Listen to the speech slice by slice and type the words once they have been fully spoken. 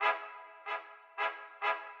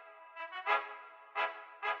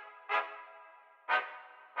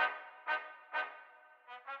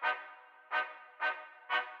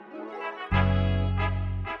Bring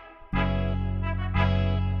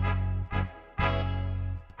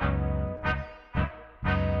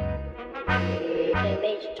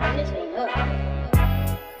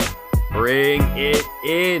it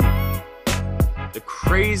in. The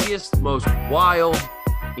craziest, most wild,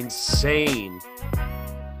 insane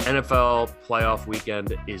NFL playoff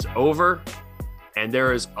weekend is over, and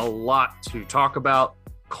there is a lot to talk about.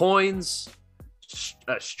 Coins,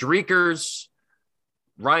 streakers,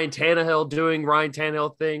 Ryan Tannehill doing Ryan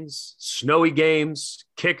Tannehill things, snowy games,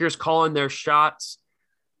 kickers calling their shots.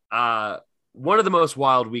 One of the most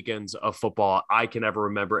wild weekends of football I can ever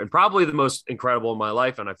remember, and probably the most incredible in my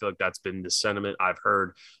life. And I feel like that's been the sentiment I've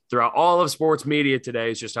heard throughout all of sports media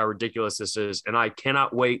today, is just how ridiculous this is. And I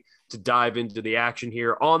cannot wait to dive into the action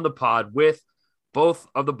here on the pod with both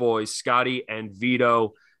of the boys, Scotty and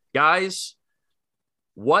Vido. Guys,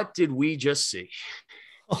 what did we just see?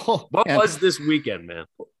 What was this weekend, man?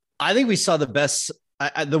 I think we saw the best.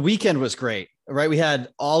 The weekend was great, right? We had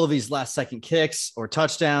all of these last second kicks or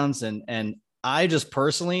touchdowns. And I just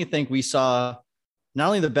personally think we saw not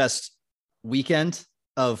only the best weekend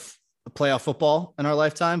of playoff football in our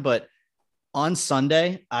lifetime, but on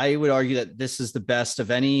Sunday, I would argue that this is the best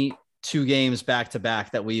of any two games back to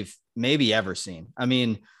back that we've maybe ever seen. I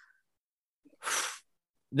mean,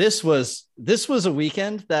 this was a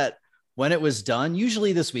weekend that when it was done,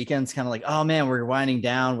 usually this weekend's kind of like, oh man, we're winding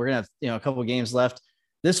down. We're going to have, a couple of games left.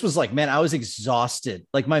 This was like, man, I was exhausted.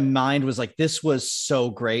 Like my mind was like, this was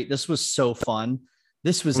so great. This was so fun.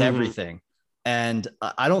 This was everything. And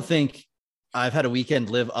I don't think I've had a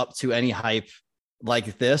weekend live up to any hype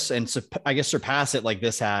like this. And I guess surpass it like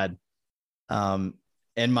this had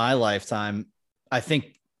in my lifetime. I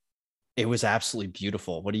think it was absolutely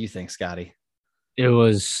beautiful. What do you think, Scotty? It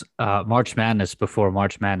was March Madness before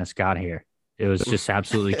March Madness got here. It was just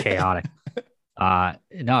absolutely chaotic. No,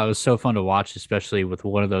 it was so fun to watch, especially with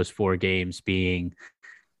one of those four games being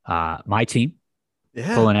my team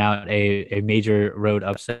pulling out a major road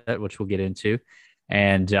upset, which we'll get into,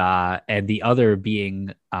 and the other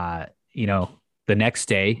being, the next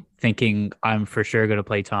day thinking I'm for sure going to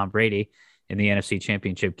play Tom Brady in the NFC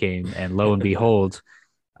Championship game, and lo and behold,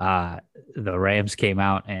 the Rams came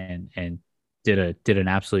out and did an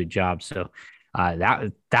absolute job. So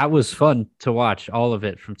that was fun to watch, all of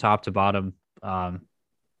it from top to bottom.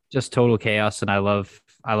 Just total chaos, and I love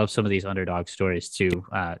some of these underdog stories too,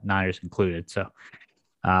 Niners included. So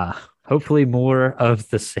hopefully more of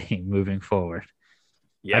the same moving forward.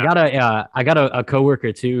 Yeah, I got a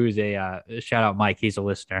coworker too who's a shout out Mike. He's a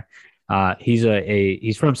listener.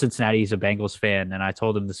 He's from Cincinnati. He's a Bengals fan, and I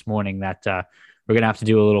told him this morning that we're going to have to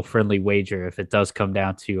do a little friendly wager if it does come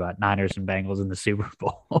down to Niners and Bengals in the Super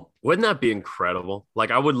Bowl. Wouldn't that be incredible? Like,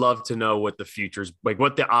 I would love to know what the futures, like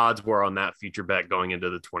what the odds were on that future bet going into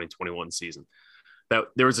the 2021 season. That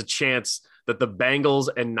there was a chance that the Bengals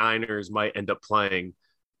and Niners might end up playing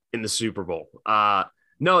in the Super Bowl.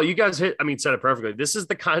 No, you guys said it perfectly. This is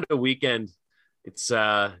the kind of weekend. It's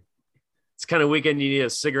kind of weekend you need a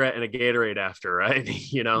cigarette and a Gatorade after, right?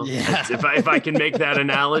 Yeah. If I can make that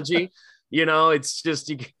analogy. It's just,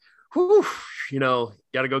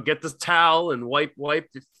 got to go get this towel and wipe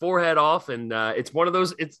your forehead off. And it's one of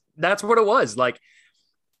those, that's what it was. Like,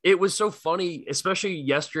 it was so funny, especially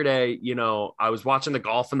yesterday. I was watching the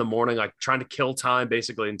golf in the morning, like trying to kill time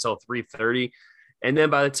basically until 3:30. And then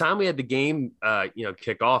by the time we had the game,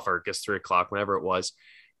 kick off, or I guess 3:00, whenever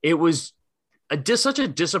it was such a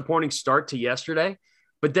disappointing start to yesterday.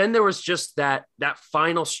 But then there was just that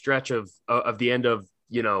final stretch of the end of,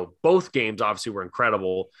 both games obviously were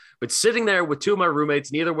incredible, but sitting there with two of my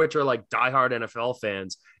roommates, neither of which are like diehard NFL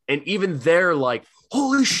fans. And even they're like,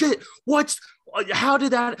 holy shit, how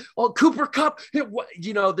did that? Oh, Cooper Kupp,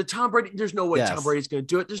 the Tom Brady, there's no way Tom Brady's going to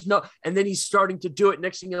do it. There's no, and then he's starting to do it.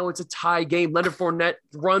 Next thing you know, it's a tie game. Leonard Fournette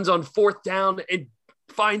runs on 4th down and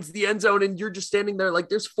finds the end zone. And you're just standing there like,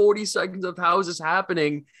 there's 40 seconds of how is this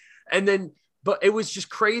happening? And then, but it was just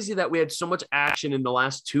crazy that we had so much action in the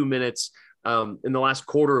last 2 minutes. In the last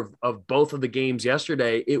quarter of both of the games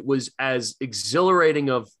yesterday. It was as exhilarating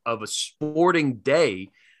of a sporting day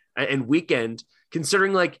and weekend,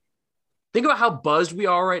 considering, like, think about how buzzed we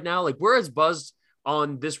are right now. Like, we're as buzzed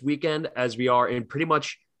on this weekend as we are in pretty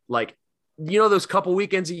much, like, those couple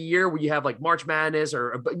weekends a year where you have like March Madness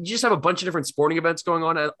or you just have a bunch of different sporting events going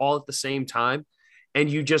on all at the same time. And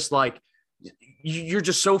you just like, you're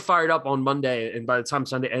just so fired up on Monday. And by the time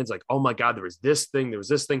Sunday ends, like, oh my God, there was this thing. There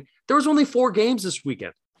was only 4 games this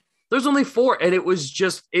weekend. There's only 4. And it was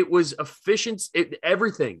efficient.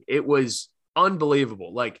 Everything. It was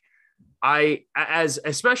unbelievable. Like,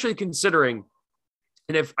 especially considering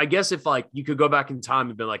And if like you could go back in time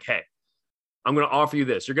and be like, hey, I'm going to offer you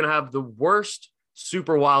this. You're going to have the worst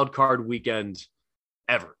super wild card weekend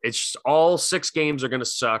ever. It's just all 6 games are going to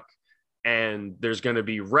suck. And there's going to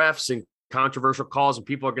be refs and controversial calls, and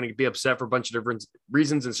people are going to be upset for a bunch of different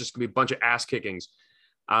reasons. And it's just going to be a bunch of ass kickings.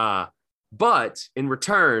 But in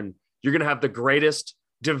return, you're going to have the greatest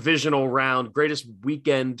divisional round, greatest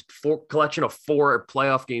weekend collection of 4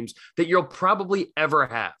 playoff games that you'll probably ever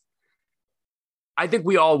have. I think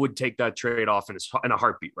we all would take that trade off in a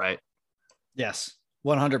heartbeat, right? Yes,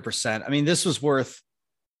 100%. I mean, this was worth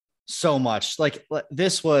so much. Like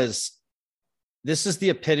this is the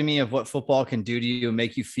epitome of what football can do to you and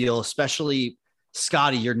make you feel, especially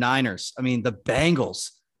Scotty, your Niners. I mean, the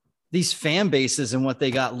Bengals, these fan bases and what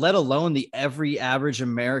they got, let alone the every average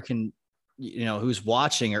American, who's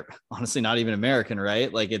watching, or honestly, not even American,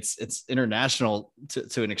 right? Like it's international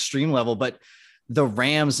to an extreme level, but the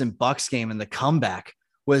Rams and Bucks game and the comeback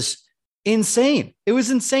was insane. It was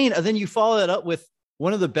insane. And then you follow that up with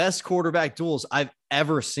one of the best quarterback duels I've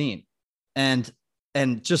ever seen. And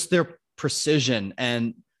just their precision,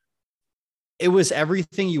 and it was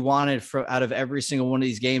everything you wanted out of every single one of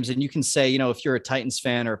these games. And you can say, if you're a Titans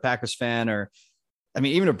fan or a Packers fan, or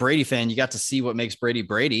even a Brady fan, you got to see what makes Brady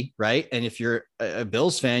Brady, right? And if you're a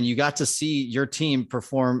Bills fan, you got to see your team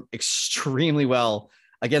perform extremely well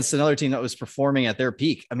against another team that was performing at their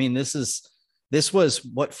peak. I mean, this was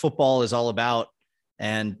what football is all about.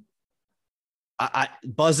 And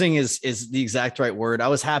buzzing is the exact right word. I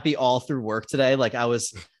was happy all through work today. Like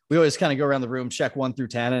we always kind of go around the room, check 1 through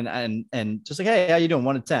 10 and just like, hey, how you doing?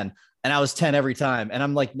 1 to 10. And I was 10 every time. And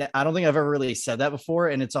I'm like, I don't think I've ever really said that before.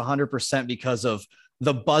 And it's 100% because of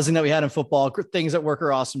the buzzing that we had in football. Things at work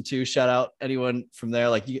are awesome too. Shout out anyone from there.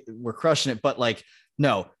 Like we're crushing it, but like,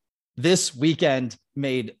 no, this weekend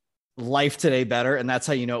made life today better. And that's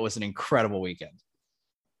how it was an incredible weekend.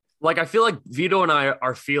 Like, I feel like Vito and I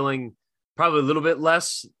are feeling probably a little bit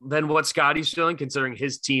less than what Scotty's feeling, considering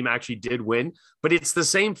his team actually did win. But it's the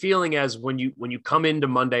same feeling as when you come into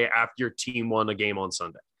Monday after your team won a game on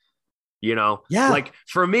Sunday. Yeah. Like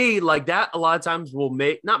for me, like that a lot of times will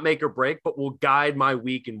not make or break, but will guide my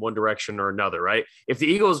week in one direction or another, right? If the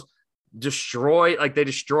Eagles destroyed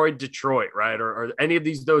Detroit, right? Or any of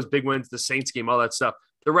those big wins, the Saints game, all that stuff.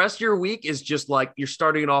 The rest of your week is just like you're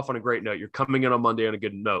starting it off on a great note. You're coming in on Monday on a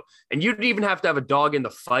good note. And you didn't even have to have a dog in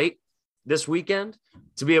the fight this weekend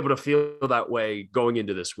to be able to feel that way going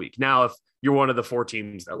into this week. Now, if you're one of the 4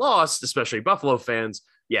 teams that lost, especially Buffalo fans,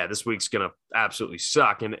 yeah, this week's going to absolutely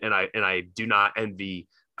suck. And I do not envy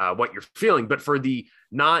what you're feeling. But for the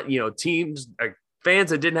teams, fans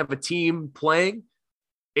that didn't have a team playing,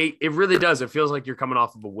 it really does. It feels like you're coming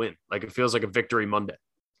off of a win. Like it feels like a victory Monday.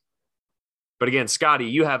 But again, Scotty,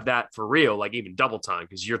 you have that for real, like even double time,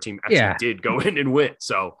 because your team actually did go in and win.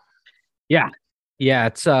 So yeah,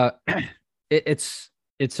 it's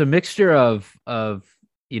it's a mixture of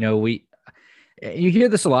you hear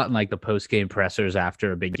this a lot in like the post game pressers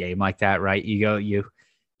after a big game like that, right?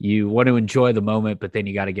 You want to enjoy the moment, but then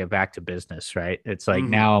you got to get back to business, right? It's like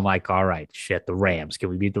now I'm like, all right, shit, the Rams. Can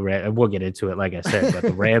we beat the Rams? And we'll get into it, like I said, but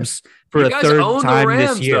the Rams for a third time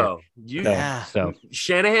Rams, this year. So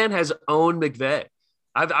Shanahan has owned McVay.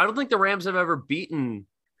 I don't think the Rams have ever beaten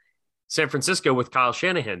San Francisco with Kyle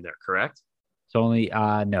Shanahan there, correct? It's only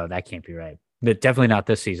no, that can't be right. But definitely not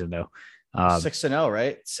this season though. 6-0,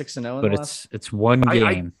 right? 6-0. But it's one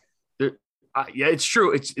game. Yeah, it's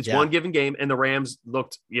true. It's one given game, and the Rams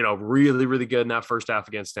looked, really, really good in that first half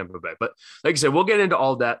against Tampa Bay. But like I said, we'll get into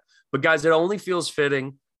all that. But guys, it only feels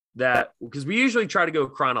fitting that because we usually try to go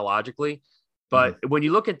chronologically, but when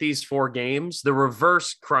you look at these 4 games, the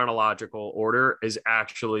reverse chronological order is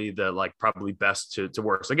actually the probably best to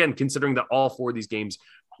worst. Again, considering that all 4 of these games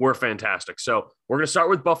were fantastic. So we're going to start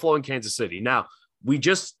with Buffalo and Kansas City. Now, we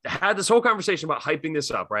just had this whole conversation about hyping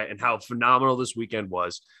this up, right? And how phenomenal this weekend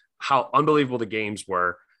was. How unbelievable the games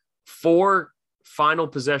were. 4 final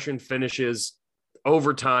possession finishes,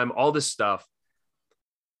 overtime, all this stuff.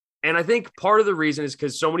 And I think part of the reason is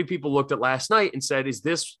because so many people looked at last night and said, is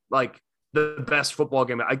this like the best football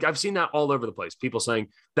game? I've seen that all over the place. People saying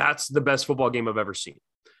that's the best football game I've ever seen.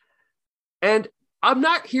 And I'm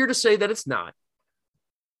not here to say that it's not.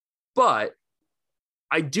 But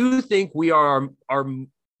I do think we are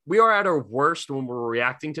at our worst when we're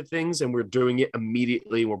reacting to things and we're doing it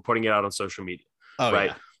immediately. We're putting it out on social media,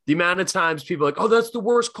 right? Yeah. The amount of times people are like, oh, that's the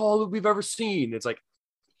worst call that we've ever seen. It's like,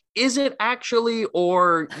 is it actually,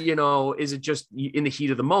 or, is it just in the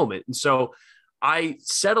heat of the moment? And so I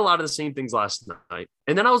said a lot of the same things last night.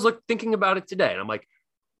 And then I was thinking about it today and I'm like,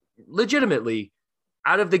 legitimately,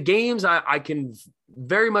 out of the games I can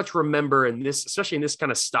very much remember in this, especially in this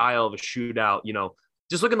kind of style of a shootout,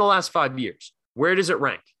 just look in the last 5 years, where does it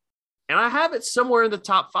rank? And I have it somewhere in the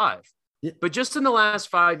top 5, but just in the last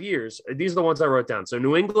 5 years, these are the ones I wrote down. So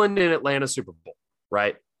New England and Atlanta Super Bowl,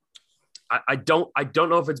 right? I don't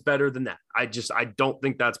know if it's better than that. I don't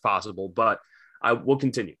think that's possible, but I will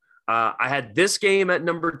continue. I had this game at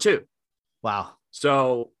number 2. Wow.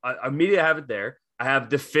 So I immediately have it there. I have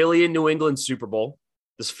the Philly and New England Super Bowl,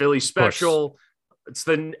 this Philly special. It's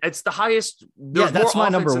the highest. That's my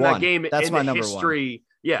number one. That game that's in my the number history. one.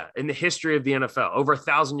 Yeah, in the history of the NFL, over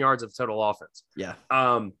 1,000 yards of total offense. Yeah.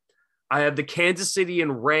 I have the Kansas City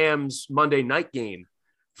and Rams Monday night game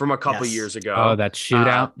from a couple years ago. Oh, that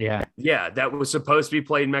shootout. Yeah. That was supposed to be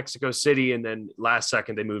played in Mexico City. And then last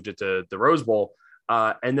second, they moved it to the Rose Bowl.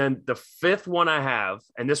 And then the 5th one I have,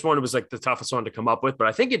 and this one was like the toughest one to come up with, but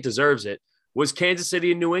I think it deserves it, was Kansas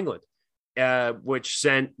City and New England, which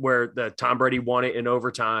sent where the Tom Brady won it in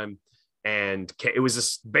overtime. And it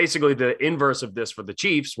was basically the inverse of this for the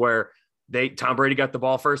Chiefs, where Tom Brady got the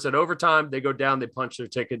ball first at overtime. They go down, they punch their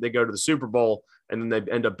ticket, they go to the Super Bowl, and then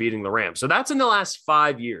they end up beating the Rams. So that's in the last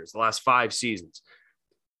 5 years, the last 5 seasons.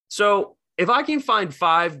 So if I can find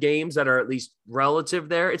 5 games that are at least relative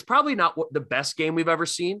there, it's probably not the best game we've ever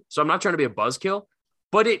seen. So I'm not trying to be a buzzkill,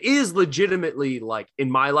 but it is legitimately, like,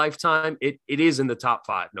 in my lifetime, it is in the top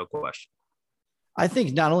 5, no question. I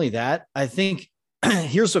think not only that, I think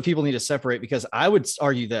here's what people need to separate, because I would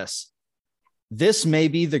argue this may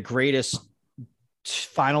be the greatest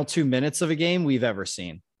final 2 minutes of a game we've ever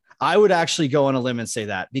seen. I would actually go on a limb and say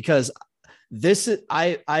that, because this is,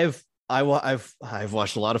 I've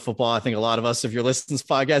watched a lot of football. I think a lot of us, if you're listening to this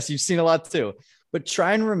podcast, you've seen a lot too, but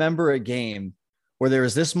try and remember a game where there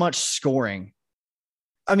was this much scoring.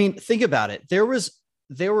 I mean, think about it. There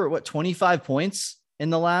were what, 25 points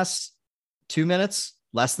in the last 2 minutes,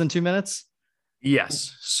 less than 2 minutes.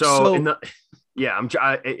 Yes.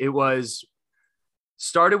 It was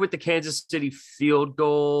started with the Kansas City field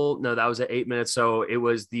goal. No, that was at 8 minutes. So it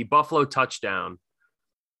was the Buffalo touchdown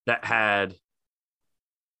that had,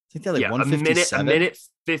 I think that like a minute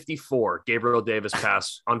 54. Gabriel Davis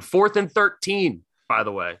pass on 4th and 13, by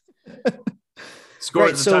the way.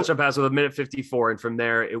 Scored the touchdown pass with a minute 54. And from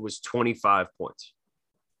there, it was 25 points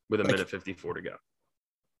with a minute 54 to go.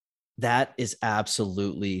 That is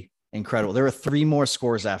absolutely incredible. There were 3 more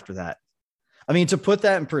scores after that. I mean, to put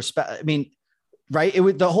that in perspective, I mean, right.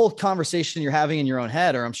 The whole conversation you're having in your own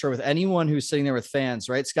head, or I'm sure with anyone who's sitting there with fans,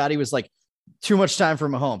 right? Scotty was like, too much time for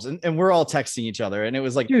Mahomes. And we're all texting each other. And it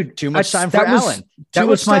was like, dude, too much time for Allen. Too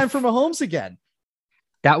much time for Mahomes again.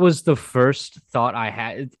 That was the first thought I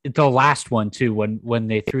had. The last one too, when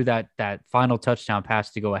they threw that final touchdown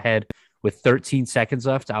pass to go ahead with 13 seconds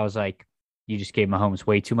left. I was like, you just gave Mahomes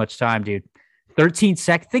way too much time, dude. 13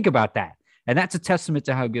 seconds. Think about that. And that's a testament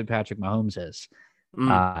to how good Patrick Mahomes is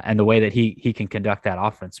and the way that he can conduct that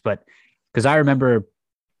offense. But because I remember,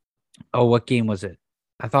 what game was it?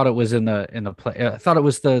 I thought it was in the play. I thought it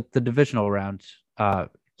was the divisional round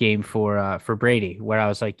game for Brady, where I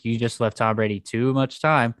was like, you just left Tom Brady too much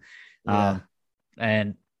time. Yeah.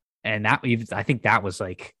 And that even, I think that was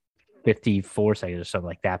like 54 seconds or something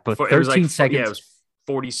like that. But 13 like, seconds. Yeah, it was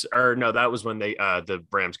 40, or no, that was when the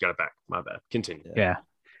Rams got it back. My bad. Continue. Yeah.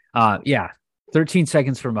 13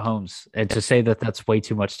 seconds for Mahomes. And to say that that's way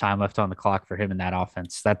too much time left on the clock for him in that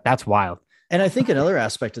offense, that's wild. And I think another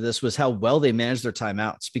aspect of this was how well they managed their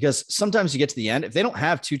timeouts, because sometimes you get to the end, if they don't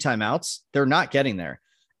have 2 timeouts, they're not getting there.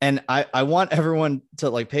 And I want everyone to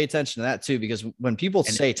like pay attention to that too, because when people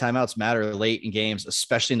say timeouts matter late in games,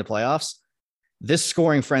 especially in the playoffs, this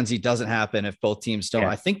scoring frenzy doesn't happen if both teams don't.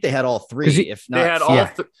 I think they had all 3, if not. They had all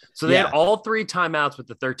they had all 3 timeouts with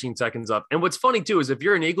the 13 seconds up. And what's funny too is if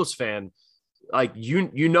you're an Eagles fan, like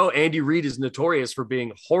Andy Reid is notorious for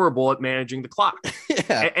being horrible at managing the clock.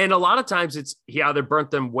 And a lot of times he either burnt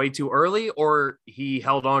them way too early or he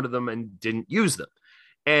held on to them and didn't use them.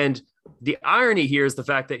 And the irony here is the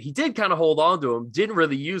fact that he did kind of hold on to them, didn't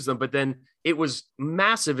really use them, but then it was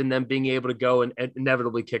massive in them being able to go and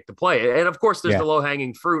inevitably kick the play. And of course, there's the low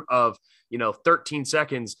hanging fruit of, 13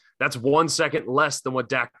 seconds. That's 1 second less than what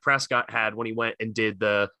Dak Prescott had when he went and did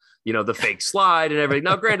the fake slide and everything.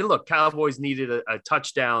 Now, granted, look, Cowboys needed a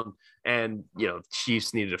touchdown and,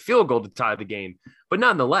 Chiefs needed a field goal to tie the game. But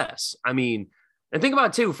nonetheless, I mean, and think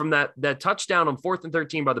about it too, from that touchdown on 4th and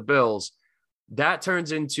 13 by the Bills, that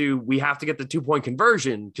turns into, we have to get the 2-point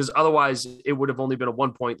conversion because otherwise it would have only been a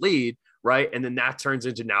 1-point lead, right? And then that turns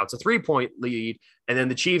into, now it's a 3-point lead. And then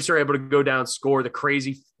the Chiefs are able to go down, score the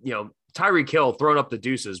crazy, Tyreek Hill throwing up the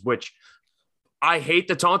deuces, which I hate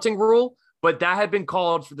the taunting rule, but that had been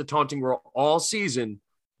called for the taunting rule all season,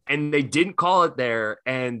 and they didn't call it there.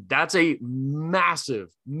 And that's a massive,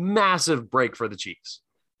 massive break for the Chiefs.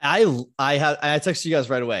 I texted you guys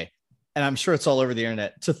right away, and I'm sure it's all over the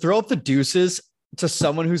internet. To throw up the deuces to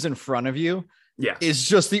someone who's in front of you is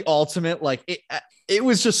just the ultimate. Like it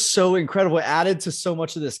was just so incredible. It added to so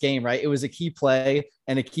much of this game, right? It was a key play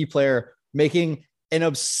and a key player making an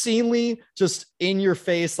obscenely just in your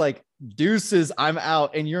face, like deuces, I'm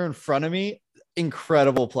out and you're in front of me.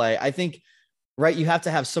 Incredible play. I think, right, you have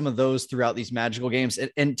to have some of those throughout these magical games.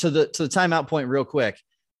 And to the timeout point real quick,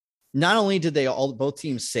 not only did both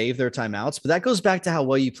teams save their timeouts, but that goes back to how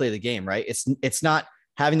well you play the game, right? It's not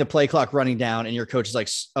having the play clock running down and your coach is like,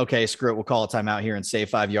 okay, screw it, we'll call a timeout here and save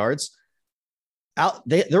 5 yards.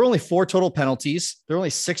 There were only 4 total penalties. There were only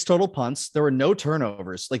 6 total punts. There were no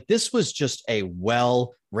turnovers. Like, this was just a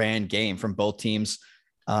well-ran game from both teams.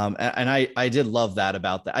 And I did love that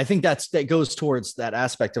about that. I think that goes towards that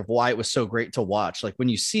aspect of why it was so great to watch. Like, when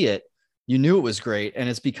you see it, you knew it was great. And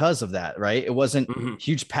it's because of that, right? It wasn't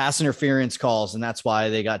huge pass interference calls. And that's why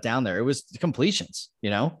they got down there. It was completions,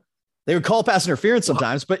 they would call pass interference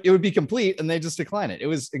sometimes, but it would be complete and they just decline it. It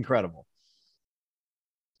was incredible.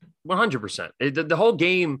 100%. The whole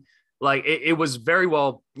game, like it was very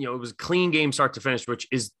well, it was a clean game start to finish, which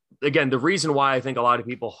is, again, the reason why I think a lot of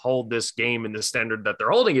people hold this game in the standard that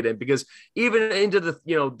they're holding it in, because even into the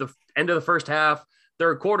end of the first half,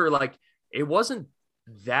 third quarter, like it wasn't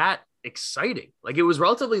that exciting. Like, it was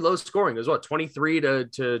relatively low scoring. It was 23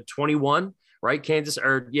 to 21, right?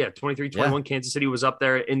 23-21. Yeah. Kansas City was up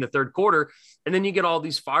there in the third quarter. And then you get all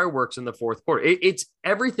these fireworks in the fourth quarter. It's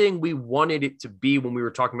everything we wanted it to be when we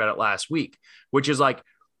were talking about it last week, which is like,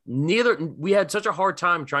 we had such a hard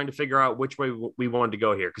time trying to figure out which way we wanted to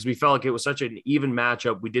go here, because we felt like it was such an even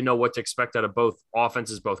matchup. We didn't know what to expect out of both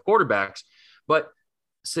offenses, both quarterbacks. But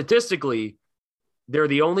statistically, they're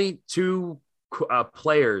the only two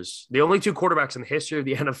players, the only two quarterbacks in the history of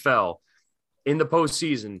the NFL in the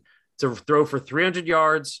postseason to throw for 300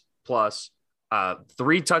 yards plus,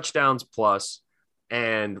 3 touchdowns plus,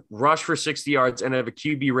 and rush for 60 yards and have a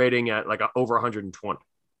QB rating at like over 120.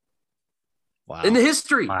 Wow. In the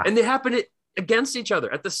history. Wow. And they happen against each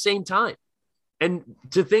other at the same time. And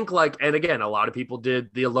to think like, and again, a lot of people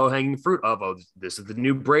did the low hanging fruit of, this is the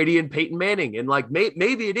new Brady and Peyton Manning. And like,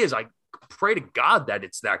 maybe it is. I pray to God that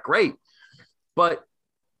it's that great. But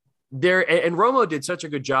and Romo did such a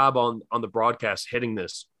good job on the broadcast hitting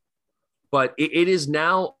this. But it is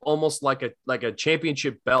now almost like a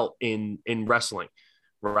championship belt in wrestling,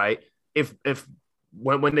 right?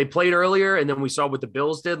 When they played earlier, and then we saw what the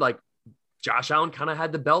Bills did, like Josh Allen kind of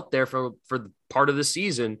had the belt there for the part of the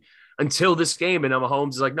season until this game, and now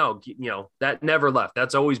Mahomes is like, no, that never left.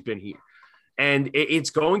 That's always been here, and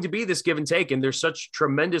it's going to be this give and take. And there's such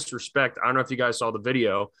tremendous respect. I don't know if you guys saw the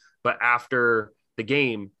video, but after the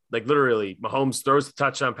game, like literally, Mahomes throws the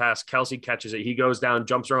touchdown pass. Kelsey catches it. He goes down,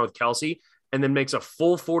 jumps around with Kelsey, and then makes a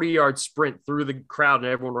full 40-yard sprint through the crowd and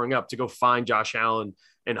everyone running up to go find Josh Allen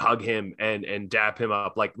and hug him and dap him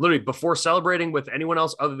up. Like literally before celebrating with anyone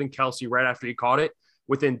else other than Kelsey right after he caught it,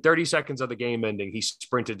 within 30 seconds of the game ending, he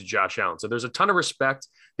sprinted to Josh Allen. So there's a ton of respect.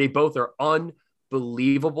 They both are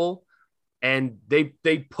unbelievable. And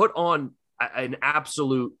they put on an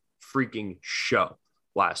absolute freaking show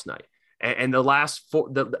last night. And the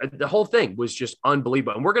the whole thing was just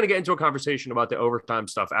unbelievable. And we're going to get into a conversation about the overtime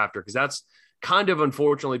stuff after, because that's kind of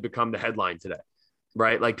unfortunately become the headline today,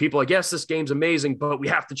 right? Like people are like, yes, this game's amazing, but we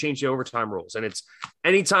have to change the overtime rules. And it's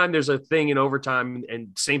anytime there's a thing in overtime, and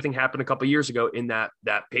same thing happened a couple of years ago in that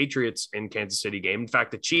Patriots in Kansas City game. In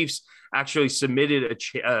fact, the Chiefs actually submitted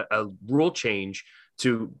a rule change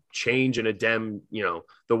to change and addend,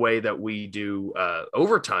 the way that we do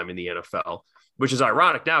overtime in the NFL. Which is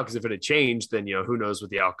ironic now, because if it had changed, then, who knows what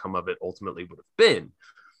the outcome of it ultimately would have been.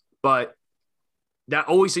 But that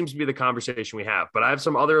always seems to be the conversation we have. But I have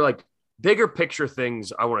some other like bigger picture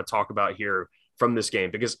things I want to talk about here from this game,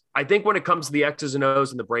 because I think when it comes to the X's and O's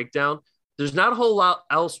and the breakdown, there's not a whole lot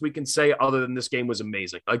else we can say other than this game was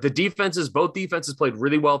amazing. Like both defenses played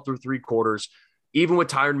really well through 3 quarters. Even with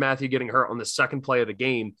Tyrann Mathieu getting hurt on the second play of the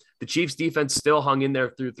game, the Chiefs defense still hung in there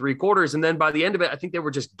through 3 quarters. And then by the end of it, I think they were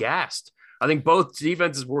just gassed. I think both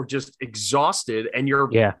defenses were just exhausted, and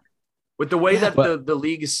with the way that the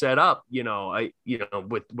league is set up,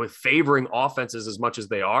 with favoring offenses as much as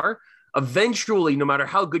they are, eventually, no matter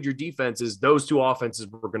how good your defense is, those two offenses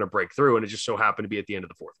were going to break through, and it just so happened to be at the end of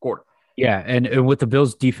the fourth quarter. Yeah, and with the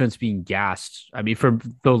Bills' defense being gassed, I mean, for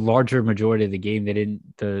the larger majority of the game, they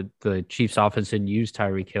didn't. The Chiefs' offense didn't use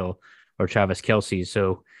Tyreek Hill or Travis Kelce,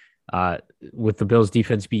 so with the Bills'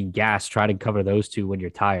 defense being gassed, try to cover those two when you're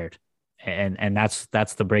tired. And that's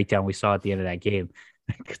the breakdown we saw at the end of that game.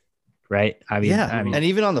 Right. I mean, and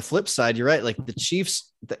even on the flip side, you're right. Like the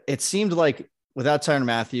Chiefs, it seemed like without Tyrann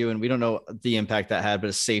Mathieu, and we don't know the impact that had, but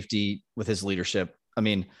a safety with his leadership. I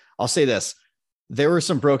mean, I'll say this. There were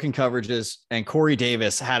some broken coverages, and Corey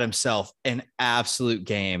Davis had himself an absolute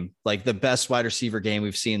game, like the best wide receiver game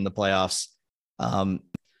we've seen in the playoffs.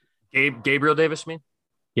 Gabriel Davis, you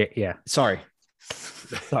mean? Yeah. Sorry,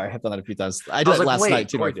 I've done that a few times. I did it last night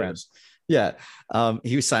too, my friends. Yeah.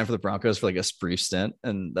 He was signed for the Broncos for like a brief stint,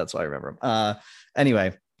 and that's why I remember him.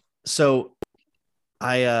 Anyway, so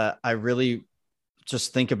I really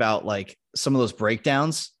just think about like some of those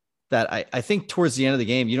breakdowns that I think towards the end of the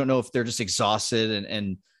game, you don't know if they're just exhausted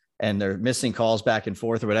and they're missing calls back and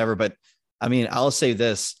forth or whatever. But I mean, I'll say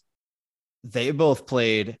this, they both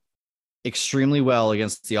played extremely well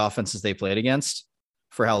against the offenses they played against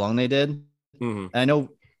for how long they did. Mm-hmm. And I know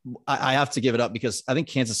I have to give it up because I think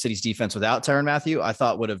Kansas City's defense without Tyrann Mathieu, I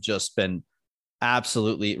thought would have just been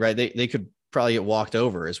absolutely right. They could probably get walked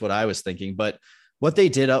over is what I was thinking. But what they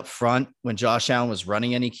did up front when Josh Allen was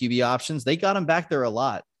running any QB options, they got him back there a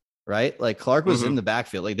lot, right? Like Clark was in the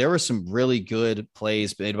backfield. Like there were some really good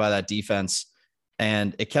plays made by that defense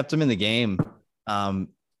and it kept them in the game. And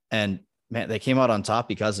man, they came out on top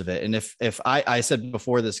because of it. And if I said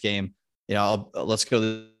before this game, you know, let's go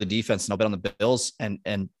to the defense and I'll bet on the Bills. And,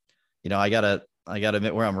 you know, I gotta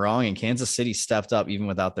admit where I'm wrong. And Kansas City stepped up even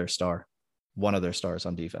without their star, one of their stars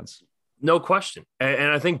on defense. No question.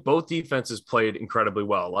 And I think both defenses played incredibly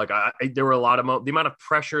well. Like there were a lot of the amount of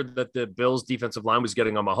pressure that the Bills defensive line was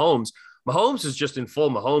getting on Mahomes is just in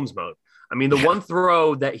full Mahomes mode. I mean, the one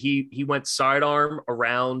throw that he went sidearm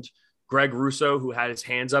around Greg Russo, who had his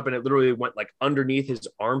hands up and it literally went like underneath his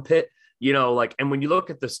armpit, you know, like, and when you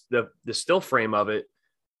look at the still frame of it,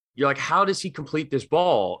 you're like, how does he complete this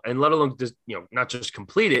ball? And let alone just, you know, not just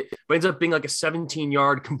complete it, but ends up being like a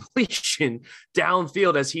 17-yard completion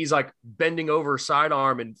downfield as he's like bending over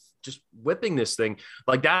sidearm and just whipping this thing.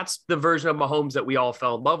 Like that's the version of Mahomes that we all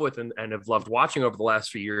fell in love with and have loved watching over the last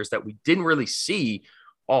few years that we didn't really see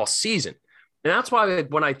all season. And that's why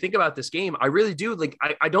when I think about this game, I really do like,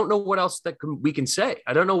 I don't know what else we can say.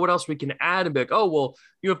 I don't know what else we can add and be like, oh, well,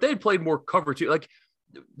 you know, if they had played more cover two, like,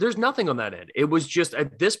 there's nothing on that end. It was just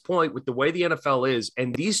at this point with the way the NFL is,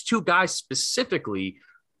 and these two guys specifically,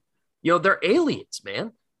 you know, they're aliens,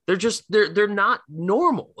 man. They're just, they're not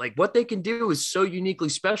normal. Like what they can do is so uniquely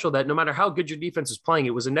special that no matter how good your defense is playing,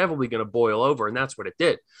 it was inevitably going to boil over. And that's what it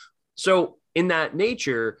did. So in that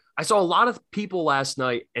nature, I saw a lot of people last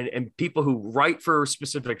night and people who write for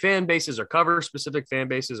specific fan bases or cover specific fan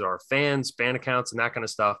bases or fan accounts and that kind of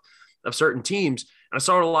stuff of certain teams. And I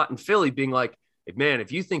saw it a lot in Philly being like, man,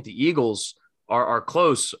 if you think the Eagles are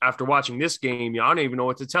close after watching this game, I don't even know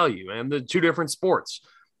what to tell you, man. They're two different sports.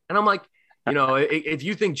 And I'm like, you know, if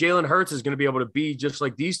you think Jalen Hurts is going to be able to be just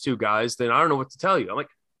like these two guys, then I don't know what to tell you. I'm like,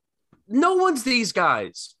 no one's these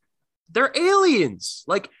guys. They're aliens.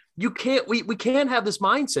 Like we can't have this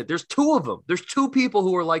mindset. There's two of them. There's two people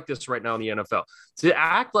who are like this right now in the NFL. To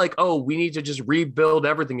act like, oh, we need to just rebuild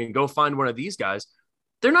everything and go find one of these guys.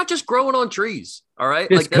 They're not just growing on trees. All right.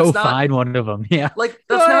 Just like, go find one of them. Yeah. Like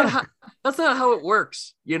that's not how it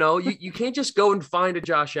works. You know, you can't just go and find a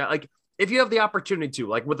Josh Allen. Like if you have the opportunity to,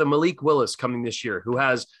 like with a Malik Willis coming this year, who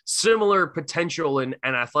has similar potential and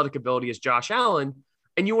athletic ability as Josh Allen,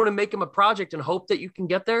 and you want to make him a project and hope that you can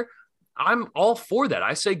get there, I'm all for that.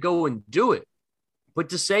 I say go and do it. But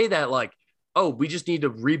to say that like, oh, we just need to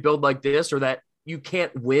rebuild like this, or that you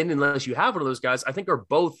can't win unless you have one of those guys, I think are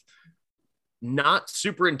both not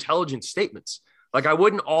super intelligent statements. Like I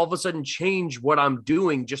wouldn't all of a sudden change what I'm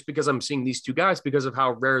doing just because I'm seeing these two guys because of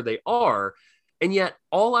how rare they are. And yet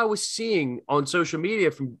all I was seeing on social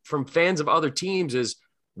media from fans of other teams is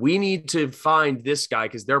we need to find this guy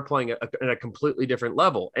because they're playing at a completely different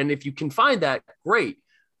level. And if you can find that, great.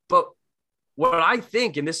 But what I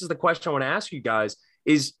think, and this is the question I want to ask you guys,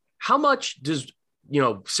 is how much does, you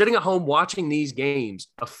know, sitting at home watching these games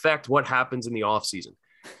affect what happens in the offseason?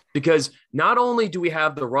 Because not only do we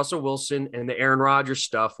have the Russell Wilson and the Aaron Rodgers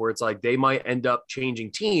stuff where it's like they might end up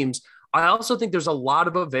changing teams, I also think there's a lot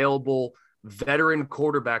of available veteran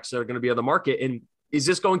quarterbacks that are going to be on the market. And is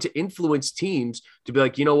this going to influence teams to be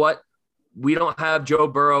like, you know what? We don't have Joe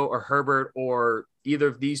Burrow or Herbert or either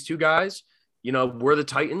of these two guys. You know, we're the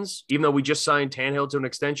Titans. Even though we just signed Tannehill to an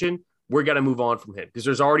extension, we're going to move on from him because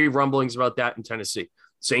there's already rumblings about that in Tennessee.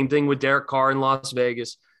 Same thing with Derek Carr in Las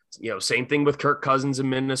Vegas. You know, same thing with Kirk Cousins in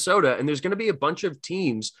Minnesota. And there's going to be a bunch of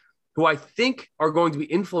teams who I think are going to be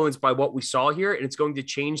influenced by what we saw here. And it's going to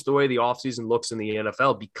change the way the offseason looks in the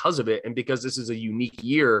NFL because of it. And because this is a unique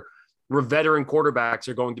year veteran quarterbacks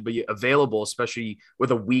are going to be available, especially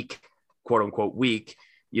with a weak, quote unquote, weak,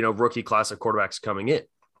 rookie class of quarterbacks coming in.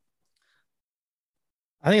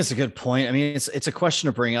 I think it's a good point. I mean, it's a question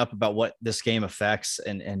to bring up about what this game affects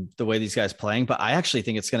and the way these guys playing, but I actually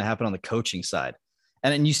think it's going to happen on the coaching side.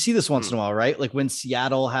 And you see this once in a while, right? Like when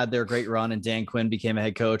Seattle had their great run and Dan Quinn became a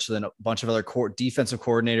head coach, then a bunch of other defensive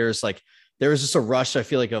coordinators, like there was just a rush, I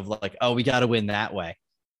feel like, of like, oh, we got to win that way.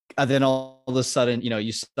 And then all of a sudden,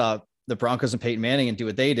 you saw the Broncos and Peyton Manning and do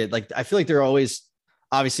what they did. Like, I feel like they're always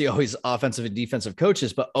offensive and defensive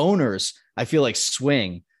coaches, but owners, I feel like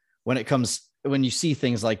swing when you see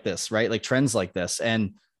things like this, right? Like trends like this.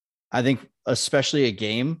 And I think especially a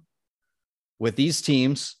game with these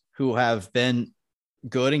teams who have been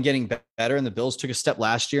good and getting better, and the Bills took a step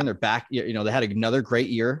last year and they're back, they had another great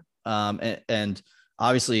year. And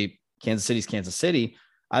obviously Kansas City's Kansas City.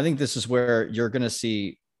 I think this is where you're going to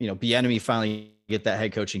see, Bieniemy finally get that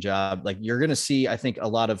head coaching job. Like you're going to see, I think a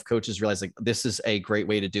lot of coaches realize like this is a great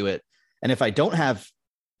way to do it. And if I don't have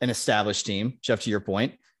an established team, Jeff, to your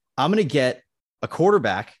point, I'm going to get a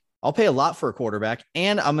quarterback. I'll pay a lot for a quarterback,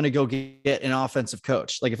 and I'm going to go get an offensive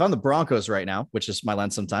coach. Like if I'm the Broncos right now, which is my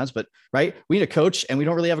lens sometimes, but right, we need a coach and we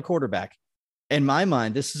don't really have a quarterback. In my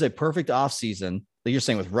mind, this is a perfect offseason. Like you're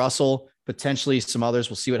saying with Russell, potentially some others,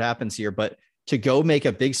 we'll see what happens here, but to go make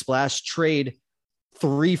a big splash, trade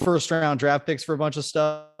 3 first-round draft picks for a bunch of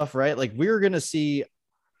stuff, right? Like we're going to see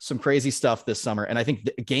some crazy stuff this summer. And I think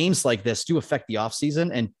games like this do affect the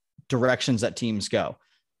offseason and directions that teams go.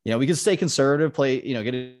 We can stay conservative, play,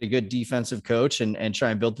 get a good defensive coach and try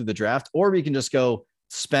and build through the draft, or we can just go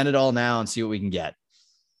spend it all now and see what we can get.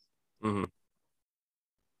 Mm-hmm.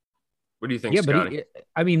 What do you think, Scotty? But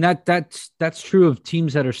I mean, that's true of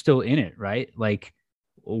teams that are still in it, right? Like,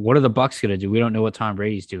 what are the Bucs going to do? We don't know what Tom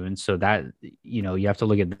Brady's doing. So that, you have to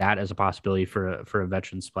look at that as a possibility for a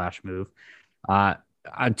veteran splash move. I'll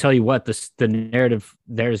tell you what, the narrative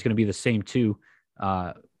there is going to be the same too,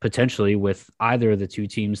 potentially with either of the two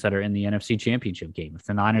teams that are in the NFC Championship game. If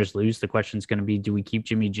the Niners lose, the question is going to be, do we keep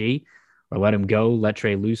Jimmy G or let him go, let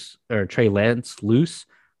Trey Lance loose,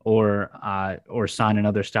 or sign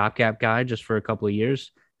another stopgap guy just for a couple of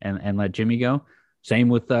years and let Jimmy go? Same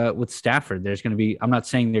with Stafford. There's going to be, I'm not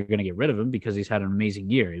saying they're going to get rid of him because he's had an amazing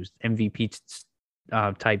year. He was MVP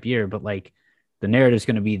type year, but like the narrative is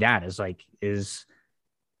going to be that is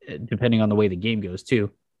depending on the way the game goes too.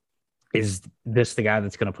 Is this the guy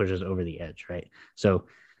that's going to push us over the edge, right? So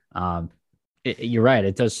you're right.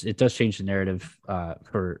 It does change the narrative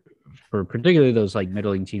for particularly those like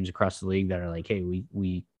middling teams across the league that are like, hey,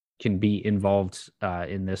 we can be involved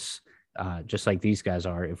in this just like these guys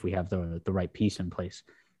are if we have the right piece in place.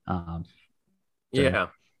 Yeah,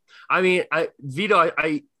 I mean, Vito,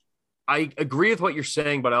 I agree with what you're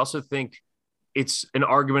saying, but I also think it's an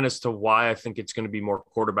argument as to why I think it's going to be more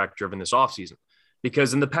quarterback driven this offseason.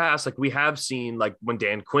 Because in the past, like we have seen, like when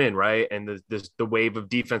Dan Quinn, right, and the wave of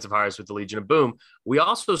defensive hires with the Legion of Boom, we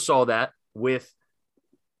also saw that with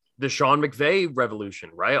the Sean McVay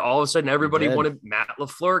revolution, right? All of a sudden, everybody wanted Matt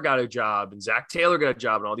LaFleur got a job and Zach Taylor got a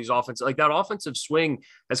job and all these offensive, like that offensive swing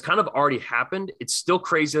has kind of already happened. It's still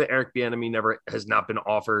crazy that Eric Bieniemy has not been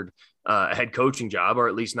offered a head coaching job, or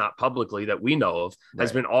at least not publicly that we know of,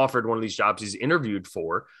 has been offered one of these jobs he's interviewed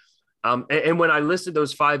for. And when I listed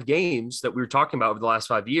those 5 games that we were talking about over the last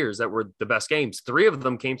 5 years that were the best games, 3 of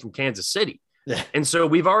them came from Kansas City. Yeah. And so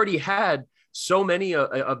we've already had so many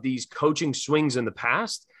of these coaching swings in the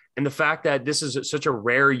past. And the fact that this is such a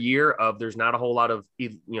rare year of there's not a whole lot of,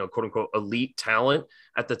 quote unquote, elite talent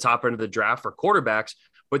at the top end of the draft for quarterbacks,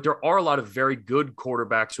 but there are a lot of very good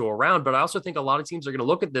quarterbacks who are around. But I also think a lot of teams are going to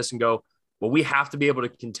look at this and go, well, we have to be able to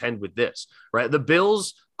contend with this, right? The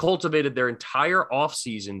Bills cultivated their entire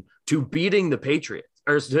offseason to beating the Patriots,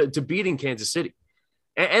 or to beating Kansas City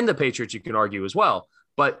and the Patriots, you can argue as well.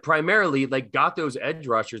 But primarily, like, got those edge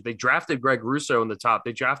rushers. They drafted Greg Rousseau in the top.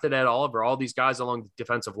 They drafted Ed Oliver, all these guys along the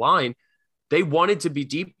defensive line. They wanted to be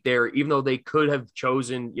deep there, even though they could have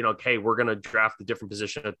chosen, okay, we're going to draft a different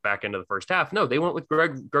position at the back end of the first half. No, they went with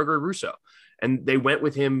Gregory Rousseau, and they went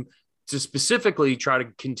with him to specifically try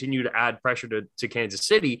to continue to add pressure to Kansas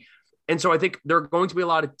City. And so I think there are going to be a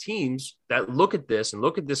lot of teams that look at this and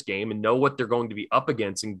look at this game and know what they're going to be up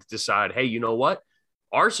against and decide, hey, you know what?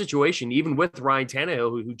 Our situation, even with Ryan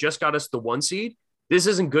Tannehill, who just got us the 1 seed, this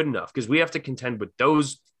isn't good enough because we have to contend with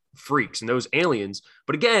those freaks and those aliens.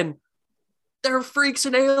 But again, they're freaks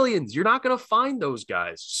and aliens. You're not going to find those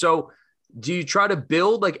guys. So do you try to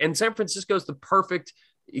build and San Francisco is the perfect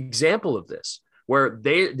example of this, where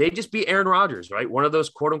they just beat Aaron Rodgers, right? One of those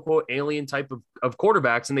quote unquote alien type of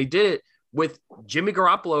quarterbacks. And they did it with Jimmy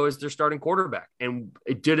Garoppolo as their starting quarterback, and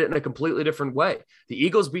it did it in a completely different way. The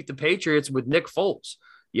Eagles beat the Patriots with Nick Foles.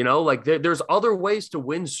 Like there's other ways to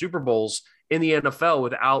win Super Bowls in the NFL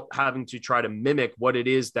without having to try to mimic what it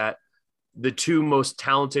is that the two most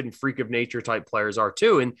talented and freak of nature type players are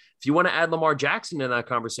too. And if you want to add Lamar Jackson in that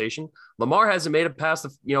conversation, Lamar hasn't made it past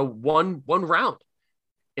one round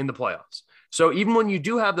in the playoffs. So even when you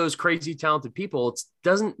do have those crazy talented people, it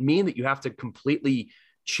doesn't mean that you have to completely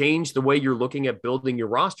change the way you're looking at building your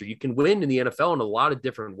roster. You can win in the NFL in a lot of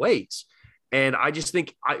different ways. And I just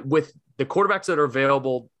think with the quarterbacks that are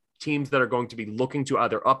available, teams that are going to be looking to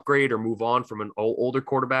either upgrade or move on from an older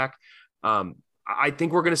quarterback, I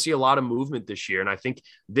think we're going to see a lot of movement this year. And I think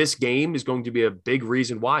this game is going to be a big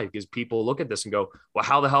reason why, because people look at this and go, well,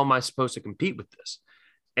 how the hell am I supposed to compete with this?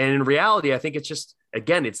 And in reality, I think it's just,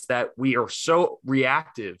 again, it's that we are so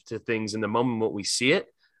reactive to things in the moment when we see it,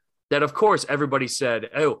 that of course everybody said,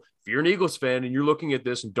 oh, if you're an Eagles fan and you're looking at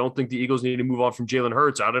this and don't think the Eagles need to move on from Jalen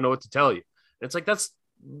Hurts, I don't know what to tell you. And it's like,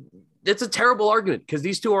 it's a terrible argument, because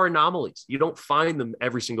these two are anomalies. You don't find them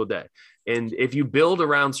every single day. And if you build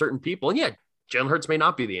around certain people, and yeah, Jalen Hurts may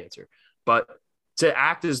not be the answer, but to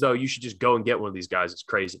act as though you should just go and get one of these guys is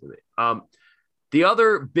crazy to me. The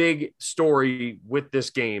other big story with this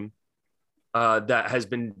game that has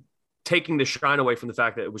been taking the shine away from the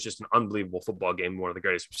fact that it was just an unbelievable football game, one of the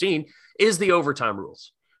greatest we've seen, is the overtime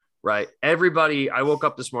rules, right? I woke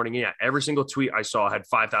up this morning, every single tweet I saw had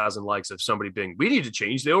 5,000 likes of somebody being, we need to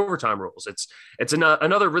change the overtime rules. It's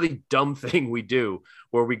another really dumb thing we do,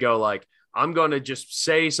 where we go like, I'm going to just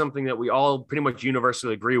say something that we all pretty much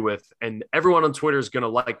universally agree with, and everyone on Twitter is going to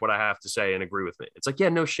like what I have to say and agree with me. It's like, yeah,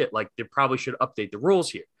 no shit. Like, they probably should update the rules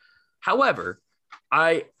here. However,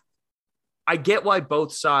 I get why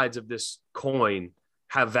both sides of this coin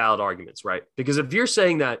have valid arguments, right? Because if you're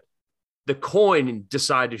saying that the coin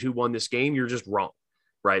decided who won this game, you're just wrong,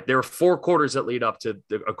 right? There are 4 quarters that lead up to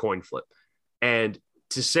a coin flip. And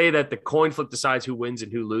to say that the coin flip decides who wins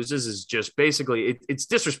and who loses is just basically, it's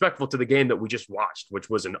disrespectful to the game that we just watched, which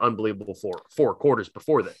was an unbelievable four quarters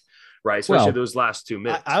before that, right? Especially those last 2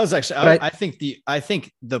 minutes. I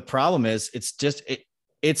think the problem is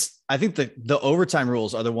I think the overtime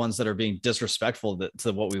rules are the ones that are being disrespectful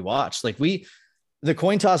to what we watch. Like the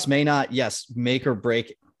coin toss may not, make or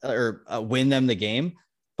break or win them the game,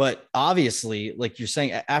 but obviously, like you're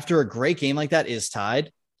saying, after a great game like that is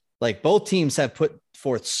tied, like both teams have put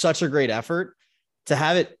forth such a great effort, to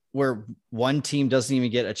have it where one team doesn't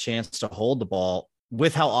even get a chance to hold the ball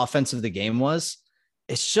with how offensive the game was.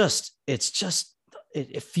 It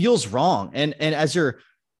feels wrong. And as you're,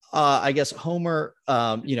 I guess Homer,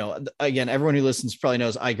 again, everyone who listens probably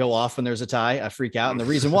knows I go off when there's a tie. I freak out. And the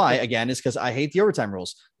reason why, again, is because I hate the overtime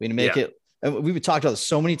rules. We need to make it. We've talked about this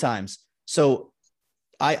so many times. So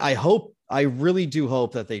I really do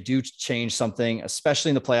hope that they do change something, especially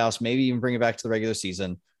in the playoffs, maybe even bring it back to the regular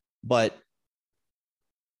season. But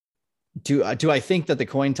do I think that the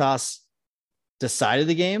coin toss decided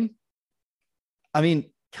the game? I mean,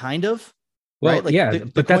 kind of. Well, right? Like yeah,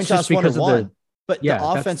 but that's just because of the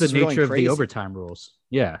offense that's the nature of the overtime rules.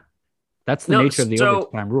 Yeah, that's the nature of the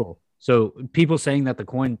overtime rule. So people saying that the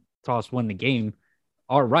coin toss won the game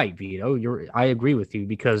are right, Vito. I agree with you,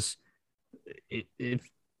 because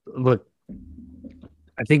look,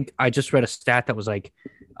 I think I just read a stat that was like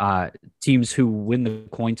teams who win the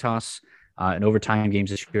coin toss in overtime games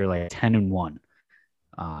this year, like 10-1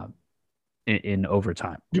 in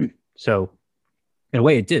overtime. So in a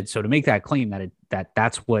way it did. So to make that claim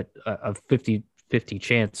that's what a 50-50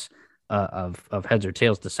 chance of heads or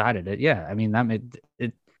tails decided it. Yeah. I mean, that made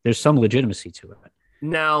it, there's some legitimacy to it.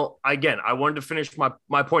 Now, again, I wanted to finish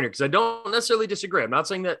my point here, because I don't necessarily disagree. I'm not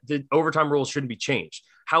saying that the overtime rules shouldn't be changed.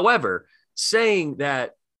 However, saying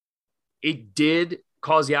that it did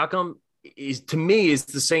cause the outcome is, to me, is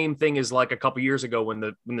the same thing as like a couple years ago when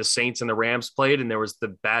the Saints and the Rams played and there was the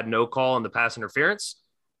bad no call and the pass interference.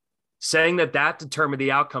 Saying that determined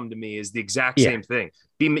the outcome, to me, is the exact same thing.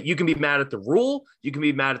 You can be mad at the rule, you can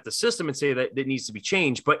be mad at the system and say that it needs to be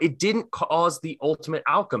changed, but it didn't cause the ultimate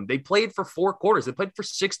outcome. They played for 4 quarters. They played for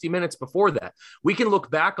 60 minutes before that. We can look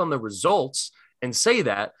back on the results and say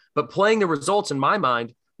that, but playing the results, in my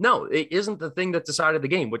mind, no, it isn't the thing that decided the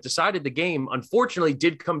game. What decided the game, unfortunately,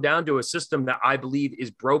 did come down to a system that I believe is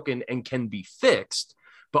broken and can be fixed.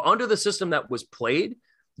 But under the system that was played,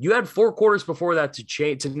 you had 4 quarters before that to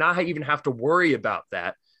change, to not even have to worry about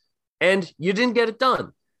that. And you didn't get it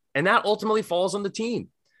done. And that ultimately falls on the team.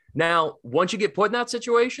 Now, once you get put in that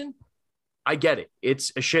situation, I get it.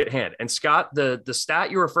 It's a shit hand. And Scott, the stat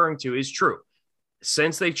you're referring to is true.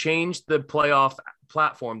 Since they changed the playoff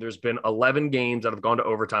platform, there's been 11 games that have gone to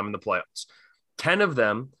overtime in the playoffs. 10 of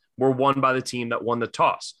them were won by the team that won the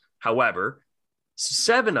toss. However,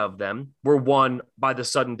 7 of them were won by the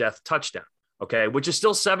sudden death touchdown. Okay, which is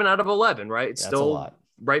still 7 out of 11, right? It's That's still a lot.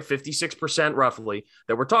 Right, 56% roughly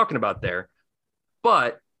that we're talking about there.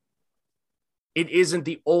 But it isn't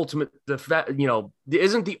the ultimate, it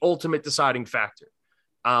isn't the ultimate deciding factor.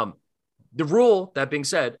 The rule, that being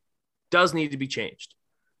said, does need to be changed.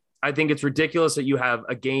 I think it's ridiculous that you have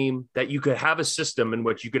a game that you could have a system in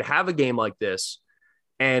which you could have a game like this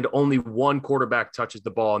and only one quarterback touches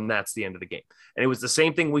the ball, and that's the end of the game. And it was the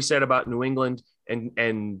same thing we said about New England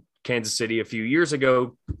and Kansas City a few years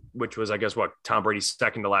ago, which was, I guess, Tom Brady's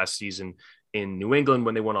second to last season in New England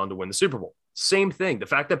when they went on to win the Super Bowl. Same thing. The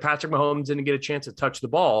fact that Patrick Mahomes didn't get a chance to touch the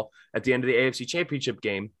ball at the end of the AFC Championship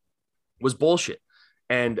game was bullshit.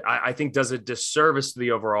 And I think does a disservice to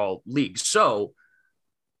the overall league. So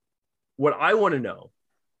what I want to know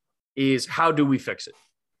is, how do we fix it?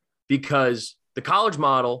 Because the college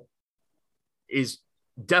model is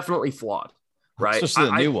definitely flawed, right?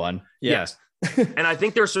 Especially the new one. Yes. And I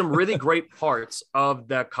think there's some really great parts of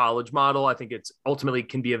that college model. I think it's ultimately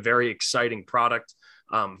can be a very exciting product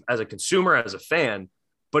as a consumer, as a fan,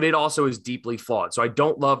 but it also is deeply flawed. So I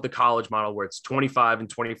don't love the college model where it's 25 and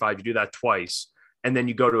 25. You do that twice, and then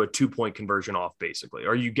you go to a 2-point conversion off, basically,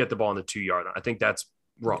 or you get the ball in the 2-yard line. I think that's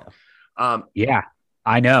wrong. Yeah,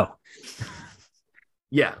 I know.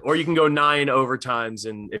 Yeah. Or you can go 9 overtimes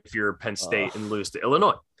and if you're Penn State and lose to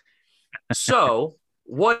Illinois. So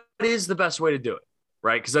what is the best way to do it?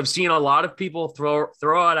 Right. Because I've seen a lot of people throw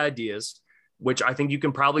out ideas, which I think you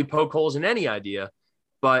can probably poke holes in any idea,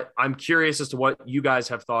 but I'm curious as to what you guys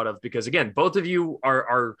have thought of, because again, both of you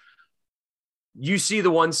are you see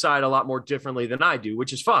the one side a lot more differently than I do,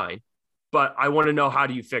 which is fine. But I want to know, how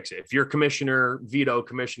do you fix it? If you're Commissioner Vido,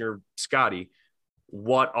 Commissioner Scotty,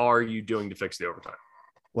 what are you doing to fix the overtime?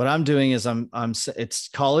 What I'm doing is it's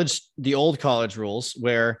college, the old college rules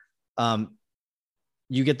where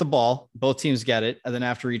you get the ball, both teams get it, and then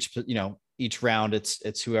after each round,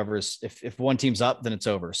 it's whoever's. If one team's up, then it's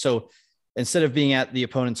over. So instead of being at the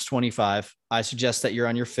opponent's 25, I suggest that you're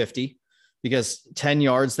on your 50, because 10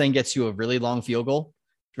 yards then gets you a really long field goal,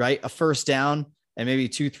 right? A first down and maybe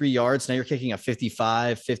 2-3 yards. Now you're kicking a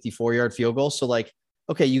 55, 54-yard field goal. So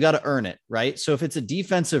okay, you got to earn it, right? So if it's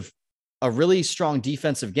a really strong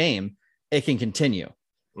defensive game, it can continue.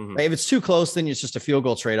 Mm-hmm. Right? If it's too close, then it's just a field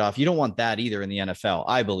goal trade-off. You don't want that either in the NFL,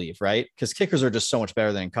 I believe, right? Because kickers are just so much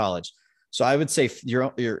better than in college. So I would say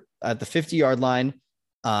you're at the 50-yard line,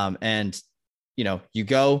 and you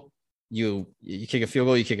go, you kick a field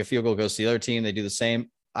goal, goes to the other team. They do the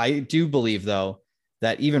same. I do believe, though,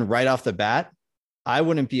 that even right off the bat, I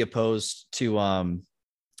wouldn't be opposed to in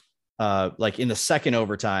the second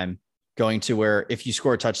overtime going to where if you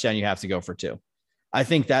score a touchdown, you have to go for 2. I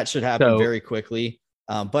think that should happen very quickly.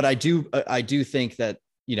 But I do think that,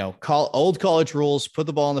 old college rules, put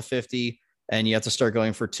the ball in the 50 and you have to start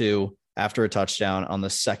going for 2 after a touchdown on the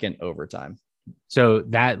second overtime. So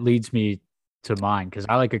that leads me to mine, because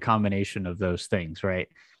I like a combination of those things, right?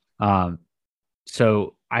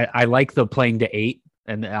 So I like the playing to 8,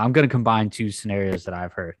 and I'm going to combine 2 scenarios that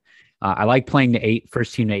I've heard. I like playing to 8,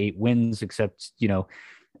 first team to 8 wins, except,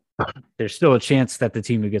 there's still a chance that the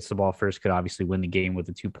team who gets the ball first could obviously win the game with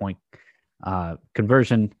a 2-point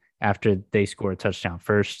conversion after they score a touchdown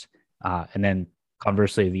first. And then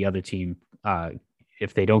conversely, the other team,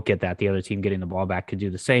 if they don't get that, the other team getting the ball back could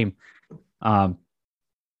do the same. And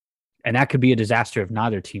that could be a disaster if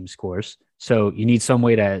neither team scores. So you need some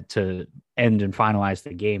way to end and finalize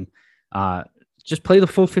the game. Just play the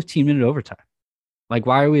full 15-minute overtime.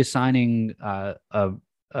 Why are we assigning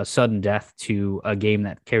a sudden death to a game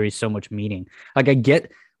that carries so much meaning? I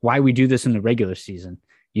get why we do this in the regular season.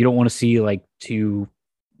 You don't want to see 2,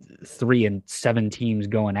 3, and 7 teams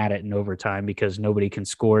going at it in overtime because nobody can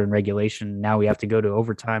score in regulation. Now we have to go to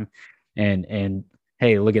overtime, and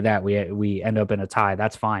hey, look at that. We end up in a tie.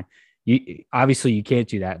 That's fine. Obviously you can't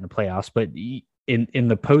do that in the playoffs, but in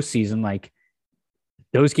the postseason,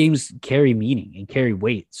 those games carry meaning and carry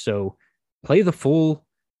weight. So play the full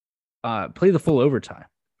overtime.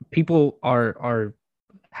 People are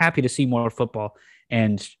happy to see more football,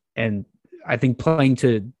 and I think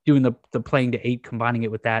doing the playing to 8, combining it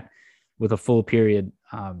with that, with a full period,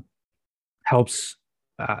 helps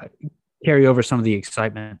carry over some of the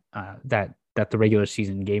excitement that the regular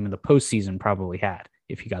season game and the postseason probably had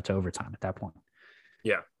if you got to overtime at that point.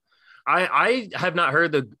 Yeah, I have not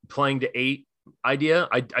heard the playing to 8 idea.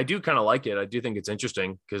 I do kind of like it. I do think it's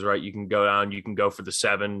interesting because, right, you can go down, you can go for the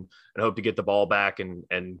 7 and hope to get the ball back and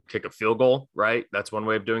kick a field goal, right? That's one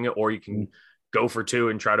way of doing it. Or you can go for two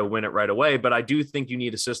and try to win it right away. But I do think you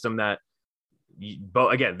need a system that,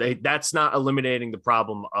 that's not eliminating the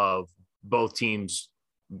problem of both teams,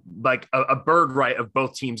 like a bird right of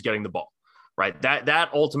both teams getting the ball, right? That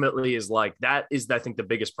ultimately is I think the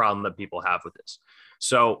biggest problem that people have with this.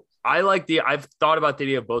 So I've thought about the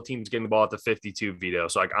idea of both teams getting the ball at the 52 Vido.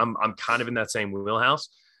 So like I'm kind of in that same wheelhouse,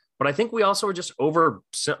 but I think we also are just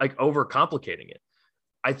overcomplicating it.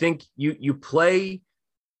 I think you play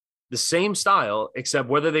the same style, except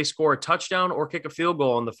whether they score a touchdown or kick a field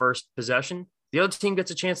goal on the first possession, the other team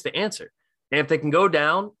gets a chance to answer. And if they can go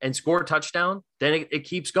down and score a touchdown, then it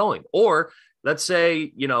keeps going. Or let's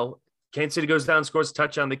say, Kansas City goes down and scores a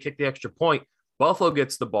touchdown, they kick the extra point, Buffalo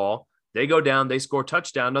gets the ball, they go down, they score a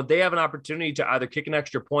touchdown. Now they have an opportunity to either kick an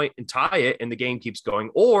extra point and tie it and the game keeps going,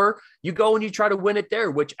 or you go and you try to win it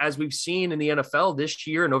there, which as we've seen in the NFL this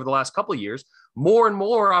year and over the last couple of years, more and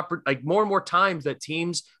more times that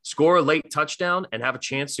teams score a late touchdown and have a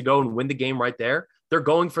chance to go and win the game right there, they're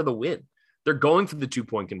going for the win. They're going for the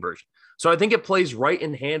 2-point conversion. So I think it plays right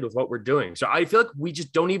in hand with what we're doing. So I feel like we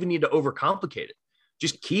just don't even need to overcomplicate it.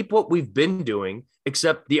 Just keep what we've been doing,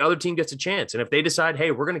 except the other team gets a chance. And if they decide,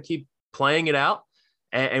 hey, we're going to keep playing it out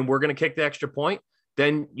and we're going to kick the extra point,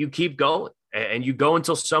 then you keep going and you go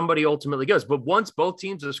until somebody ultimately goes. But once both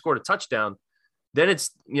teams have scored a touchdown, then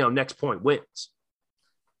it's, next point wins.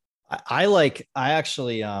 What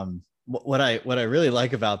I really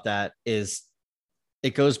like about that is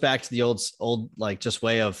it goes back to the old like just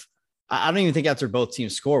way of, I don't even think after both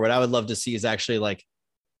teams score, what I would love to see is actually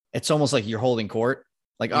it's almost like you're holding court.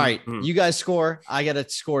 Like, all right, you guys score, I got to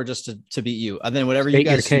score just to beat you. And then whatever you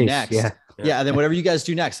guys do next. Yeah. And then whatever you guys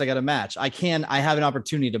do next, I got to match. I have an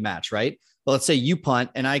opportunity to match, right? But let's say you punt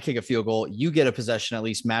and I kick a field goal, you get a possession, at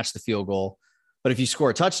least match the field goal. But if you score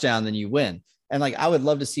a touchdown, then you win. And I would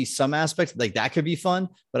love to see some aspect that could be fun,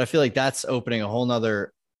 but I feel like that's opening a whole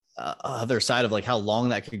nother other side of how long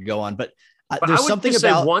that could go on. But there's something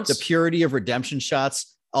about the purity of redemption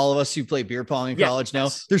shots. All of us who play beer pong in college know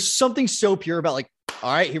there's something so pure about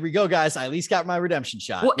all right, here we go, guys. I at least got my redemption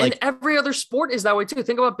shot. Well, and every other sport is that way too.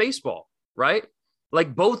 Think about baseball, right?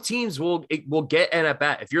 Both teams will get an at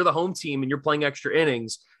bat. If you're the home team and you're playing extra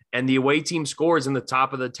innings and the away team scores in the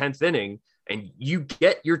top of the 10th inning and you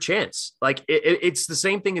get your chance. It's the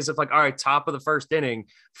same thing as if all right, top of the first inning,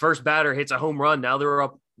 first batter hits a home run. Now they're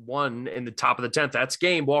up 1 in the top of the 10th. That's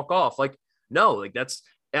game, walk off.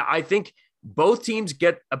 I think both teams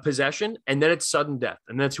get a possession and then it's sudden death.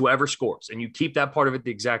 And that's whoever scores. And you keep that part of it the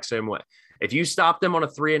exact same way. If you stop them on a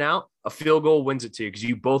 3 and out, a field goal wins it to you because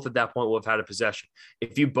you both at that point will have had a possession.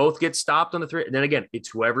 If you both get stopped on the 3, and then again, it's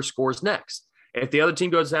whoever scores next. If the other team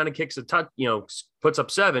goes down and kicks a touch, puts up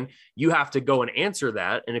 7, you have to go and answer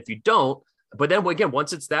that. And if you don't, but then again,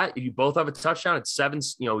 once it's that, if you both have a touchdown, it's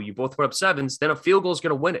 7s, you both put up 7s, then a field goal is going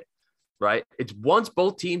to win it, right? It's once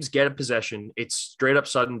both teams get a possession, it's straight up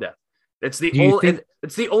sudden death. It's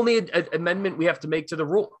the only amendment we have to make to the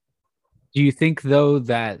rule. Do you think, though,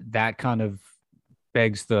 that kind of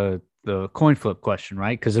begs the coin flip question,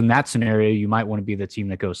 right? Because in that scenario, you might want to be the team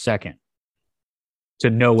that goes second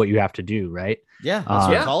to know what you have to do, right? Yeah,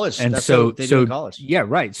 that's college. And that's so, what they do in college. Yeah,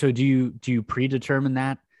 right. So do you predetermine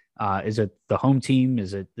that? Is it the home team?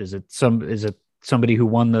 Is it somebody who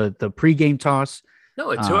won the pregame toss?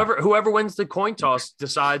 No, it's whoever wins the coin toss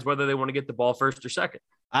decides whether they want to get the ball first or second.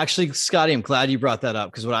 Actually, Scotty, I'm glad you brought that up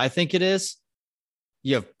because what I think it is,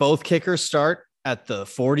 you have both kickers start at the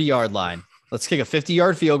 40-yard line. Let's kick a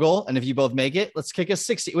 50-yard field goal. And if you both make it, let's kick a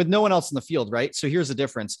 60 with no one else in the field, right? So here's the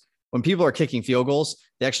difference. When people are kicking field goals,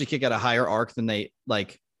 they actually kick at a higher arc than they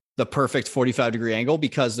the perfect 45-degree angle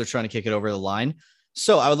because they're trying to kick it over the line.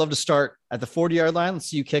 So I would love to start at the 40-yard line. Let's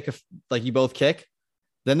see you kick you both kick.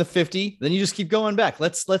 Then the 50, then you just keep going back.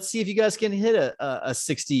 Let's see if you guys can hit a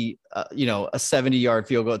 60, a 70-yard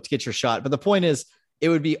field goal to get your shot. But the point is, it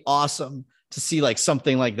would be awesome to see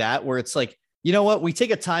something like that, where it's you know what? We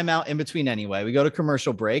take a timeout in between anyway. We go to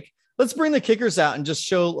commercial break. Let's bring the kickers out and just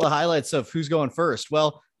show the highlights of who's going first.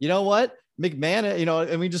 Well, you know what? McMahon,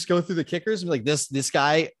 and we just go through the kickers and be this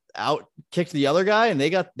guy out kicked the other guy and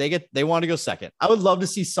they want to go second. I would love to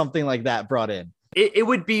see something like that brought in. It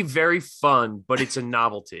would be very fun, but it's a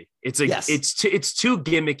novelty. It's too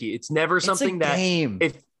gimmicky. It's never something that game.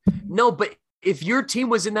 But if your team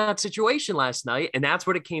was in that situation last night and that's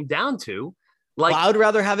what it came down to, I would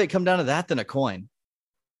rather have it come down to that than a coin.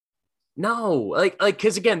 No,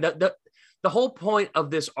 because again, the whole point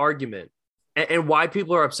of this argument and why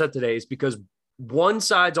people are upset today is because one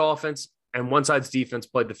side's offense and one side's defense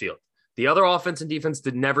played the field. The other offense and defense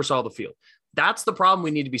never saw the field. That's the problem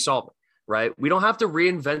we need to be solving. Right? We don't have to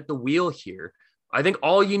reinvent the wheel here. I think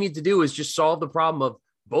all you need to do is just solve the problem of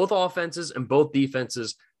both offenses and both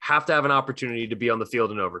defenses have to have an opportunity to be on the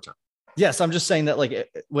field in overtime. Yes, I'm just saying that,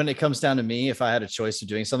 like, when it comes down to me, if I had a choice of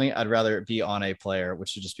doing something, I'd rather it be on a player,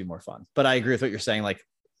 which would just be more fun. But I agree with what you're saying. Like,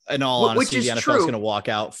 in all honesty, the NFL is going to walk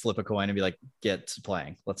out, flip a coin, and be like, "Get to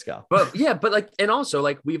playing, let's go." But yeah, but like, and also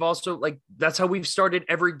like we've also like that's how we've started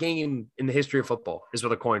every game in the history of football is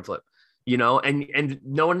with a coin flip, and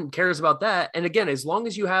no one cares about that. And again, as long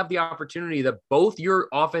as you have the opportunity that both your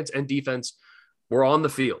offense and defense were on the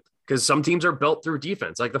field, because some teams are built through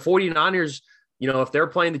defense, like the 49ers. If they're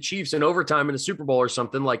playing the Chiefs in overtime in a Super Bowl or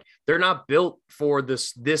something, like they're not built for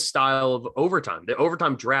this style of overtime. The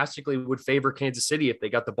overtime drastically would favor Kansas City if they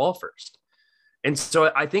got the ball first. And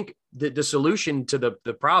so I think the solution to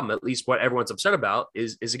the problem, at least what everyone's upset about,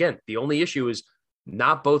 is again, the only issue is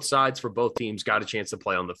not both sides for both teams got a chance to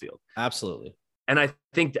play on the field. Absolutely. And I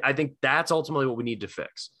think that's ultimately what we need to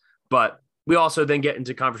fix. But we also then get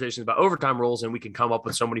into conversations about overtime rules, and we can come up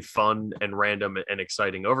with so many fun and random and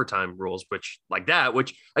exciting overtime rules, which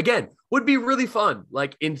again would be really fun.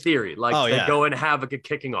 Like in theory, like go and have a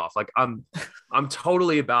kicking off. Like I'm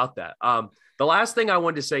totally about that. The last thing I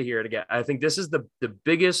wanted to say here, and again, I think this is the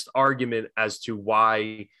biggest argument as to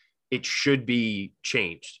why it should be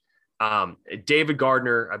changed. David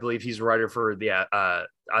Gardner, I believe he's a writer for the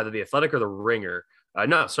either the Athletic or the Ringer.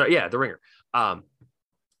 The Ringer.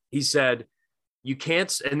 He said, you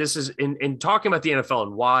can't, and this is in talking about the NFL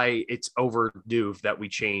and why it's overdue that we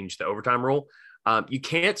change the overtime rule. You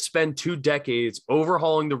can't spend 2 decades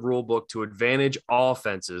overhauling the rule book to advantage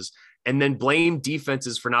offenses and then blame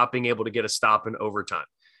defenses for not being able to get a stop in overtime.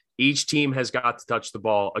 Each team has got to touch the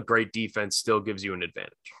ball. A great defense still gives you an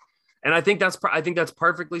advantage. And I think that's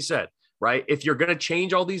perfectly said. Right? If you're going to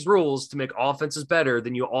change all these rules to make offenses better,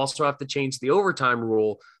 then you also have to change the overtime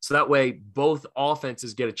rule. So that way both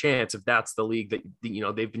offenses get a chance if that's the league that,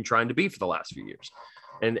 they've been trying to be for the last few years.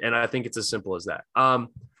 And I think it's as simple as that.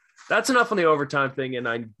 That's enough on the overtime thing. And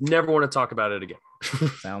I never want to talk about it again.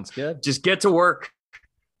 Sounds good. Just get to work,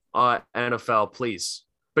 NFL, please.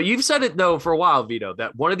 But you've said it though, for a while, Vito,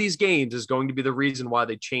 that one of these games is going to be the reason why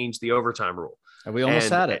they changed the overtime rule. And we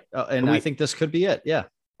almost had it. I think this could be it. Yeah.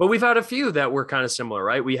 But we've had a few that were kind of similar,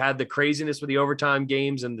 right? We had the craziness with the overtime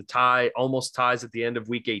games and the almost ties at the end of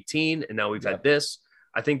week 18. And now we've had this.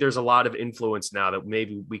 I think there's a lot of influence now that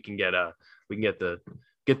maybe we can get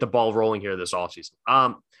the ball rolling here this offseason.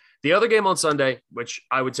 The other game on Sunday, which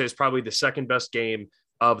I would say is probably the second best game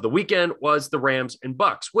of the weekend, was the Rams and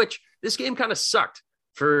Bucks, which this game kind of sucked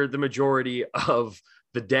for the majority of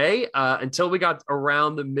the day until we got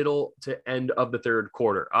around the middle to end of the third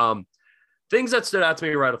quarter. Things that stood out to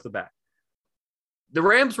me right off the bat. The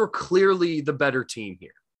Rams were clearly the better team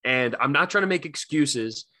here. And I'm not trying to make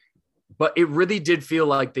excuses, but it really did feel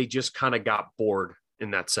like they just kind of got bored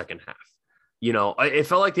in that second half. It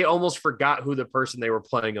felt like they almost forgot who the person they were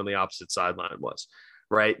playing on the opposite sideline was,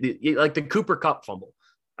 right? Like the Cooper Kupp fumble,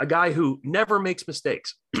 a guy who never makes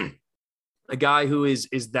mistakes, a guy who is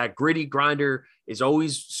that gritty grinder, is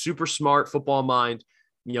always super smart football mind.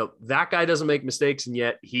 That guy doesn't make mistakes, and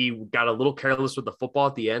yet he got a little careless with the football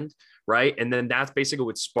at the end, right? And then that's basically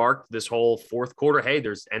what sparked this whole fourth quarter. Hey,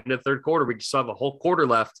 there's end of the third quarter. We still have a whole quarter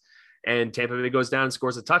left, and Tampa Bay goes down and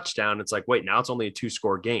scores a touchdown. It's like, wait, now it's only a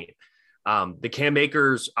 2-score game. The Cam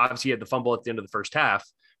Akers obviously had the fumble at the end of the first half,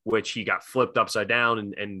 which he got flipped upside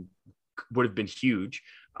down and would have been huge.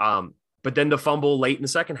 But then the fumble late in the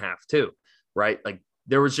second half too, right? Like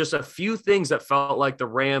there was just a few things that felt like the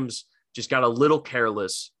Rams just got a little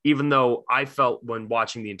careless, even though I felt when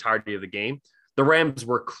watching the entirety of the game, the Rams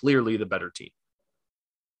were clearly the better team.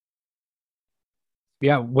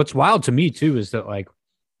 Yeah. What's wild to me too, is that like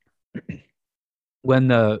when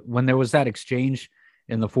there was that exchange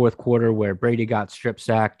in the fourth quarter where Brady got strip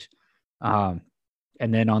sacked, and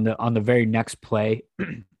then on the very next play,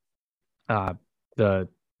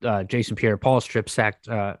 Jason Pierre-Paul strip sacked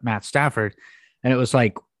Matt Stafford, and it was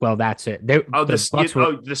like, well, that's it.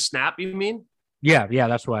 The snap, you mean? Yeah,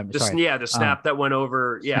 that's what I'm saying. Yeah, the snap that went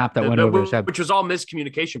over. Yeah, which was all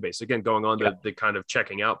miscommunication based. Again, going on the kind of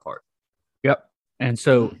checking out part. Yep. And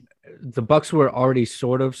so the Bucks were already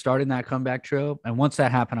sort of starting that comeback trail, and once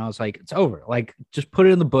that happened, I was like, it's over. Like, just put it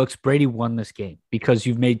in the books. Brady won this game because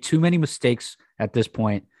you've made too many mistakes at this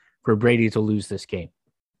point for Brady to lose this game.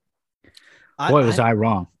 Boy, was I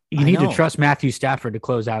wrong. You need to trust Matthew Stafford to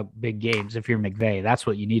close out big games. If you're McVay, that's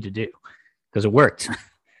what you need to do because it worked.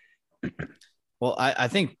 Well, I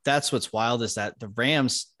think that's what's wild is that the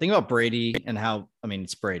Rams think about Brady and how,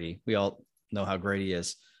 it's Brady. We all know how great he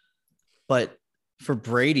is. But for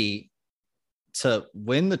Brady to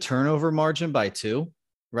win the turnover margin by 2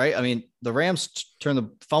 right? I mean, the Rams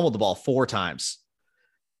fumbled the ball 4 times.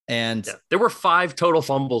 And there were 5 total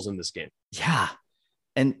fumbles in this game. Yeah.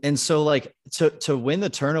 And so like to win the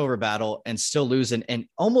turnover battle and still lose and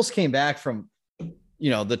almost came back from,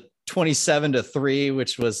 the 27-3,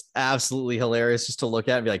 which was absolutely hilarious just to look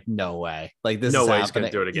at and be like, no way. Like this no is way happening.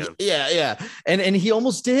 He's going to do it again. Yeah. And he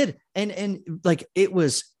almost did. And like, it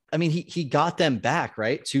was, I mean, he got them back,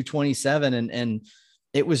 right? 227. And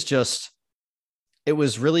it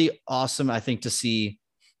was really awesome. I think to see,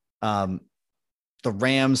 the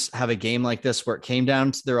Rams have a game like this where it came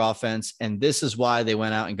down to their offense. And this is why they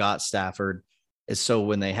went out and got Stafford, is so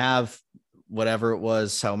when they have whatever it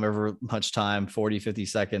was, however much time, 40, 50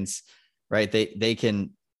 seconds, right? They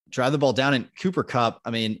can drive the ball down. And Cooper Kupp,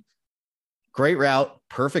 I mean, great route,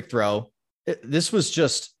 perfect throw. This was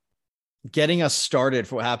just getting us started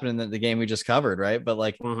for what happened in the game we just covered, right? But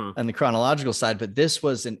like on the chronological side, but this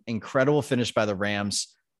was an incredible finish by the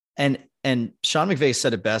Rams. And Sean McVay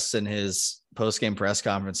said it best in his post-game press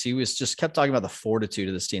conference. He was just kept talking about the fortitude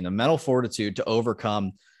of this team, the mental fortitude to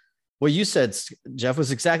overcome. What you said, Jeff,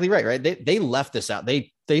 was exactly right, right? They left this out.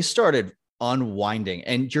 They started unwinding,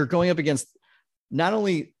 and you're going up against not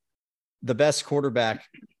only the best quarterback,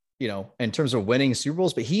 in terms of winning Super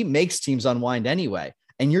Bowls, but he makes teams unwind anyway.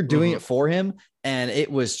 And you're doing it for him. And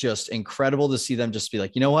it was just incredible to see them just be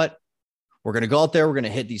like, you know what? We're going to go out there. We're going to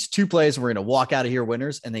hit these 2 plays. And we're going to walk out of here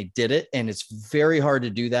winners. And they did it. And it's very hard to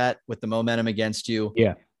do that with the momentum against you.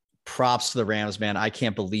 Yeah. Props to the Rams, man. I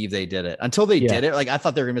can't believe they did it until they did it. Like, I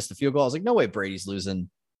thought they were going to miss the field goal. I was like, no way Brady's losing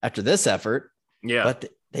after this effort. Yeah. But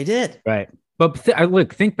they did. Right. But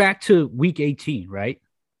look, think back to week 18, right?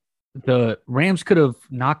 The Rams could have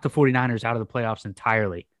knocked the 49ers out of the playoffs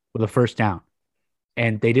entirely with a first down.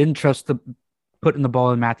 And they didn't trust putting the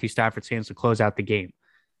ball in Matthew Stafford's hands to close out the game.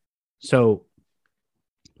 So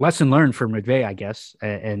lesson learned for McVay, I guess,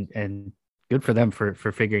 and good for them for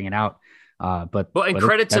figuring it out. But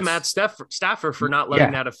credit to Matt Stafford for not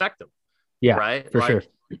letting that affect them. Yeah, right. For sure.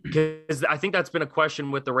 Because I think that's been a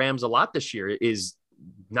question with the Rams a lot this year, is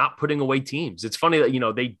not putting away teams. It's funny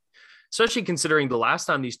that, they, especially considering the last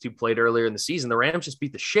time these two played earlier in the season, the Rams just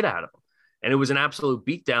beat the shit out of them. And it was an absolute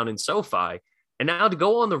beatdown in SoFi. And now to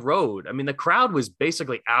go on the road, I mean, the crowd was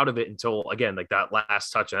basically out of it until, again, like that last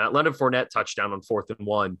touchdown, that Leonard Fournette touchdown on 4th and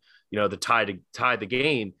 1, the tie the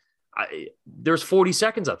game. There's 42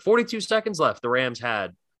 seconds left the Rams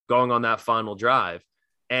had going on that final drive.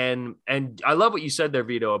 And I love what you said there,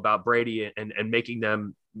 Vito, about Brady and making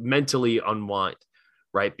them mentally unwind,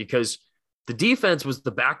 right? Because the defense was the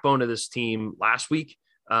backbone of this team last week.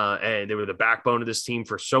 And they were the backbone of this team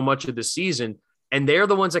for so much of the season. And they're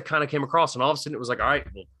the ones that kind of came across. And all of a sudden it was like, all right,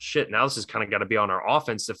 well, shit, now this is kind of got to be on our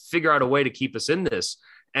offense to figure out a way to keep us in this.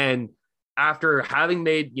 And after having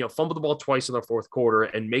made, fumbled the ball twice in the fourth quarter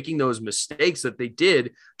and making those mistakes that they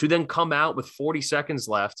did, to then come out with 40 seconds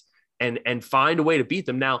left and find a way to beat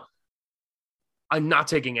them. Now, I'm not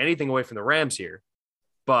taking anything away from the Rams here,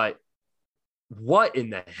 but what in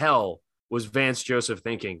the hell was Vance Joseph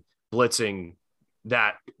thinking blitzing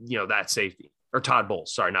that safety? Or Todd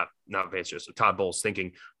Bowles, sorry, not Vance Joseph, Todd Bowles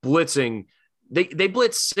thinking blitzing. They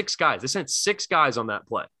blitzed 6 guys. They sent 6 guys on that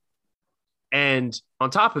play. And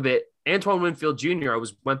on top of it, Antoine Winfield Jr.,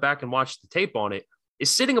 went back and watched the tape on it, is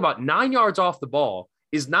sitting about 9 yards off the ball,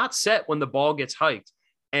 is not set when the ball gets hiked,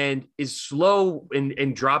 and is slow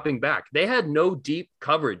in dropping back. They had no deep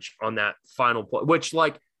coverage on that final play, which,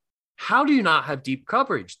 like, how do you not have deep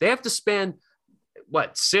coverage? They have to span,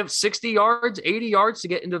 60 yards, 80 yards to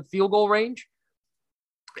get into field goal range?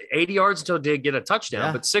 80 yards until they get a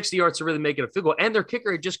touchdown, but 60 yards to really make it a field goal. And their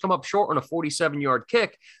kicker had just come up short on a 47-yard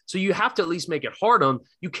kick. So you have to at least make it hard on them.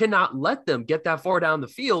 You cannot let them get that far down the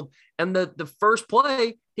field. And the first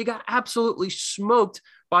play, he got absolutely smoked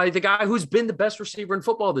by the guy who's been the best receiver in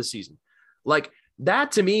football this season. Like,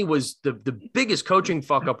 that to me was the biggest coaching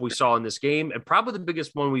fuck up we saw in this game, and probably the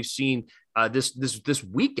biggest one we've seen this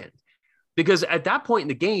weekend. Because at that point in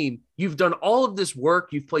the game, you've done all of this work.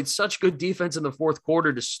 You've played such good defense in the fourth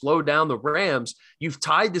quarter to slow down the Rams. You've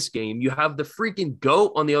tied this game. You have the freaking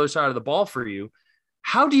GOAT on the other side of the ball for you.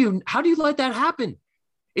 How do you let that happen?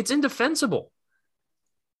 It's indefensible.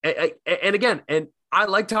 And again, I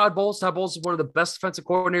like Todd Bowles. Todd Bowles is one of the best defensive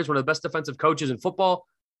coordinators, one of the best defensive coaches in football.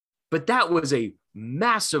 But that was a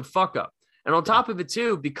massive fuck up. And on top of it,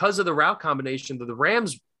 too, because of the route combination that the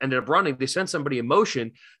Rams ended up running, they sent somebody in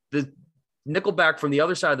motion. The nickelback from the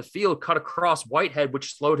other side of the field cut across Whitehead,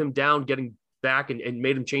 which slowed him down getting back and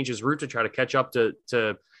made him change his route to try to catch up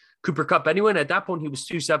to Cooper Kupp. Anyway, and at that point, he was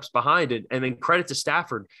 2 steps behind it. And then credit to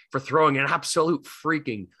Stafford for throwing an absolute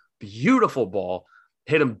freaking beautiful ball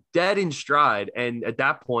hit him dead in stride. And at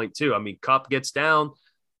that point, too, I mean, Kupp gets down.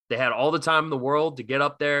 They had all the time in the world to get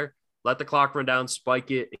up there, let the clock run down,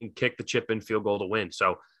 spike it, and kick the chip in field goal to win.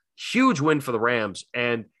 So huge win for the Rams.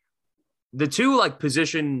 And the two like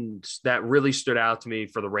positions that really stood out to me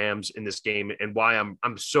for the Rams in this game and why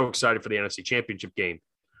I'm so excited for the NFC Championship game.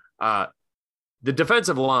 The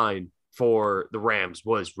defensive line for the Rams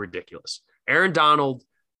was ridiculous. Aaron Donald,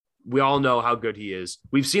 we all know how good he is.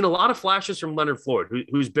 We've seen a lot of flashes from Leonard Floyd,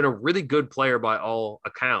 who's been a really good player by all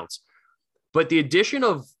accounts. But the addition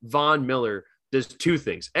of Von Miller does two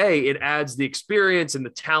things. A, it adds the experience and the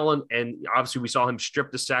talent. And obviously we saw him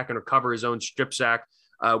strip the sack and recover his own strip sack,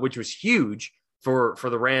 which was huge for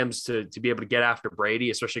the Rams to be able to get after Brady,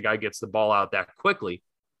 especially a guy who gets the ball out that quickly.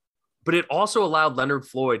 But it also allowed Leonard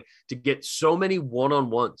Floyd to get so many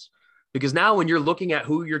one-on-ones, because now when you're looking at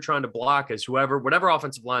who you're trying to block as whatever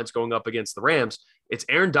offensive line's going up against the Rams, it's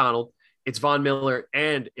Aaron Donald, it's Von Miller,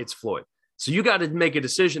 and it's Floyd. So you got to make a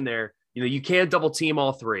decision there. You know, you can't double team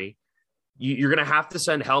all three. You're going to have to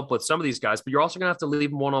send help with some of these guys, but you're also going to have to leave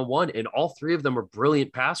them one-on-one. And all three of them are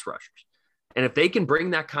brilliant pass rushers. And if they can bring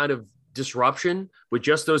that kind of disruption with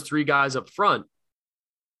just those three guys up front,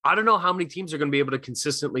 I don't know how many teams are going to be able to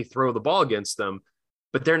consistently throw the ball against them,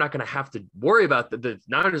 but they're not going to have to worry about that. The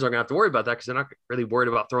Niners are going to have to worry about that because they're not really worried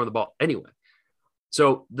about throwing the ball anyway.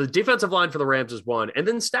 So the defensive line for the Rams is one. And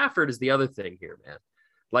then Stafford is the other thing here, man.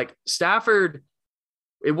 Like Stafford,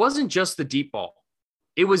 it wasn't just the deep ball.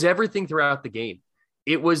 It was everything throughout the game.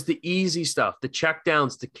 It was the easy stuff, the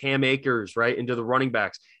checkdowns to Cam Akers, right, into the running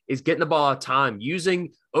backs. It's getting the ball out of time, using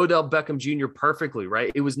Odell Beckham Jr. perfectly,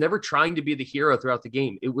 right? It was never trying to be the hero throughout the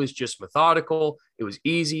game. It was just methodical. It was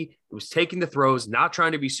easy. It was taking the throws, not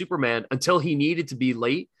trying to be Superman until he needed to be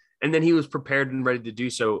late. And then he was prepared and ready to do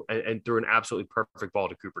so and threw an absolutely perfect ball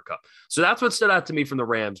to Cooper Kupp. So that's what stood out to me from the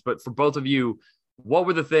Rams. But for both of you, what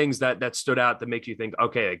were the things that stood out that make you think,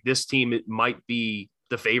 okay, like this team, it might be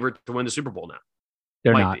the favorite to win the Super Bowl now?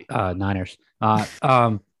 They're not Niners.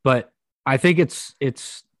 But I think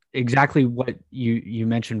it's exactly what you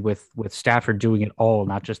mentioned with Stafford doing it all,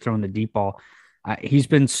 not just throwing the deep ball. He's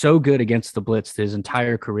been so good against the blitz his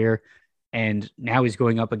entire career, and now he's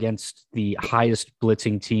going up against the highest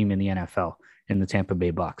blitzing team in the NFL in the Tampa Bay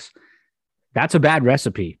Bucks. That's a bad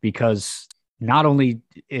recipe because not only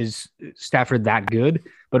is Stafford that good,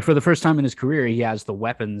 but for the first time in his career, he has the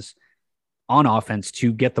weapons on offense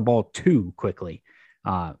to get the ball too quickly.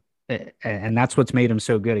 And that's what's made him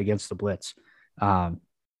so good against the blitz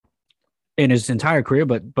in his entire career,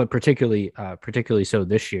 but particularly so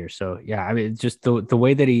this year. So yeah, I mean, just the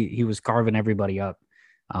way that he was carving everybody up,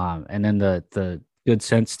 and then the good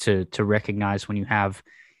sense to recognize when you have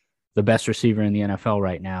the best receiver in the NFL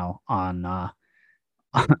right now on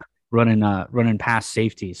running past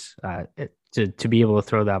safeties, to be able to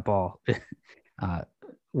throw that ball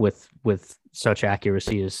with such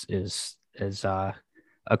accuracy is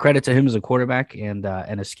a credit to him as a quarterback and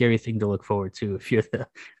a scary thing to look forward to if you're the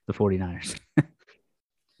 49ers.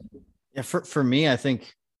 Yeah, for me, I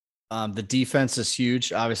think the defense is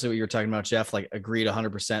huge. Obviously, what you were talking about, Jeff, like agreed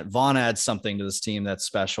 100%. Vaughn adds something to this team that's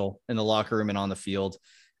special in the locker room and on the field.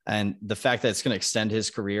 And the fact that it's going to extend his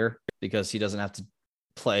career because he doesn't have to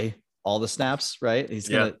play all the snaps, right? He's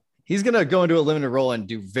going to go into a limited role and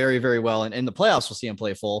do very, very well. And in the playoffs, we'll see him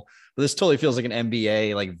play full. But this totally feels like an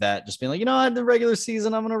NBA like vet, just being like, in the regular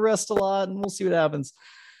season, I'm going to rest a lot and we'll see what happens.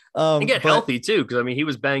 And get healthy too, because I mean, he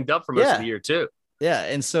was banged up for most of the year too. Yeah,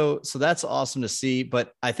 and so that's awesome to see.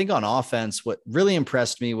 But I think on offense, what really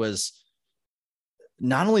impressed me was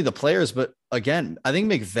not only the players, but again, I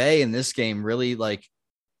think McVay in this game really like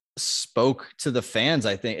spoke to the fans,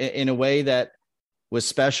 I think, in a way that was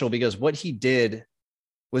special because what he did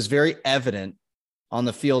was very evident on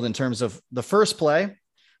the field in terms of the first play,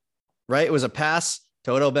 right? It was a pass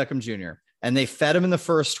to Odell Beckham Jr. and they fed him in the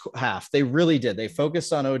first half. They really did. They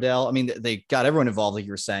focused on Odell. I mean, they got everyone involved, like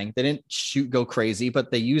you were saying. They didn't go crazy, but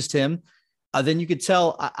they used him. Then you could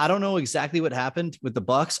tell, I don't know exactly what happened with the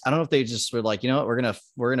Bucks. I don't know if they just were like, we're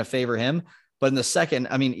going to favor him. But in the second,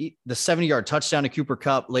 I mean, the 70-yard touchdown to Cooper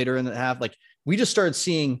Kupp later in the half, like we just started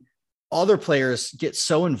seeing other players get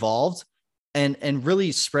so involved and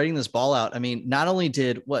really spreading this ball out. I mean, not only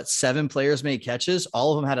did 7 players make catches,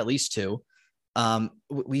 all of them had at least 2.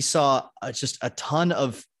 We saw just a ton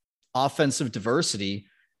of offensive diversity,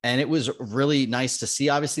 and it was really nice to see.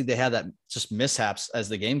 Obviously, they had that just mishaps as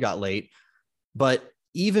the game got late, but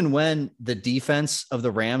even when the defense of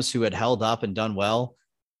the Rams, who had held up and done well,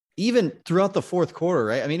 even throughout the fourth quarter,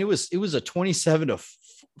 right? I mean, it was a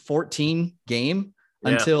 27-14 game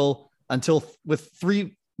until with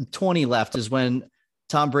 3:20 left is when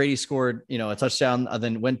Tom Brady scored, a touchdown,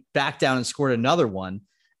 then went back down and scored another one.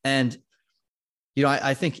 And,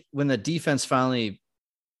 I think when the defense finally,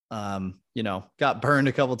 got burned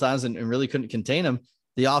a couple of times and really couldn't contain him,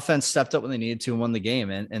 the offense stepped up when they needed to and won the game.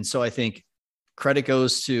 And so I think credit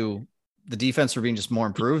goes to the defense for being just more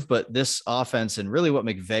improved, but this offense and really what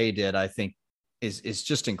McVay did, I think is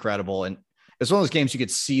just incredible. And it's one of those games you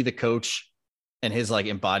could see the coach and his like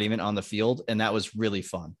embodiment on the field. And that was really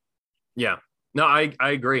fun. Yeah, no, I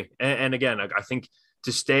agree. And again, I think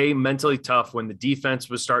to stay mentally tough when the defense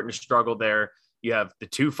was starting to struggle there, you have the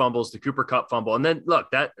 2 fumbles, the Cooper Kupp fumble. And then look,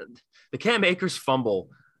 that the Cam Akers fumble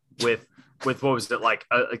with what was it, like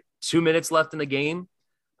 2 minutes left in the game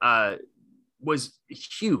was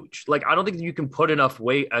huge. Like, I don't think you can put enough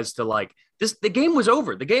weight as to like this. The game was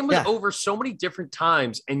over. The game was over so many different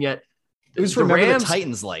times. And yet it was the Rams, the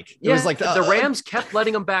Titans. It was like the Rams kept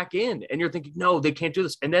letting them back in and you're thinking, no, they can't do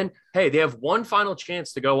this. And then, hey, they have one final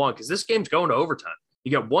chance to go on because this game's going to overtime.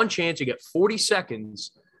 You get one chance, you get 40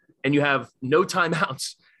 seconds and you have no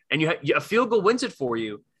timeouts and a field goal wins it for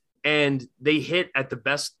you. And they hit at the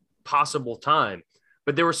best possible time.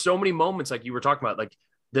 But there were so many moments, like you were talking about, like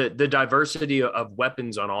the diversity of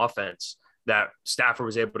weapons on offense that Stafford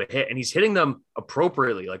was able to hit, and he's hitting them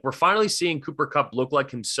appropriately. Like, we're finally seeing Cooper Kupp look like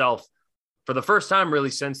himself for the first time really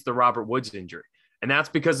since the Robert Woods injury. And that's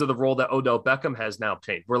because of the role that Odell Beckham has now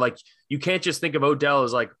played. We're like, you can't just think of Odell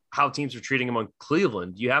as like how teams are treating him on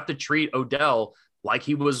Cleveland. You have to treat Odell like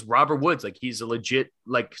he was Robert Woods, like he's a legit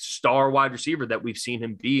like star wide receiver that we've seen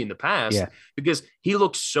him be in the past, because he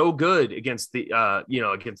looked so good against the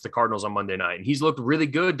against the Cardinals on Monday night, and he's looked really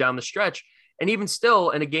good down the stretch. And even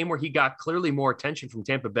still, in a game where he got clearly more attention from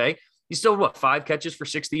Tampa Bay, he's still 5 catches for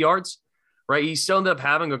 60 yards, right? He still ended up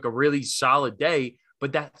having like a really solid day,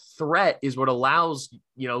 but that threat is what allows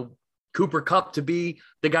Cooper Kupp to be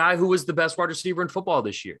the guy who was the best wide receiver in football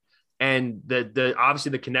this year. And the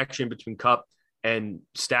obviously the connection between Kupp and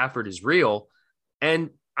Stafford is real. And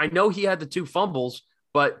I know he had the 2 fumbles,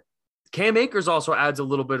 but Cam Akers also adds a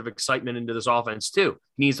little bit of excitement into this offense too.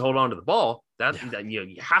 He needs to hold on to the ball.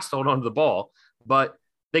 He has to hold on to the ball, but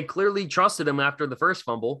they clearly trusted him after the first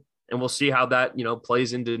fumble, and we'll see how that,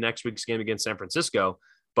 plays into next week's game against San Francisco.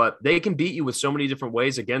 But they can beat you with so many different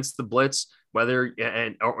ways against the blitz, or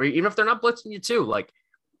even if they're not blitzing you too. Like,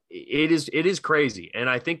 it is crazy. And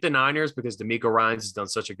I think the Niners, because D'Amico Ryans has done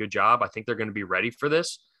such a good job, I think they're going to be ready for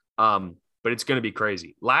this. But it's going to be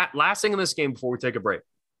crazy. Last thing in this game before we take a break,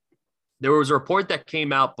 there was a report that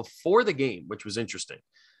came out before the game, which was interesting,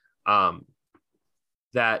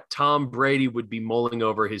 that Tom Brady would be mulling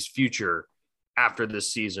over his future after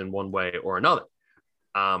this season one way or another,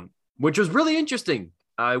 which was really interesting.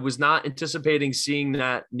 I was not anticipating seeing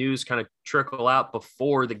that news kind of trickle out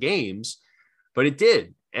before the games, but it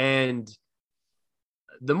did. And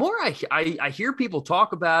the more I hear people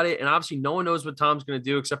talk about it, and obviously no one knows what Tom's going to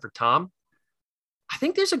do except for Tom, I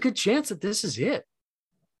think there's a good chance that this is it.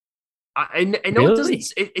 I know really?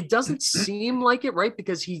 It doesn't seem like it, right?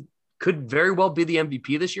 Because he could very well be the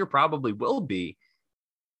MVP this year, probably will be.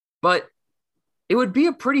 But it would be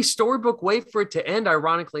a pretty storybook way for it to end,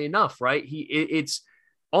 ironically enough, right? It's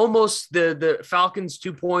almost the Falcons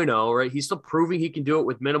 2.0, right? He's still proving he can do it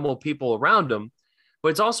with minimal people around him. But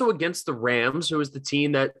it's also against the Rams, who is the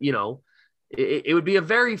team that, it would be a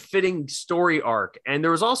very fitting story arc. And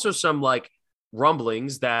there was also some like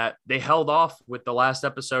rumblings that they held off with the last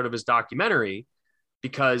episode of his documentary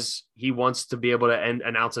because he wants to be able to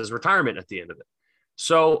announce his retirement at the end of it.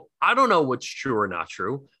 So I don't know what's true or not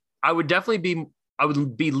true. I would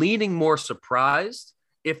be leaning more surprised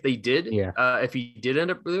if they did, if he did end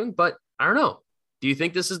up doing, but I don't know. Do you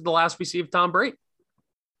think this is the last we see of Tom Brady?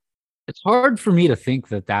 It's hard for me to think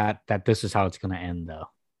that this is how it's going to end, though.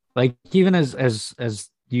 Like, even as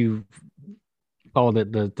you called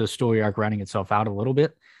it, the story arc running itself out a little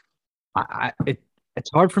bit, it's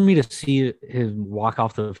hard for me to see him walk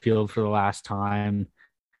off the field for the last time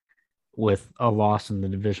with a loss in the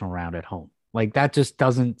divisional round at home. Like, that just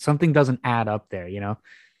something doesn't add up there, Yeah.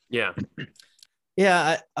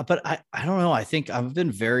 Yeah. But I don't know. I think I've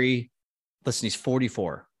been he's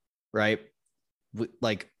 44, right?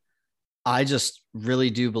 Like, I just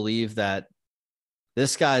really do believe that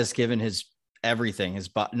this guy's given his everything,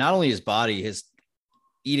 not only his body, his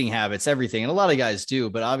eating habits, everything. And a lot of guys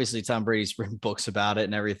do, but obviously Tom Brady's written books about it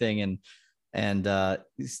and everything. And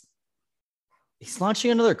he's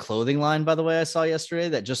launching another clothing line, by the way, I saw yesterday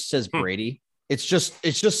that just says Brady It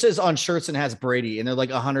just says on shirts and has Brady, and they're like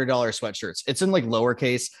 $100 sweatshirts. It's in like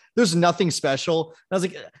lowercase. There's nothing special. And I was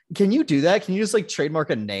like, can you do that? Can you just like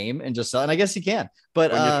trademark a name and just sell? And I guess you can.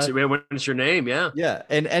 But when it's your name, yeah. Yeah.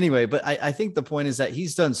 And anyway, but I think the point is that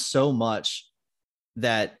he's done so much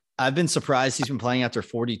that I've been surprised he's been playing after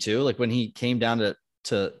 42. Like when he came down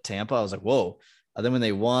to Tampa, I was like, whoa. And then when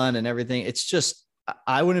they won and everything, it's just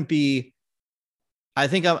I wouldn't be. I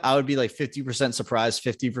think I would be like 50% surprised,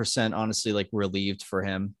 50% honestly like relieved for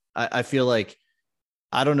him. I feel like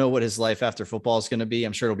I don't know what his life after football is going to be.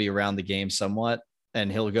 I'm sure it'll be around the game somewhat, and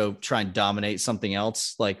he'll go try and dominate something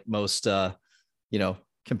else like most,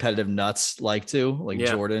 competitive nuts like to, like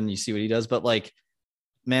Jordan. You see what he does, but like,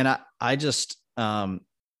 man, I just I've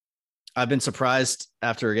been surprised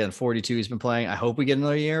after again 42 he's been playing. I hope we get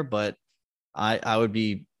another year, but I would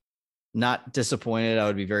be not disappointed. I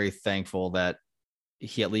would be very thankful that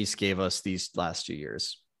he at least gave us these last 2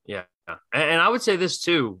 years. Yeah. And I would say this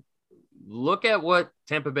too. Look at what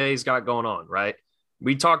Tampa Bay's got going on, right?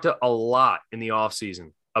 We talked a lot in the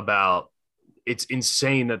offseason about it's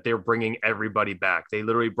insane that they're bringing everybody back. They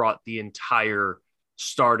literally brought the entire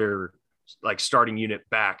starting unit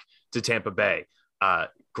back to Tampa Bay.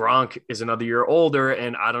 Gronk is another year older,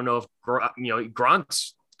 and I don't know if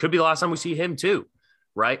Gronk's could be the last time we see him too,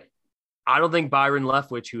 right? I don't think Byron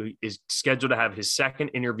Leftwich, who is scheduled to have his second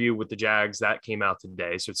interview with the Jags, that came out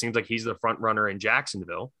today. So it seems like he's the front runner in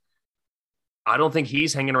Jacksonville. I don't think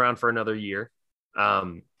he's hanging around for another year.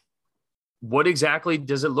 What exactly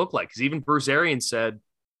does it look like? Because even Bruce Arians said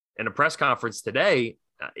in a press conference today,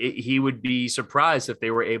 he would be surprised if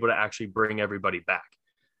they were able to actually bring everybody back.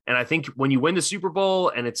 And I think when you win the Super Bowl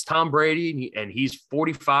and it's Tom Brady and he's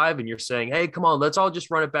 45 and you're saying, hey, come on, let's all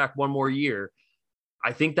just run it back one more year.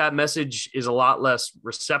 I think that message is a lot less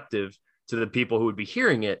receptive to the people who would be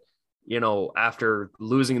hearing it, after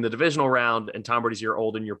losing the divisional round and Tom Brady's a year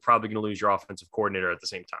old and you're probably going to lose your offensive coordinator at the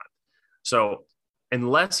same time. So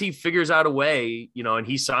unless he figures out a way, and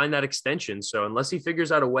he signed that extension. So unless he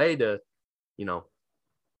figures out a way to,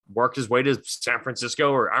 work his way to San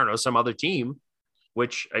Francisco or I don't know, some other team,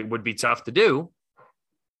 which would be tough to do,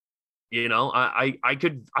 I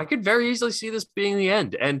could very easily see this being the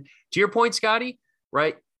end. And to your point, Scotty,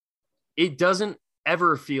 right? It doesn't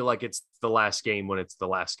ever feel like it's the last game when it's the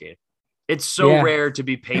last game. It's so rare to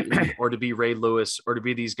be Peyton or to be Ray Lewis or to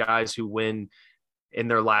be these guys who win in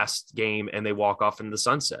their last game and they walk off into the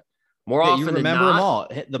sunset. More often you remember than not,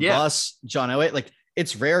 them all. The bus, John Elway, like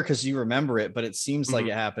it's rare because you remember it, but it seems like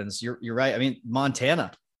it happens. You're right. I mean,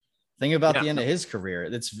 Montana, think about the end of his career.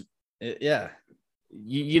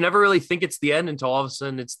 You never really think it's the end until all of a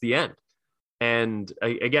sudden it's the end. And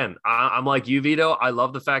again, I'm like you, Vito. I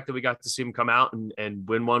love the fact that we got to see him come out and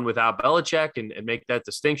win one without Belichick and make that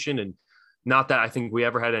distinction. And not that I think we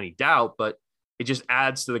ever had any doubt, but it just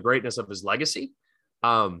adds to the greatness of his legacy.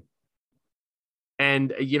 And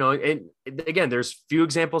again, there's few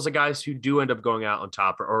examples of guys who do end up going out on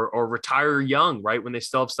top or retire young, right? When they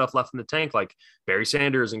still have stuff left in the tank, like Barry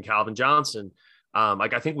Sanders and Calvin Johnson.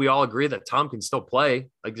 I think we all agree that Tom can still play.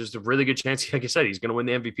 Like there's a really good chance, like I said, he's going to win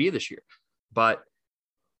the MVP this year. But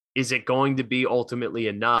is it going to be ultimately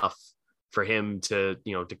enough for him to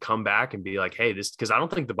come back and be like, hey, because I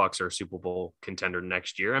don't think the Bucs are a Super Bowl contender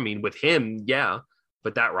next year. I mean, with him, yeah,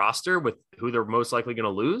 but that roster with who they're most likely going to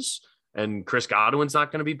lose and Chris Godwin's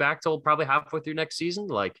not going to be back till probably halfway through next season.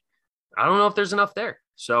 Like, I don't know if there's enough there.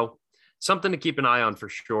 So something to keep an eye on for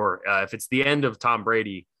sure. If it's the end of Tom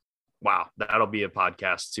Brady, wow, that'll be a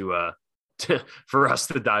podcast for us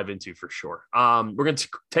to dive into for sure. We're going to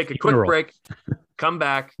take a quick break, come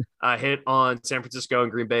back, hit on San Francisco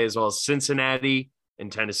and Green Bay, as well as Cincinnati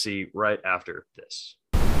and Tennessee right after this.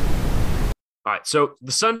 All right. So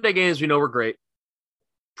the Sunday games we know were great.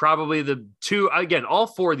 Probably the two, again, all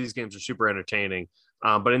four of these games are super entertaining.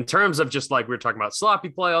 But in terms of just like we were talking about sloppy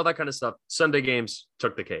play, all that kind of stuff, Sunday games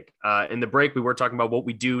took the cake. In the break, we were talking about what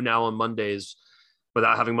we do now on Mondays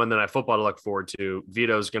without having Monday Night Football to look forward to.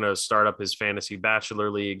 Vito's going to start up his fantasy bachelor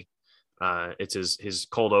league. It's his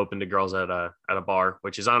cold open to girls at a bar,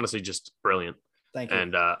 which is honestly just brilliant. Thank you.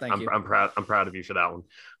 And I'm proud of you for that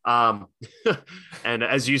one. And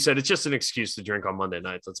as you said, it's just an excuse to drink on Monday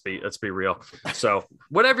nights. Let's be real. So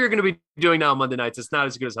whatever you're going to be doing now on Monday nights, it's not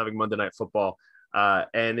as good as having Monday Night Football.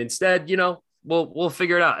 And instead, we'll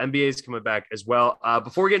figure it out. NBA is coming back as well.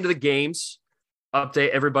 Before we get into the games, update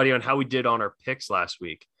everybody on how we did on our picks last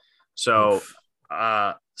week. So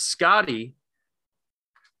Scotty,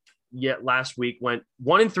 last week went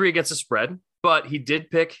 1-3 against the spread, but he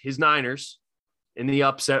did pick his Niners in the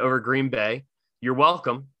upset over Green Bay. You're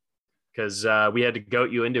welcome, because we had to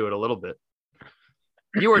goat you into it a little bit.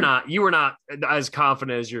 You were not as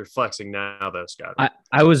confident as you're flexing now, though, Scott.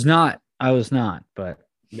 I was not, but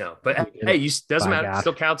no. But hey, doesn't matter. God.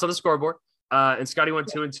 Still counts on the scoreboard. And Scotty went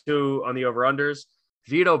 2-2 on the over-unders.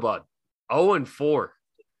 Vido, bud, 0-4.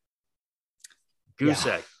 Goose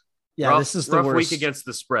egg. Yeah, this is the rough worst week against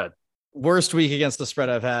the spread. Worst week against the spread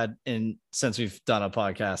I've had since we've done a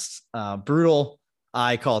podcast. Brutal.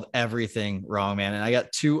 I called everything wrong, man. And I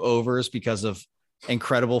got 2 overs because of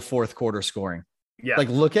incredible fourth quarter scoring. Yeah. Like,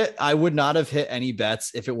 I would not have hit any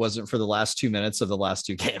bets if it wasn't for the last 2 minutes of the last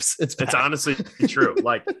 2 games. It's honestly true.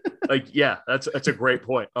 Yeah, that's a great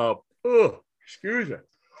point. Excuse me.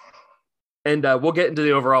 And we'll get into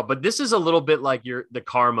the overall, but this is a little bit like the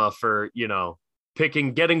karma for,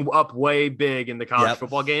 getting up way big in the college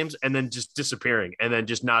football games and then just disappearing and then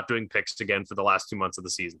just not doing picks again for the last 2 months of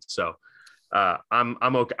the season. So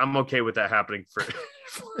I'm okay with that happening for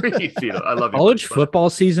you, Fido. I love you. College football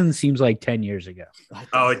season seems like 10 years ago.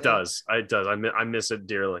 Oh, it does. It does. I miss it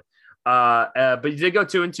dearly. But you did go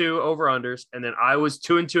 2-2 over unders, and then I was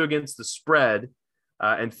 2-2 against the spread,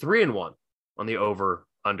 and 3-1 on the over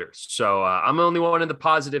unders. So I'm the only one in the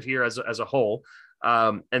positive here as a whole.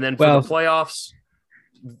 And then for the playoffs,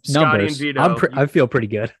 Scotty and Vido, I feel pretty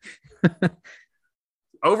good.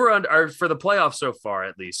 Over under for the playoffs so far,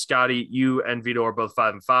 at least. Scotty, you and Vido are both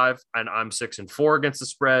 5-5, and I'm 6-4 against the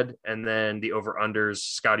spread. And then the over unders,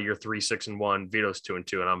 Scotty, you're 3-6-1, Vido's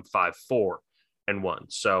 2-2, and I'm 5-4-1.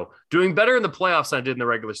 So doing better in the playoffs than I did in the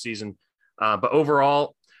regular season. But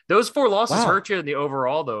overall, those 4 losses hurt you in the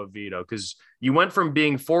overall, though, Vido, because you went from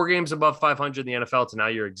being 4 games above 500 in the NFL to now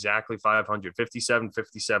you're exactly 500,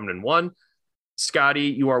 57-1. Scotty,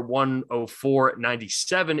 you are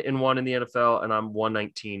 104-97-1 in the NFL, and I'm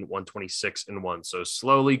 119-126-1. So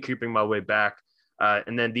slowly creeping my way back.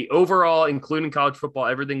 And then the overall, including college football,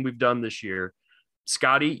 everything we've done this year,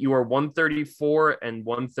 Scotty, you are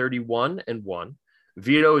 134-131-1.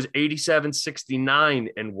 Vido is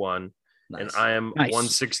 87-69-1. Nice. And I am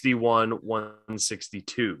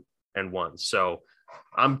 161-162-1. So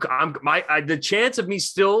the chance of me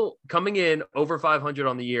still coming in over 500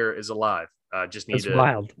 on the year is alive. Just need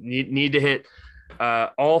to hit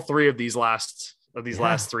all 3 of these last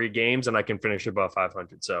 3 games, and I can finish above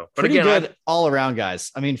 500. So, but pretty again, good all around,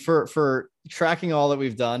 guys. I mean, for tracking all that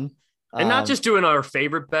we've done, and not just doing our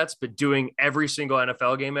favorite bets, but doing every single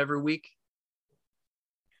NFL game every week.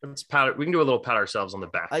 We can do a little pat ourselves on the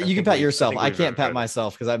back. You can pat yourself. I can't pat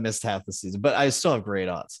myself because I missed half the season, but I still have great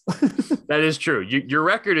odds. That is true. Your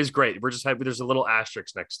record is great. We're just happy there's a little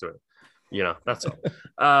asterisk next to it. That's all.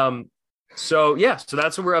 So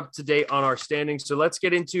that's what we're up to date on our standings. So let's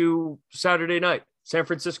get into Saturday night, San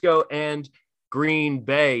Francisco and Green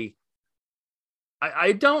Bay.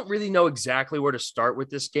 I don't really know exactly where to start with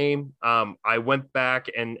this game. I went back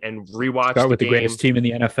and rewatched. Start with the greatest team in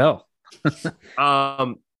the NFL.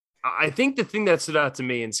 I think the thing that stood out to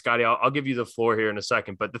me, and Scotty, I'll give you the floor here in a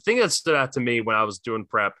second, but the thing that stood out to me when I was doing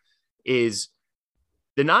prep is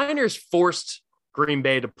the Niners forced Green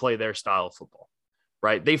Bay to play their style of football,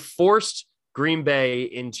 right? They forced Green Bay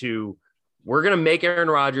into, we're going to make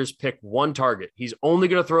Aaron Rodgers pick one target. He's only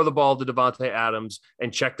going to throw the ball to Devontae Adams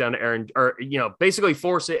and check down Aaron, or, basically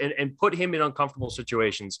force it and put him in uncomfortable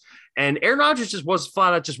situations. And Aaron Rodgers just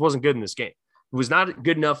wasn't good in this game. He was not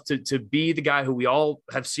good enough to be the guy who we all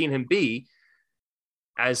have seen him be,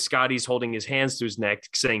 as Scotty's holding his hands to his neck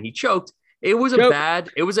saying he choked. It was a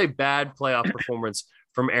bad playoff performance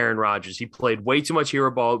from Aaron Rodgers. He played way too much hero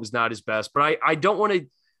ball. It was not his best, but I don't want to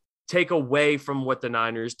take away from what the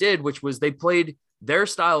Niners did, which was they played their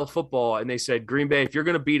style of football. And they said, Green Bay, if you're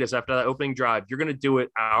going to beat us after that opening drive, you're going to do it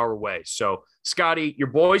our way. So Scotty, your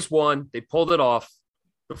boys won. They pulled it off.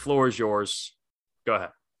 The floor is yours. Go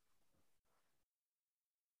ahead.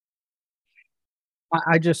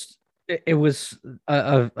 It was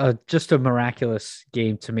just a miraculous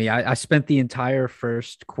game to me. I spent the entire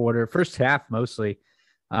first half mostly,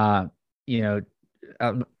 first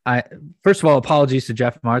of all, apologies to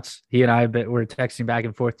Jeff Martz. He and I were texting back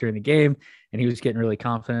and forth during the game, and he was getting really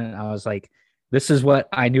confident. I was like, this is what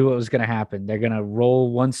I knew what was going to happen. They're going to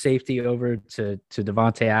roll one safety over to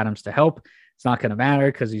Devontae Adams to help. It's not going to matter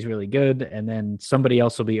because he's really good. And then somebody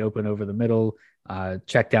else will be open over the middle,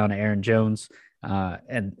 check down to Aaron Jones.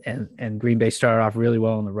 And Green Bay started off really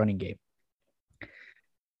well in the running game.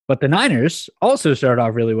 But the Niners also started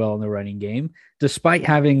off really well in the running game, despite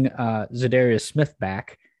having Zadarius Smith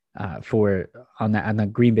back on the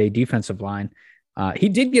Green Bay defensive line. He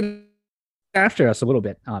did get after us a little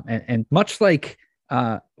bit, and much like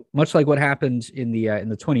what happened in the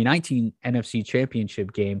 2019 NFC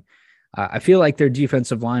Championship game, I feel like their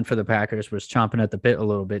defensive line for the Packers was chomping at the bit a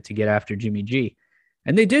little bit to get after Jimmy G.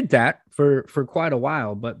 And they did that for quite a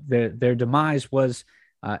while, but their demise was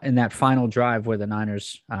in that final drive where the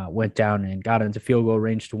Niners went down and got into field goal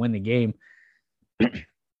range to win the game.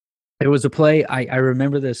 It was a play. I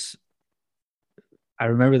remember this. I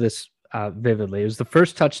remember this vividly. It was the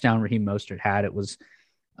first touchdown Raheem Mostert had. It was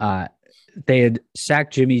they had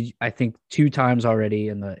sacked Jimmy, I think, 2 times already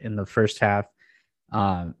in the first half,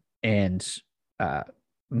 and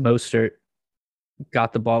Mostert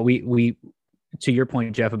got the ball. We to your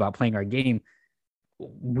point, Jeff, about playing our game.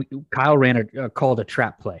 Kyle called a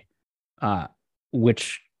trap play,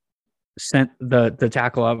 which sent the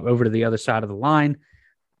tackle up over to the other side of the line.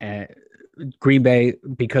 And Green Bay,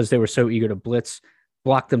 because they were so eager to blitz,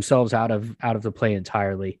 blocked themselves out of the play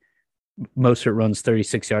entirely. Mostert runs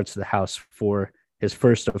 36 yards to the house for his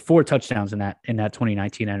first of 4 touchdowns in that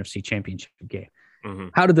 2019 NFC Championship game. Mm-hmm.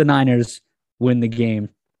 How did the Niners win the game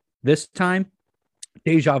this time?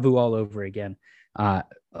 Deja vu all over again. A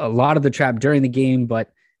lot of the trap during the game,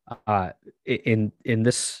 but in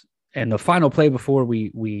the final play before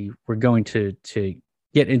we were going to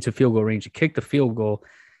get into field goal range to kick the field goal,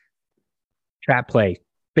 trap play,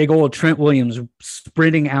 big old Trent Williams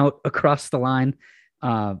sprinting out across the line,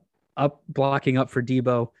 blocking up for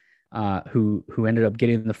Debo, who ended up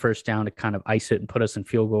getting the first down to kind of ice it and put us in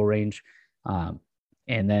field goal range. And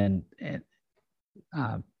then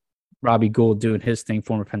Robbie Gould doing his thing,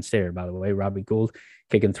 former Penn Stater, by the way, Robbie Gould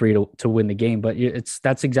kicking 3 to win the game. But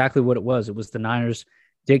that's exactly what it was. It was the Niners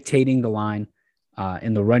dictating the line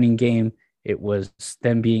in the running game. It was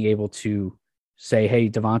them being able to say, hey,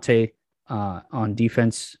 Devontae, on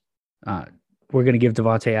defense, we're going to give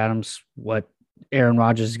Devontae Adams what Aaron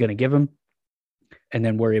Rodgers is going to give him, and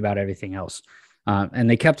then worry about everything else. And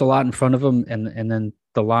they kept a lot in front of them, and then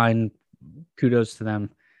the line, kudos to them.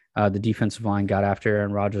 The defensive line got after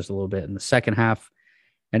Aaron Rodgers a little bit in the second half,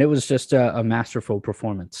 and it was just a masterful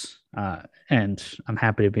performance. And I'm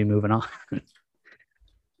happy to be moving on.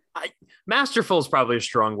 Masterful is probably a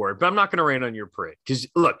strong word, but I'm not going to rain on your parade because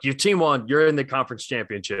look, your team won. You're in the conference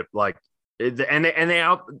championship, and they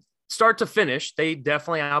out start to finish. They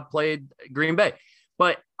definitely outplayed Green Bay,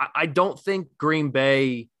 but I don't think Green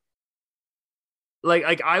Bay. When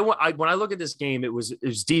I look at this game, it was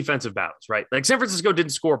defensive battles, right? Like San Francisco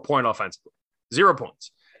didn't score a point offensively, 0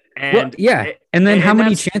 points. And and then how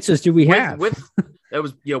many chances do we have? With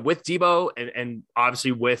Debo and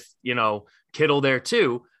obviously with Kittle there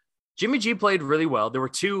too. Jimmy G played really well. There were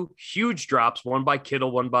 2 huge drops, one by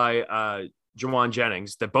Kittle, one by Jawan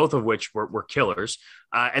Jennings, that both of which were killers.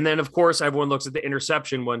 And then, of course, everyone looks at the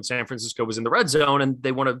interception when San Francisco was in the red zone and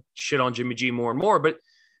they want to shit on Jimmy G more and more. But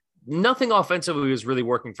nothing offensively was really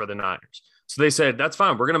working for the Niners. So they said, that's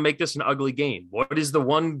fine. We're going to make this an ugly game. What is the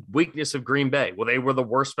one weakness of Green Bay? Well, they were the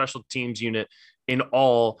worst special teams unit in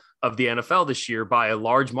all of the NFL this year by a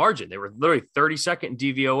large margin. They were literally 32nd in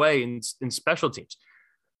DVOA in special teams.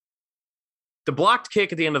 The blocked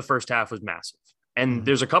kick at the end of the first half was massive. And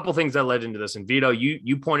there's a couple things that led into this. And Vito,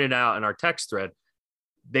 you pointed out in our text thread,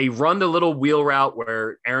 they run the little wheel route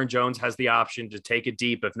where Aaron Jones has the option to take it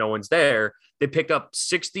deep if no one's there. They pick up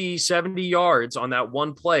 60, 70 yards on that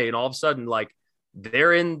one play. And all of a sudden,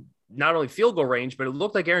 they're in not only field goal range, but it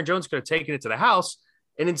looked like Aaron Jones could have taken it to the house.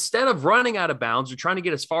 And instead of running out of bounds, you're trying to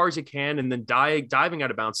get as far as you can and then diving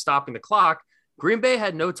out of bounds, stopping the clock. Green Bay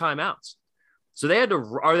had no timeouts. So they had 1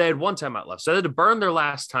 timeout left. So they had to burn their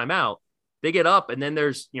last timeout. They get up and then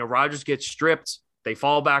there's, Rodgers gets stripped. They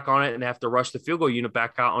fall back on it and have to rush the field goal unit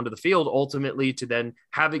back out onto the field, ultimately to then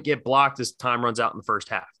have it get blocked as time runs out in the first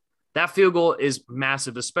half. That field goal is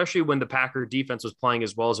massive, especially when the Packer defense was playing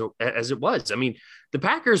as well as it was. I mean, the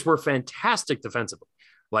Packers were fantastic defensively,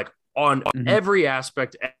 on every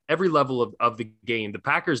aspect, every level of the game. The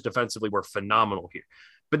Packers defensively were phenomenal here.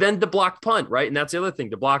 But then the blocked punt, right? And that's the other thing.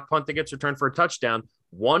 The blocked punt that gets returned for a touchdown,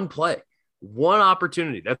 one play, one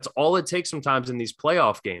opportunity. That's all it takes sometimes in these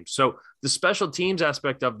playoff games. So the special teams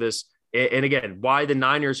aspect of this, and again, why the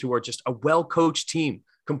Niners, who are just a well-coached team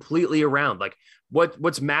completely around,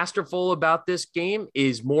 what's masterful about this game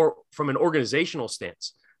is more from an organizational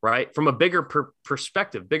stance, right? From a bigger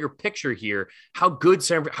perspective, bigger picture here, how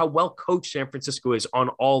well coached San Francisco is on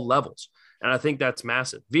all levels. And I think that's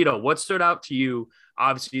massive. Vito, what stood out to you?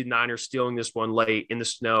 Obviously, the Niners stealing this one late in the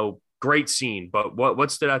snow, great scene, but what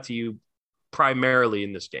stood out to you primarily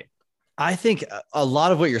in this game? I think a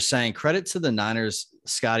lot of what you're saying, credit to the Niners,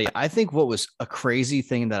 Scotty. I think what was a crazy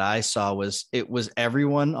thing that I saw was it was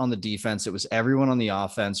everyone on the defense. It was everyone on the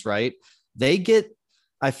offense, right? They get,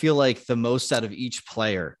 I feel like, the most out of each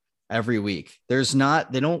player every week. They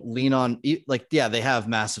don't lean on, they have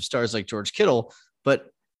massive stars like George Kittle, but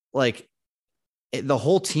the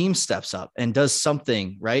whole team steps up and does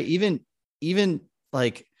something, right? Even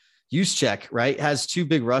like Juszczyk, right, has 2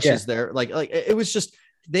 big rushes there. Like it was just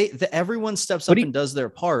everyone steps up and does their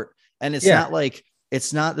part. And it's not like,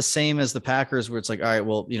 it's not the same as the Packers where it's like, all right,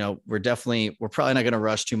 well, we're probably not going to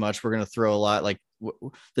rush too much. We're going to throw a lot. Like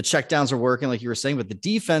the checkdowns are working, like you were saying, but the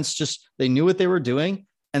defense they knew what they were doing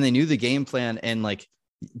and they knew the game plan. And like,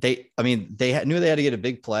 knew they had to get a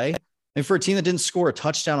big play. And for a team that didn't score a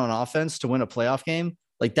touchdown on offense to win a playoff game,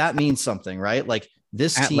 like that means something, right? Like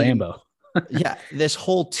this at team, Lambeau. this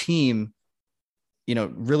whole team,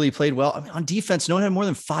 really played well. I mean, on defense, no one had more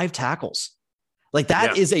than 5 tackles. Like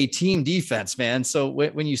that is a team defense, man. So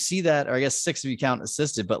when you see that, or I guess 6 if you count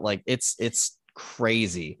assisted, but like it's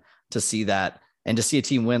crazy to see that and to see a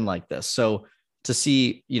team win like this. So to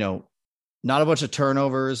see, not a bunch of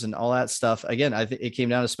turnovers and all that stuff. Again, I think it came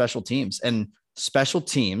down to special teams, and special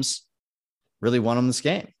teams really won them this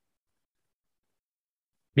game.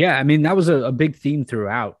 Yeah, I mean, that was a big theme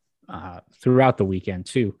throughout the weekend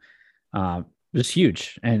too. It was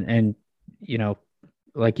huge, and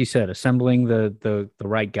like you said, assembling the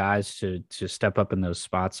right guys to step up in those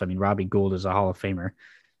spots. I mean, Robbie Gould is a Hall of Famer,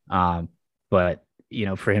 but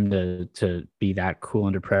for him to be that cool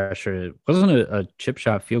under pressure, it wasn't a chip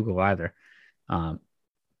shot field goal either.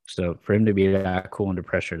 So for him to be that cool under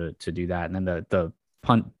pressure to do that, and then the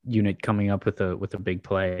punt unit coming up with a big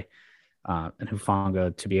play, and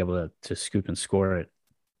Hufanga to be able to scoop and score it,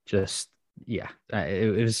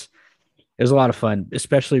 it was a lot of fun,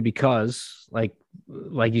 especially because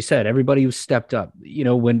like you said, everybody was stepped up.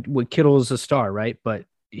 When Kittle is a star, right? But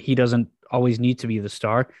he doesn't always need to be the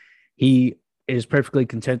star. He is perfectly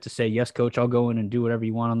content to say, "Yes, coach, I'll go in and do whatever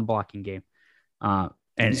you want on the blocking game." And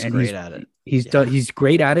he's great at it. He's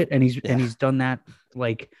great at it, and he's done that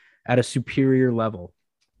like at a superior level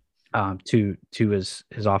to his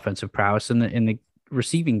offensive prowess in the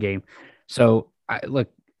receiving game. So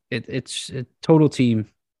it's a total team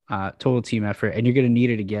effort, and you're going to need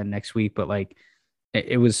it again next week. But like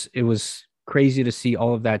it was crazy to see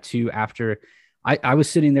all of that too. After I was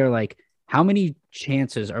sitting there like, how many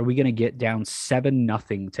chances are we going to get down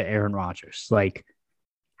 7-0 to Aaron Rodgers? Like,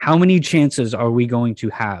 how many chances are we going to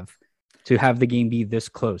have the game be this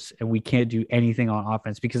close and we can't do anything on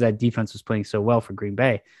offense because that defense was playing so well for Green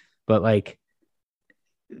Bay? But like,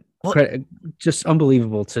 just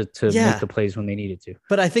unbelievable to make the plays when they needed to.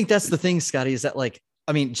 But I think that's the thing, Scotty, is that like,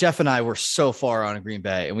 I mean, Jeff and I were so far on Green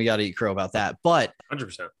Bay, and we got to eat crow about that. But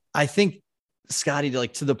 100%. I think, Scotty,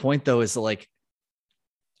 like to the point though, is like,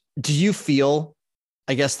 do you feel,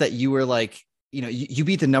 I guess, that you were like, you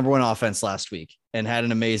beat the number 1 offense last week and had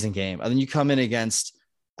an amazing game. And then you come in against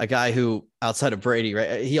a guy who, outside of Brady,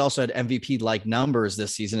 right? He also had MVP like numbers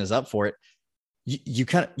this season, is up for it. You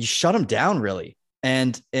shut him down really.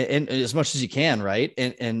 And as much as you can, right?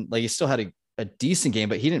 And like, he still had a decent game,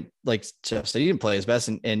 but he didn't, like Jeff said, he didn't play his best,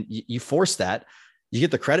 and you forced that. You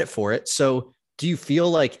get the credit for it. So do you feel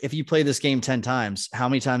like if you play this game 10 times, how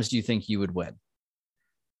many times do you think you would win?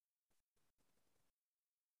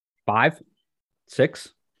 5, 6.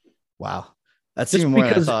 Wow. That's just even more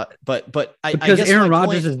than I thought. But I guess Aaron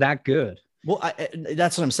Rodgers is that good. Well,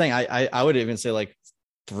 that's what I'm saying. I would even say like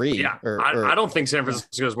 3. Yeah. I don't think San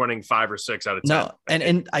Francisco is winning 5 or 6 out of 10. No.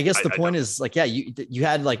 And I guess the point is like, yeah, you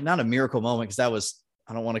had like not a miracle moment, because that was,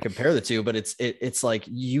 I don't want to compare the two, but it's like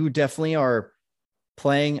you definitely are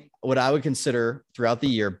playing what I would consider throughout the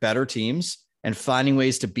year better teams and finding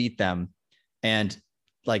ways to beat them. And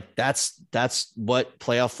like, that's what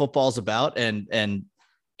playoff football is about. And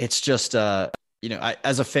it's just,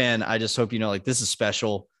 as a fan, I just hope, like, this is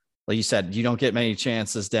special. Like you said, you don't get many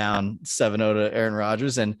chances down 7-0 to Aaron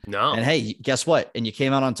Rodgers. And hey, guess what? And you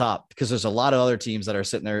came out on top, because there's a lot of other teams that are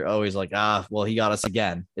sitting there always like, well, he got us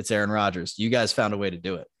again. It's Aaron Rodgers. You guys found a way to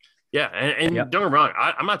do it. Yeah. And don't get me wrong,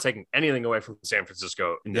 I'm not taking anything away from San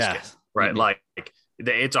Francisco in this game, right? Mm-hmm. Like,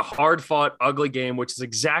 it's a hard fought, ugly game, which is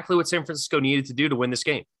exactly what San Francisco needed to do to win this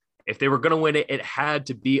game. If they were going to win it, it had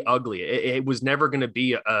to be ugly. It was never going to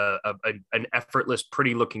be an effortless,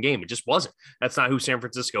 pretty looking game. It just wasn't. That's not who San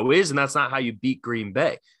Francisco is, and that's not how you beat Green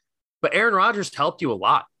Bay. But Aaron Rodgers helped you a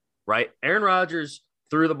lot, right? Aaron Rodgers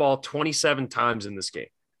threw the ball 27 times in this game.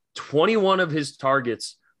 21 of his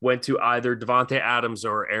targets went to either Devontae Adams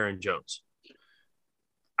or Aaron Jones.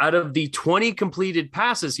 Out of the 20 completed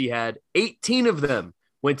passes he had, 18 of them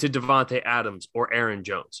went to Devontae Adams or Aaron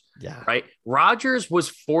Jones. Yeah. Right. Rodgers was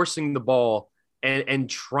forcing the ball and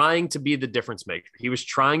trying to be the difference maker. He was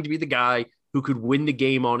trying to be the guy who could win the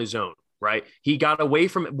game on his own. Right. He got away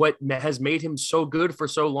from what has made him so good for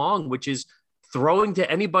so long, which is throwing to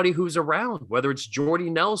anybody who's around, whether it's Jordy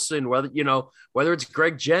Nelson, whether it's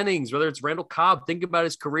Greg Jennings, whether it's Randall Cobb. Think about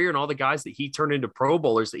his career and all the guys that he turned into Pro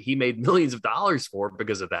Bowlers that he made millions of dollars for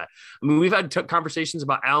because of that. I mean, we've had conversations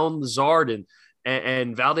about Allen Lazard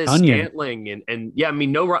and Valdez-Scantling and yeah, I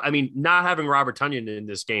mean, not having Robert Tonyan in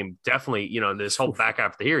this game definitely, this whole back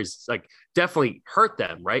half of the year is like definitely hurt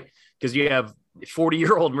them, right? Because you have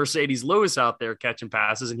 40-year-old Mercedes Lewis out there catching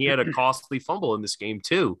passes, and he had a costly fumble in this game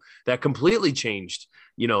too that completely changed,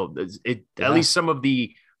 at least some of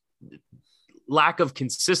the lack of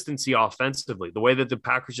consistency offensively, the way that the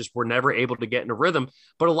Packers just were never able to get in a rhythm.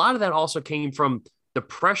 But a lot of that also came from the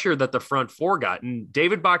pressure that the front four got. And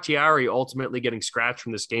David Bakhtiari ultimately getting scratched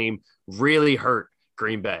from this game really hurt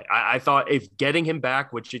Green Bay. I thought if getting him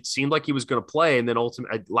back, which it seemed like he was going to play, and then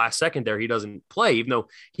ultimately last second there, he doesn't play, even though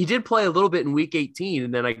he did play a little bit in week 18.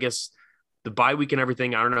 And then I guess the bye week and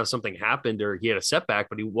everything, I don't know, something happened or he had a setback,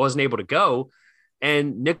 but he wasn't able to go.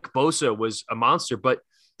 And Nick Bosa was a monster. But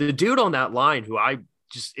the dude on that line who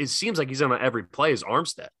it seems like he's on every play is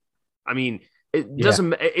Armstead. I mean,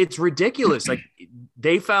 it's ridiculous. Like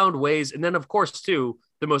they found ways. And then of course too,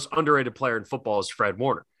 the most underrated player in football is Fred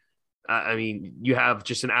Warner. I mean, you have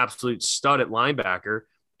just an absolute stud at linebacker,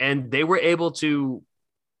 and they were able to,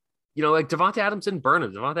 like Devontae Adams didn't burn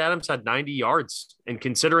him. Devontae Adams had 90 yards, and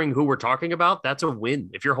considering who we're talking about, that's a win.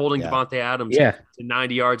 If you're holding Devontae Adams to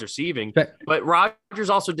 90 yards receiving, but Rodgers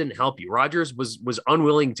also didn't help you. Rodgers was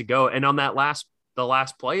unwilling to go. And on the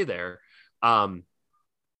last play there, on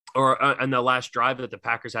the last drive that the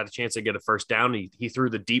Packers had a chance to get a first down, he threw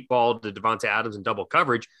the deep ball to Devontae Adams in double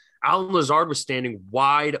coverage. Allen Lazard was standing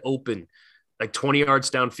wide open, like 20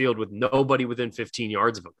 yards downfield with nobody within 15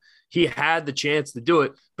 yards of him. He had the chance to do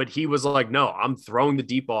it, but he was like, no, I'm throwing the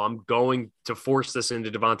deep ball. I'm going to force this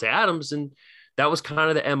into Devontae Adams. And that was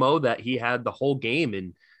kind of the MO that he had the whole game.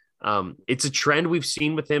 And it's a trend we've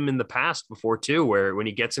seen with him in the past before too, where when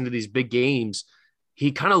he gets into these big games,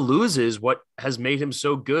 he kind of loses what has made him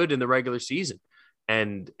so good in the regular season.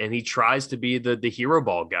 And he tries to be the hero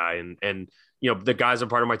ball guy. And the guys are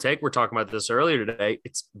part of my take. We're talking about this earlier today.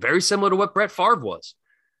 It's very similar to what Brett Favre was.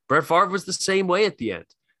 Brett Favre was the same way at the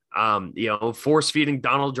end, force feeding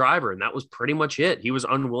Donald Driver. And that was pretty much it. He was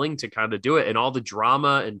unwilling to kind of do it and all the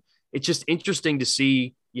drama. And it's just interesting to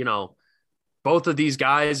see, both of these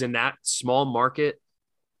guys in that small market.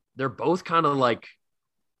 They're both kind of like,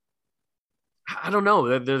 I don't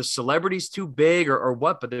know, they're celebrities too big or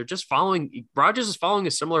what, but they're just Rodgers is following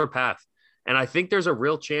a similar path. And I think there's a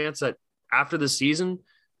real chance that after the season,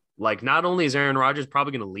 like not only is Aaron Rodgers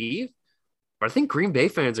probably going to leave, but I think Green Bay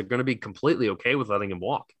fans are going to be completely okay with letting him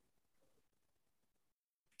walk.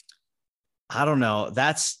 I don't know.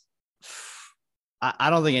 I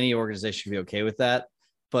don't think any organization should be okay with that,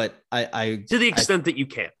 but I to the extent that you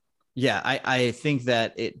can. Yeah. I think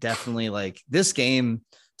that it definitely, like, this game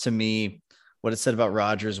to me, what it said about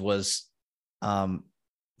Rodgers was,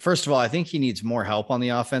 first of all, I think he needs more help on the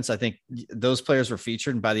offense. I think those players were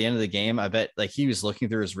featured, and by the end of the game, I bet like he was looking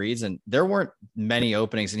through his reads and there weren't many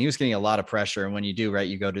openings and he was getting a lot of pressure. And when you do, right,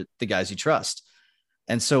 you go to the guys you trust.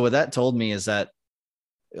 And so what that told me is that,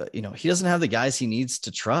 he doesn't have the guys he needs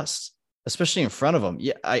to trust, especially in front of him.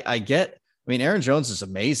 Yeah, I mean, Aaron Jones is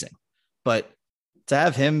amazing, but to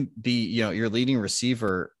have him be, your leading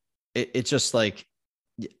receiver, it's just like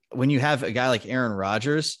when you have a guy like Aaron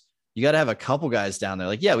Rodgers, you got to have a couple guys down there.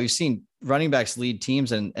 Like, yeah, we've seen running backs lead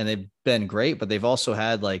teams and they've been great, but they've also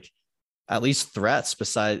had like at least threats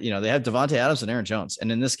beside, they have Devontae Adams and Aaron Jones.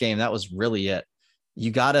 And in this game, that was really it.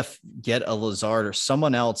 You got to get a Lazard or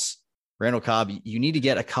someone else, Randall Cobb. You need to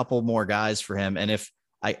get a couple more guys for him. And if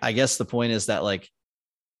I guess the point is that, like,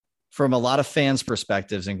 from a lot of fans'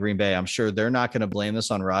 perspectives in Green Bay, I'm sure they're not going to blame this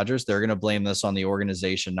on Rodgers. They're going to blame this on the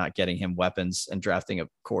organization not getting him weapons and drafting a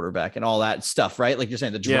quarterback and all that stuff, right? Like you're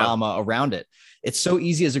saying, the drama around it. It's so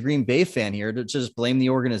easy as a Green Bay fan here to just blame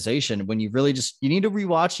the organization when you really you need to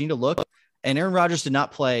rewatch, you need to look. And Aaron Rodgers did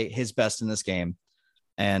not play his best in this game.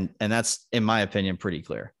 And that's, in my opinion, pretty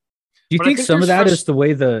clear. Do you think some of that is the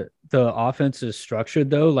way the offense is structured,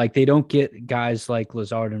 though? Like, they don't get guys like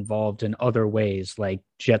Lazard involved in other ways, like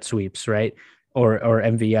jet sweeps, right? Or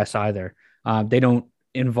MVS either. They don't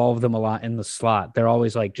involve them a lot in the slot. They're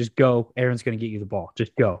always like, just go. Aaron's going to get you the ball.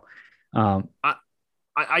 Just go.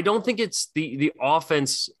 I don't think it's the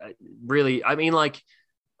offense really. I mean, like,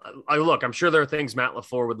 look, I'm sure there are things Matt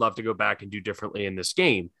LaFleur would love to go back and do differently in this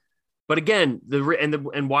game. But again,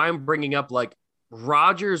 and why I'm bringing up, like,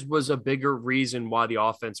 Rodgers was a bigger reason why the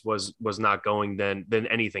offense was not going than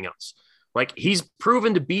anything else. Like, he's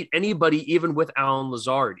proven to beat anybody, even with Allen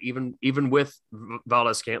Lazard, even with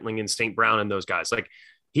Valdez-Scantling and St. Brown and those guys. Like,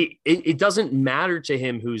 it doesn't matter to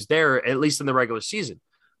him who's there, at least in the regular season.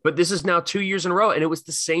 But this is now 2 years in a row, and it was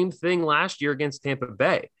the same thing last year against Tampa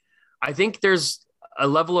Bay. I think there's a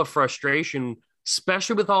level of frustration,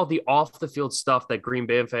 especially with all the off the field stuff that Green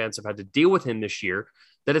Bay fans have had to deal with him this year,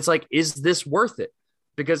 that it's like, is this worth it?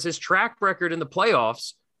 Because his track record in the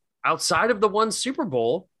playoffs outside of the one Super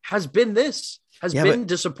Bowl has been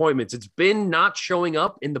disappointments. It's been not showing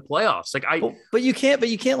up in the playoffs. But you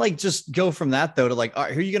can't like just go from that though to like, all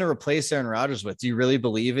right, who are you going to replace Aaron Rodgers with? Do you really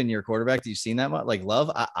believe in your quarterback? Do you seen that much? Like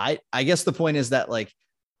Love? I guess the point is that like,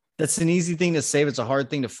 that's an easy thing to say, but it's a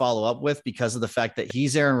hard thing to follow up with because of the fact that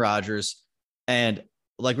he's Aaron Rodgers. And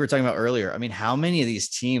like we were talking about earlier, I mean, how many of these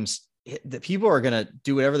teams that people are going to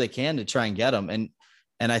do whatever they can to try and get them.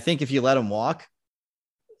 And I think if you let them walk,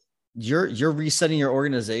 you're resetting your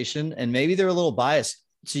organization, and maybe they're a little biased.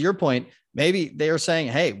 To your point, maybe they are saying,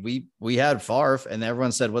 hey, we had Favre and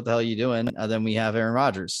everyone said, what the hell are you doing? And then we have Aaron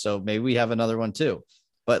Rodgers. So maybe we have another one too.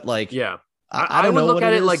 But like, yeah, I don't would know look what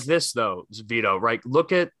at it it like is. this though, Vito, right?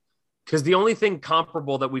 Because the only thing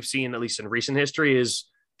comparable that we've seen, at least in recent history, is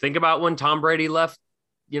think about when Tom Brady left,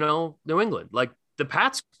 New England. Like the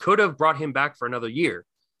Pats could have brought him back for another year.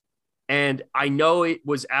 And I know it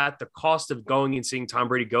was at the cost of going and seeing Tom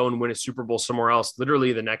Brady go and win a Super Bowl somewhere else,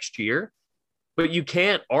 literally the next year. But you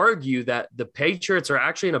can't argue that the Patriots are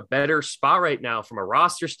actually in a better spot right now from a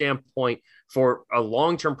roster standpoint for a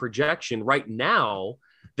long-term projection right now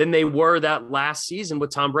than they were that last season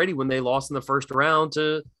with Tom Brady when they lost in the first round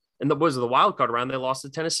the wild card round, they lost to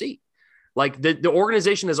Tennessee. Like the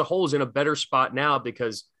organization as a whole is in a better spot now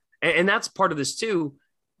because, and that's part of this too.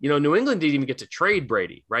 New England didn't even get to trade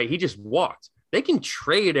Brady, right? He just walked. They can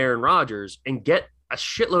trade Aaron Rodgers and get a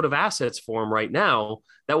shitload of assets for him right now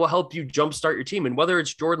that will help you jumpstart your team. And whether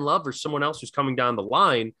it's Jordan Love or someone else who's coming down the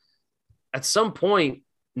line, at some point,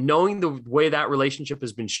 knowing the way that relationship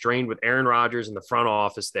has been strained with Aaron Rodgers and the front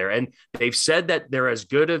office there, and they've said that they're as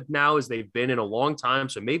good now as they've been in a long time.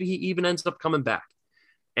 So maybe he even ends up coming back.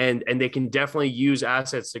 And they can definitely use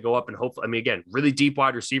assets to go up and hopefully, again, really deep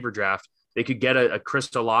wide receiver draft. They could get a Chris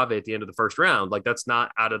Olave at the end of the first round. Like that's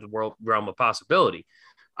not out of the realm of possibility.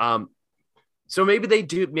 So maybe they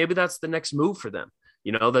do. Maybe that's the next move for them,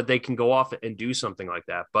 that they can go off and do something like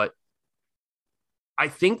that. But I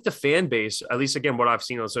think the fan base, at least again, what I've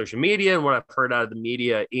seen on social media and what I've heard out of the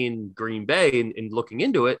media in Green Bay and looking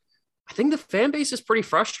into it, I think the fan base is pretty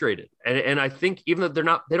frustrated. And I think even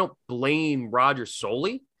though they don't blame Rodgers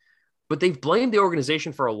solely, but they've blamed the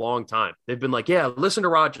organization for a long time. They've been like, yeah, listen to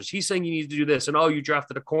Rodgers. He's saying you need to do this. And, you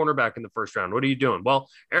drafted a cornerback in the first round. What are you doing? Well,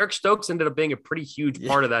 Eric Stokes ended up being a pretty huge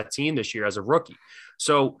part of that team this year as a rookie.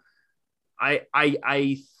 So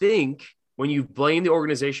I think when you blame the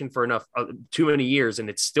organization for too many years and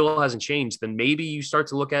it still hasn't changed, then maybe you start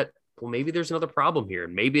to look at, well, maybe there's another problem here.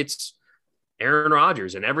 And maybe it's Aaron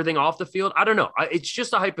Rodgers and everything off the field. I don't know. It's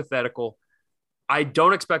just a hypothetical. I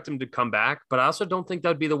don't expect him to come back, but I also don't think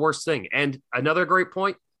that'd be the worst thing. And another great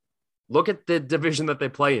point, look at the division that they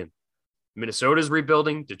play in. Minnesota's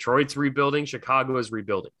rebuilding, Detroit's rebuilding, Chicago is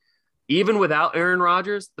rebuilding. Even without Aaron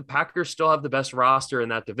Rodgers, the Packers still have the best roster in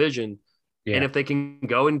that division. Yeah. And if they can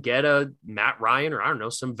go and get a Matt Ryan or I don't know,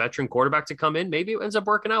 some veteran quarterback to come in, maybe it ends up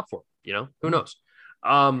working out for him. Who knows?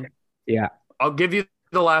 Yeah. I'll give you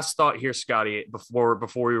the last thought here, Scotty, before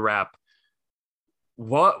we wrap.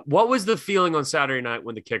 What was the feeling on Saturday night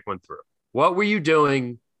when the kick went through? What were you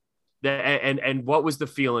doing? And what was the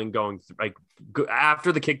feeling going through, like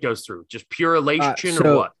after the kick goes through? Just pure elation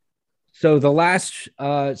or what? So the last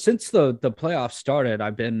since the playoffs started,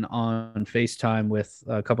 I've been on FaceTime with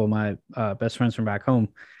a couple of my best friends from back home,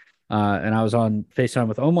 and I was on FaceTime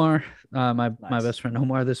with Omar, my best friend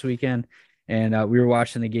Omar this weekend, and we were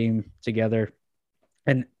watching the game together.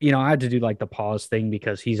 And, I had to do like the pause thing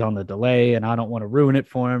because he's on the delay and I don't want to ruin it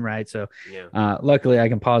for him. Right. So luckily I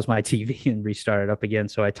can pause my TV and restart it up again.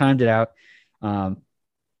 So I timed it out.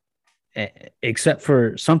 Except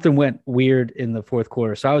for something went weird in the fourth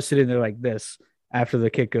quarter. So I was sitting there like this after the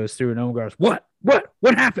kick goes through and Omar goes, what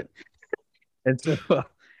happened? And so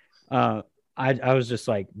I was just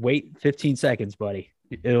like, wait 15 seconds, buddy.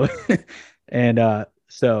 And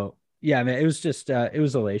so yeah, man, it was just it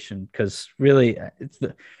was elation because really it's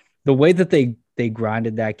the way that they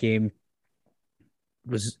grinded that game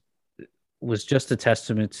was just a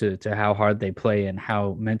testament to how hard they play and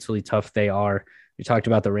how mentally tough they are. We talked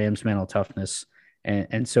about the Rams' mental toughness,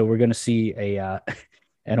 and so we're going to see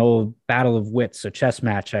an old battle of wits, a chess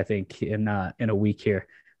match, I think, in a week here,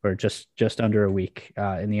 or just under a week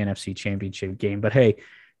in the NFC Championship game. But hey,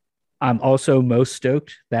 I'm also most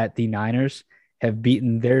stoked that the Niners have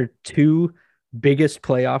beaten their two biggest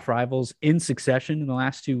playoff rivals in succession in the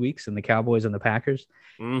last 2 weeks, in the Cowboys and the Packers.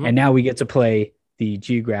 Mm-hmm. And now we get to play the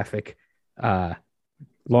geographic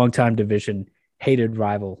longtime division hated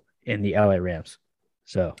rival in the LA Rams.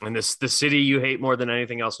 So, and the city you hate more than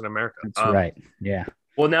anything else in America. That's right. Yeah.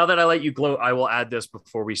 Well, now that I let you gloat, I will add this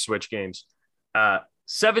before we switch games.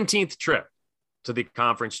 17th trip to the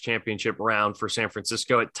conference championship round for San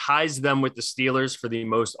Francisco. It ties them with the Steelers for the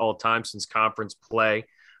most all time since conference play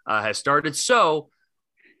has started. So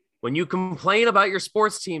when you complain about your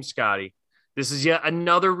sports team, Scotty, this is yet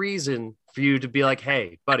another reason for you to be like,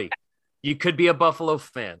 hey, buddy, you could be a Buffalo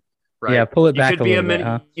fan, right? Yeah, pull it back a little bit,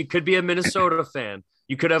 huh? You could be a Minnesota fan.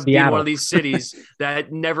 You could have been Seattle. one of these cities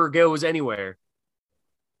that never goes anywhere.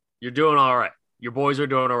 You're doing all right. Your boys are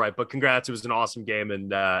doing all right. But congrats, it was an awesome game,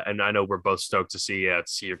 and I know we're both stoked to see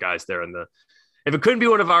your guys there. If it couldn't be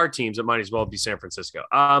one of our teams, it might as well be San Francisco.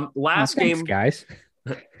 Last game, guys.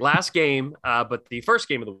 Last game, but the first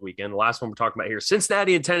game of the weekend, the last one we're talking about here,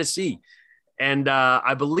 Cincinnati and Tennessee. And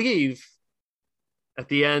I believe at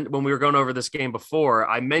the end, when we were going over this game before,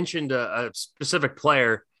 I mentioned a specific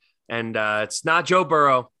player, and it's not Joe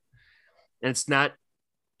Burrow, and it's not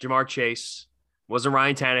Jamar Chase. It wasn't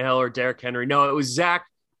Ryan Tannehill or Derrick Henry. No, it was Zach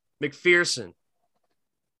McPherson.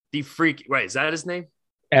 The freak. Wait, is that his name?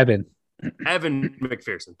 Evan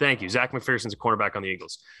McPherson. Thank you. Zach McPherson's a cornerback on the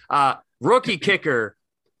Eagles. Rookie kicker,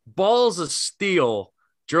 balls of steel,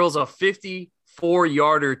 drills a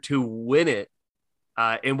 54-yarder to win it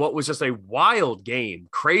in what was just a wild game.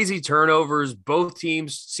 Crazy turnovers. Both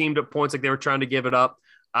teams seemed at points like they were trying to give it up.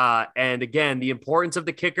 And again, the importance of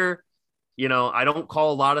the kicker. You know, I don't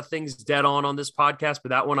call a lot of things dead on this podcast, but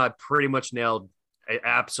that one I pretty much nailed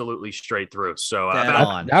absolutely straight through. So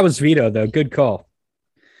that was Vito, though. Good call.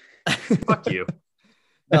 Fuck you.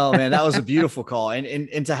 Oh man, that was a beautiful call.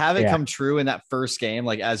 And to have it come true in that first game,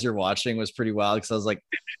 like as you're watching, was pretty wild. Because I was like,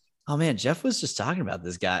 oh man, Jeff was just talking about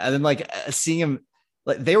this guy. And then like seeing him,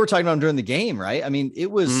 like they were talking about him during the game, right? I mean, it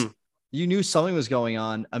was you knew something was going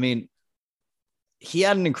on. I mean, he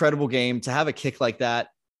had an incredible game. To have a kick like that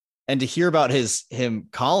and to hear about him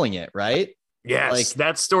calling it, right? Yes, like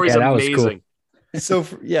that story's amazing. Cool. So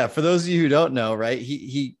for those of you who don't know, right?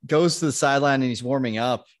 He goes to the sideline and he's warming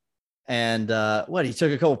up. And he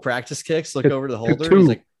took a couple practice kicks, look over to the holder. He's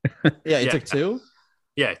like, he took two.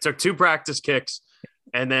 Yeah, he took two practice kicks.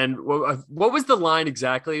 And then what was the line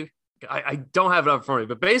exactly? I don't have it up in front of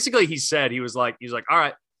me, but basically he was like, all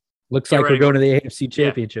right. Looks like we're going to the AFC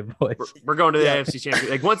Championship, boys. We're going to the AFC Championship.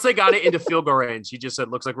 Like once they got it into field goal range, he just said,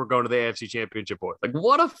 looks like we're going to the AFC Championship, boys. Like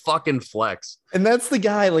what a fucking flex. And that's the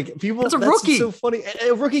guy, like people, that's a rookie. So funny.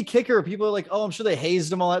 A rookie kicker. People are like, oh, I'm sure they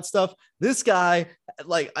hazed him, all that stuff. This guy,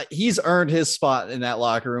 like he's earned his spot in that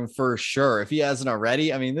locker room for sure. If he hasn't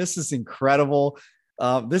already, I mean, this is incredible.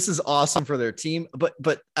 This is awesome for their team.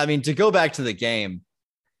 But I mean, to go back to the game,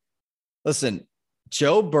 listen,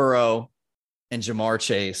 Joe Burrow and Jamar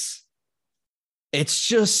Chase, it's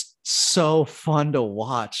just so fun to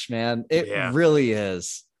watch, man. It really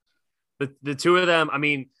is. The two of them, I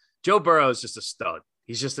mean, Joe Burrow is just a stud.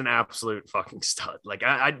 He's just an absolute fucking stud. Like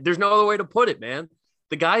there's no other way to put it, man.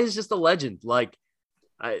 The guy is just a legend. Like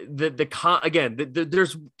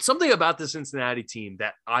there's something about the Cincinnati team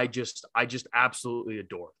that I just absolutely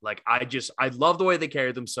adore. Like I love the way they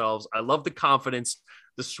carry themselves. I love the confidence,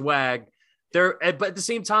 the swag. But at the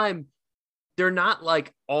same time, they're not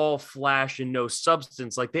like all flash and no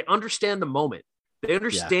substance. Like they understand the moment. They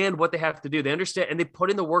understand what they have to do. They understand and they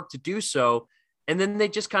put in the work to do so. And then they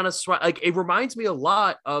just kind of like it reminds me a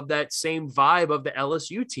lot of that same vibe of the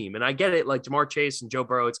LSU team. And I get it, like Jamar Chase and Joe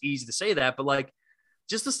Burrow. It's easy to say that, but like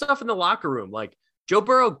just the stuff in the locker room, like Joe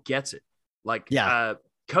Burrow gets it. Like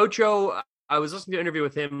Coach O, I was listening to an interview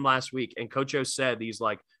with him last week, and Coach O said he's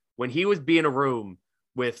like when he would be in a room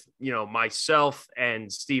with, you know, myself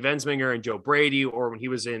and Steve Ensminger and Joe Brady, or when he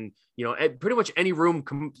was in, you know, pretty much any room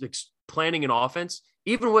planning an offense,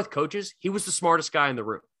 even with coaches, he was the smartest guy in the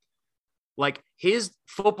room. Like his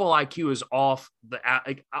football IQ is off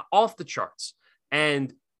the charts.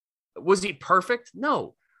 And was he perfect?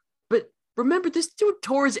 No. But remember, this dude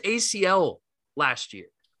tore his ACL last year.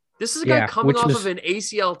 This is a guy coming off of an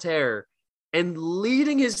ACL tear and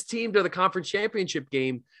leading his team to the conference championship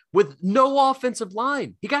game with no offensive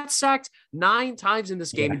line. He got sacked 9 times in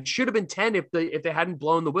this game. It should have been 10 if they hadn't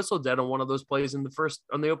blown the whistle dead on one of those plays on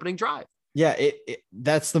the opening drive. Yeah,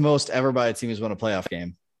 that's the most ever by a team who's won a playoff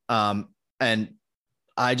game. And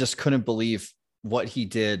I just couldn't believe what he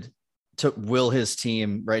did to will his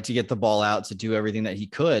team, right, to get the ball out, to do everything that he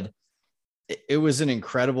could. It was an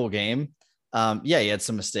incredible game. Yeah, he had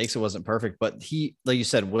some mistakes. It wasn't perfect, but he, like you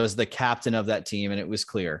said, was the captain of that team, and it was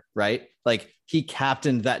clear, right? Like he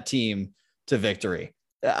captained that team to victory.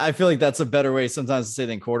 I feel like that's a better way sometimes to say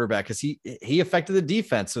than quarterback, because he affected the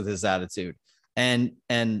defense with his attitude, and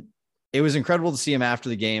it was incredible to see him after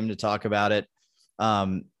the game to talk about it.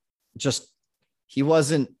 Just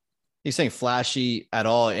he's saying flashy at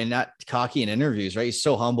all and not cocky in interviews, right? He's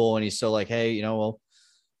so humble and he's so like, hey, well,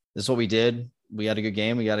 this is what we did. We had a good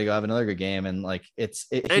game. We got to go have another good game. And like, and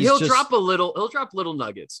he'll drop little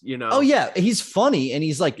nuggets, Oh yeah. He's funny and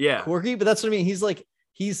he's like yeah. quirky, but that's what I mean. He's like,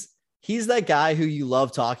 he's that guy who you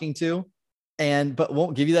love talking to but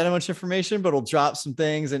won't give you that much information, but will drop some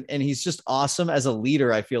things. And he's just awesome as a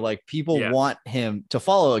leader. I feel like people want him to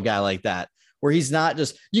follow a guy like that, where he's not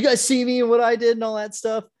just, you guys see me and what I did and all that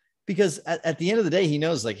stuff. Because at the end of the day, he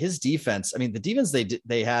knows like his defense. I mean, the defense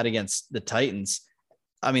they had against the Titans,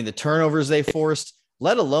 I mean, the turnovers they forced,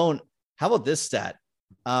 let alone, how about this stat?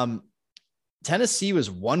 Tennessee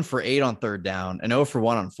was 1 for 8 on third down and 0 for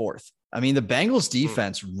 1 on fourth. I mean, the Bengals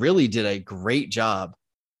defense really did a great job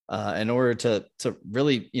in order to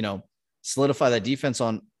really, solidify that defense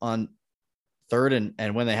on third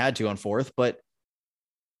and when they had to on fourth. But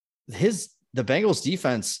the Bengals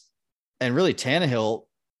defense and really Tannehill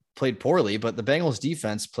played poorly, but the Bengals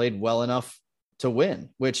defense played well enough to win,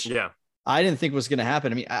 which I didn't think was going to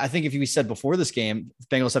happen. I mean, I think if you said before this game, the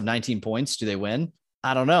Bengals have 19 points, do they win?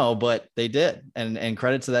 I don't know, but they did. And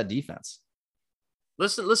credit to that defense.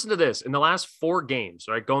 Listen to this. In the last 4 games,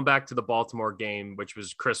 right, going back to the Baltimore game, which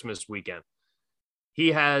was Christmas weekend,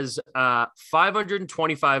 he has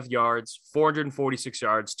 525 yards, 446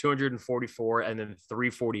 yards, 244, and then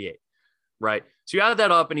 348. Right. So you add that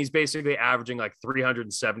up and he's basically averaging like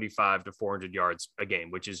 375 to 400 yards a game,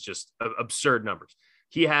 which is just absurd numbers.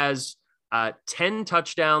 He has 10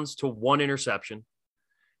 touchdowns to 1 interception,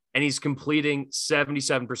 and he's completing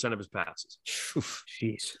 77% of his passes.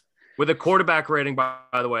 Jeez. With a quarterback rating, by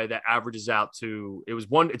the way, that averages out to, it's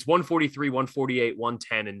 143, 148,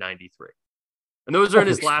 110, and 93. And those are in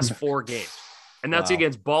his last 4 games. And that's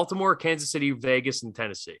against Baltimore, Kansas City, Vegas, and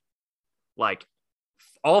Tennessee. Like,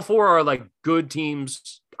 all 4 are like good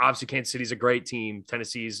teams. Obviously, Kansas City's a great team.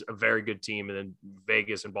 Tennessee's a very good team. And then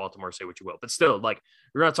Vegas and Baltimore, say what you will. But still, like,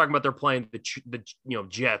 we're not talking about they're playing the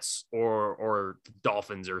Jets or the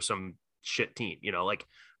Dolphins or some shit team. Like,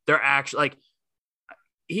 they're actually, like,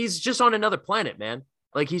 he's just on another planet, man.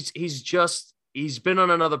 Like, he's been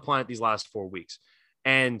on another planet these last 4 weeks.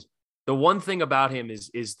 And the one thing about him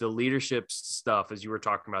is the leadership stuff, as you were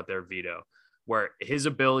talking about there, Vito, where his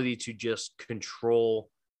ability to just control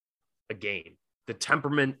a game, the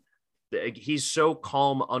temperament, he's so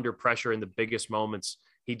calm under pressure in the biggest moments.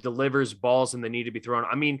 He delivers balls and they need to be thrown.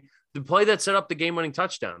 I mean, the play that set up the game-winning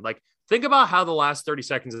touchdown, like, think about how the last 30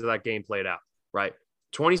 seconds of that game played out, right?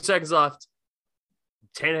 20 seconds left.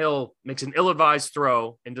 Tannehill makes an ill-advised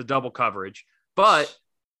throw into double coverage, but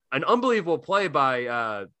an unbelievable play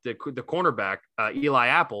by the cornerback, Eli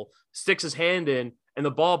Apple, sticks his hand in, and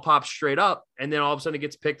the ball pops straight up, and then all of a sudden it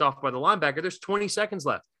gets picked off by the linebacker. There's 20 seconds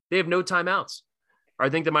left. They have no timeouts. Or I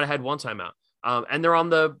think they might have had 1 timeout. And they're on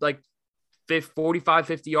the 45,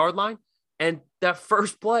 50-yard line. And that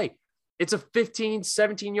first play, it's a 15,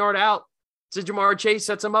 17-yard out to Jamar Chase,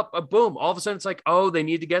 sets him up. Boom. All of a sudden it's like, oh, they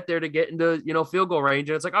need to get there to get into, field goal range.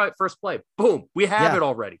 And it's like, all right, first play. Boom. We have it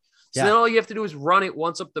already. So then all you have to do is run it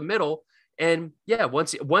once up the middle. And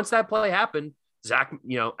once that play happened, Zach,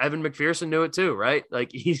 Evan McPherson knew it too, right?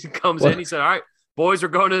 Like, he comes in, he said, all right, boys, we're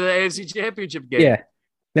going to the AFC Championship game. Yeah.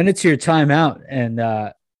 Then it's your timeout. And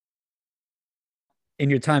in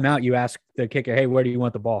your timeout, you ask the kicker, hey, where do you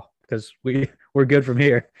want the ball? Because we're good from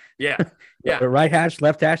here. Yeah. Yeah. The right hash,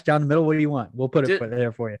 left hash, down the middle. What do you want? We'll put it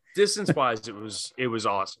there for you. Distance-wise, it was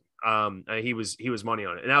awesome. He was money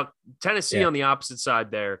on it. Now, Tennessee on the opposite side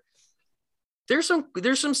there, there's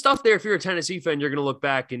some stuff there. If you're a Tennessee fan, you're going to look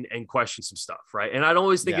back and question some stuff, right? And I don't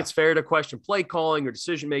always think it's fair to question play calling or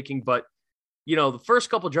decision making, but the first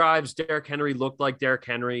couple drives, Derrick Henry looked like Derrick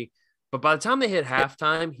Henry, but by the time they hit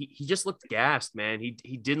halftime, he just looked gassed, man.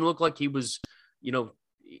 He didn't look like he was,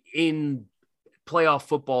 in playoff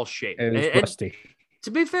football shape. It was rusty.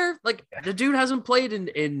 To be fair, like, the dude hasn't played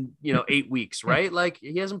in 8 weeks, right? Like,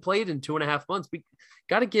 he hasn't played in 2.5 months. We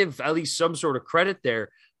got to give at least some sort of credit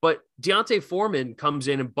there. But Deontay Foreman comes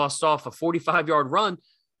in and busts off a 45-yard run,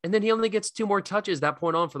 and then he only gets 2 more touches that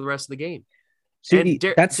point on for the rest of the game. See,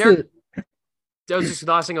 that was just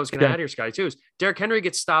the last thing I was going to add here, Scotty, too, is Derrick Henry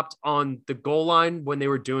gets stopped on the goal line when they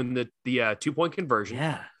were doing the 2-point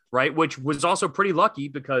conversion, right? Which was also pretty lucky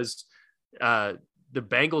because the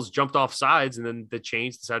Bengals jumped off sides, and then the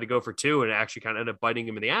Chains decided to go for 2, and it actually kind of ended up biting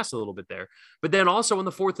him in the ass a little bit there. But then also on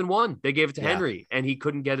the 4th and 1, they gave it to Henry, and he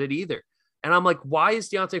couldn't get it either. And I'm like, why is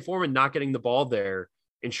Deontay Foreman not getting the ball there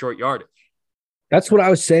in short yardage? That's what I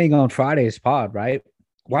was saying on Friday's pod, right?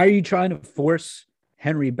 Why are you trying to force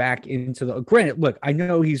Henry back into the – granted, look, I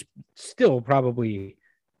know he's still probably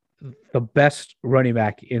the best running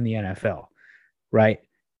back in the NFL, right?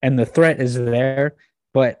 And the threat is there,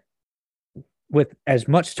 but with as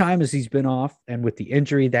much time as he's been off and with the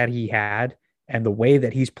injury that he had and the way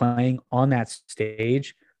that he's playing on that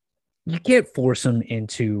stage, you can't force him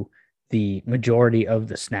into the majority of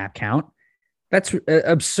the snap count. That's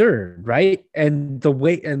absurd, right? And the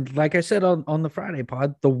way, and like I said on the Friday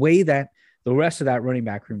pod, the way that the rest of that running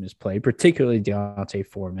back room is played, particularly Deontay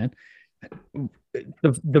Foreman,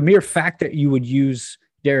 the mere fact that you would use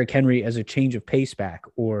Derrick Henry as a change of pace back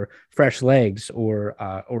or fresh legs or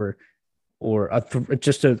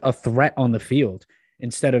just a threat on the field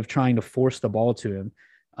instead of trying to force the ball to him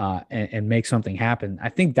and make something happen. I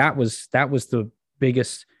think that was the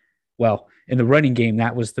biggest. Well, in the running game,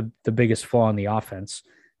 that was the biggest flaw in the offense.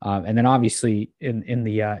 And then obviously in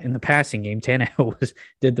the passing game, Tannehill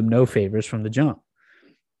did them no favors from the jump.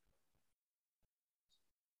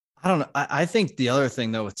 I don't know. I think the other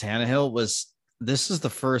thing though with Tannehill was this is the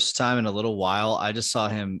first time in a little while I just saw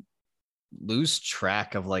him lose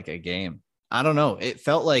track of like a game. I don't know. It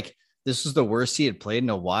felt like this was the worst he had played in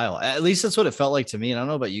a while. At least that's what it felt like to me. And I don't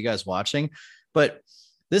know about you guys watching, but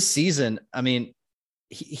this season, I mean,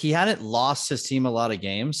 he hadn't lost his team a lot of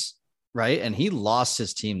games, right? And he lost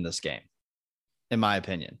his team this game, in my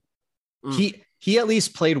opinion. He at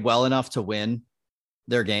least played well enough to win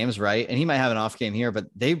their games, right? And he might have an off game here, but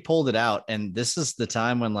they pulled it out. And this is the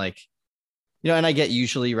time when, like, you know, and I get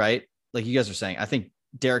usually, right, like you guys are saying, I think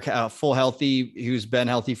Derrick, full healthy, who's been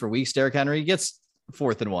healthy for weeks, Derrick Henry gets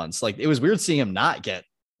 4th and 1s. Like, it was weird seeing him not get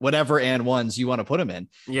whatever and ones you want to put him in.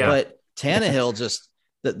 Yeah. But Tannehill just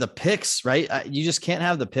the picks, right? You just can't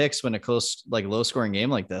have the picks when a close, like low scoring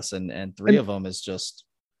game like this. And 3 of them is just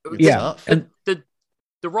tough. And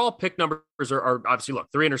the raw pick numbers are obviously,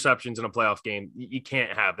 look, 3 interceptions in a playoff game. You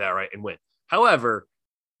can't have that, right, and win. However,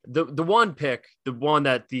 the one pick, the one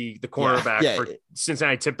that the cornerback for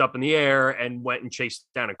Cincinnati tipped up in the air and went and chased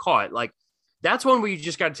down and caught, like, that's one where you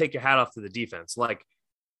just got to take your hat off to the defense. Like,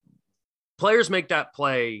 players make that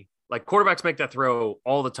play, like quarterbacks make that throw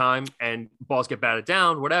all the time and balls get batted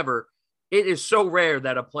down, whatever. It is so rare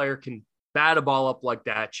that a player can bat a ball up like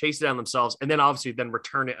that, chase it down themselves, and then obviously then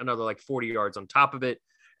return it another like 40 yards on top of it.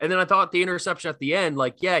 And then I thought the interception at the end,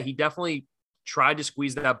 like, yeah, he definitely tried to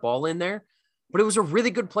squeeze that ball in there, but it was a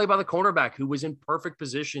really good play by the cornerback who was in perfect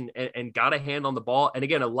position and got a hand on the ball. And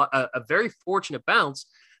again, a very fortunate bounce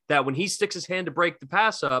that when he sticks his hand to break the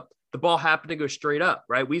pass up, the ball happened to go straight up,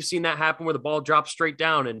 right? We've seen that happen where the ball drops straight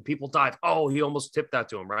down and people dive. Oh, he almost tipped that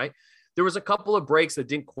to him, right? There was a couple of breaks that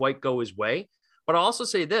didn't quite go his way. But I'll also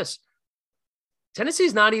say this,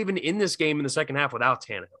 Tennessee's not even in this game in the second half without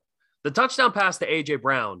Tannehill. The touchdown pass to A.J.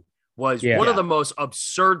 Brown was one of the most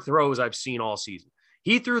absurd throws I've seen all season.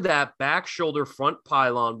 He threw that back shoulder front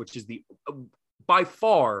pylon, which is the by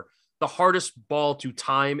far the hardest ball to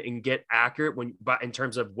time and get accurate in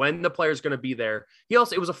terms of when the player is going to be there. It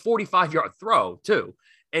was a 45-yard throw too.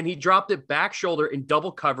 And he dropped it back shoulder in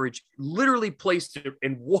double coverage, literally placed it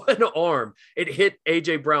in one arm. It hit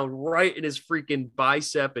A.J. Brown right in his freaking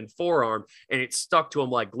bicep and forearm, and it stuck to him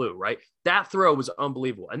like glue, right? That throw was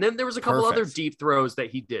unbelievable. And then there was a couple other deep throws that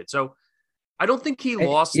he did. So I don't think he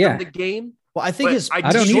lost them the game. Well, I think his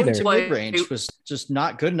mid-range was just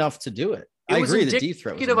not good enough to do it. I agree. The deep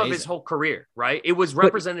throw was indicative of his whole career, right? It was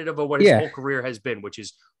representative of what his whole career has been, which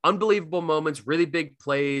is unbelievable moments, really big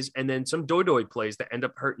plays, and then some doy plays that end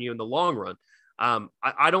up hurting you in the long run.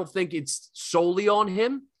 I don't think it's solely on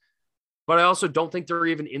him, but I also don't think they're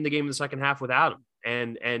even in the game in the second half without him.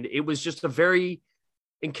 And it was just a very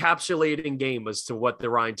encapsulating game as to what the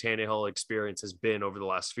Ryan Tannehill experience has been over the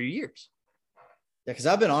last few years. Yeah, because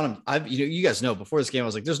I've been on him. You guys know before this game, I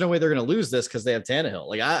was like, "There's no way they're going to lose this because they have Tannehill."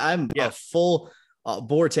 Like I'm a full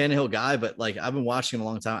bore Tannehill guy, but like I've been watching him a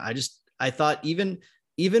long time. I thought even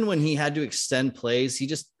when he had to extend plays,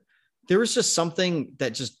 there was just something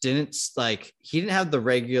that just didn't like. He didn't have the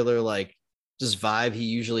regular like just vibe he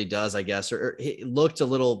usually does, I guess, or it looked a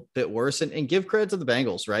little bit worse. And give credit to the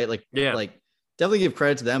Bengals, right? Like definitely give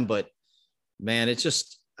credit to them, but man, it's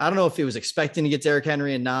just. I don't know if he was expecting to get Derrick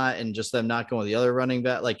Henry and just them not going with the other running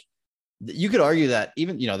back. Like you could argue that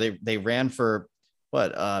even, they ran for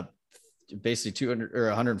basically 200 or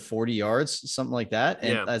 140 yards, something like that.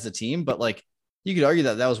 And as a team, but like you could argue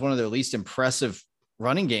that was one of their least impressive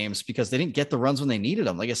running games because they didn't get the runs when they needed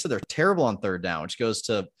them. Like I said, they're terrible on third down, which goes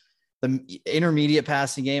to the intermediate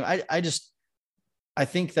passing game. I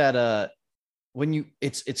think that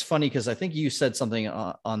it's funny because I think you said something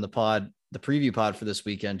on the preview pod for this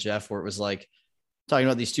weekend, Jeff, where it was like talking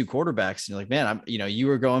about these two quarterbacks. And you're like, man, you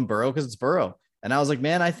were going Burrow because it's Burrow. And I was like,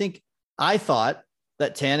 man, I thought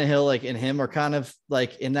that Tannehill, like, and him are kind of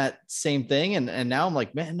like in that same thing. And now I'm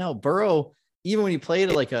like, man, no, Burrow, even when he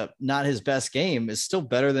played like not his best game, is still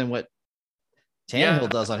better than what Tannehill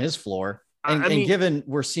does on his floor. And given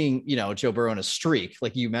we're seeing, Joe Burrow in a streak,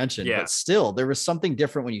 like you mentioned, but still there was something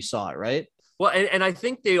different when you saw it, right? Well, and I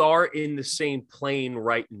think they are in the same plane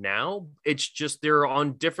right now. It's just they're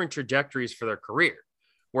on different trajectories for their career,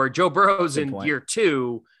 where Joe Burrow's in year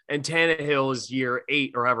 2 and Tannehill is year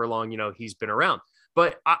 8 or however long, he's been around.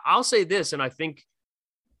 But I'll say this, and I think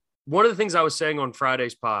one of the things I was saying on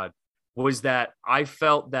Friday's pod was that I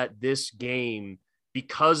felt that this game,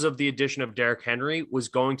 because of the addition of Derrick Henry, was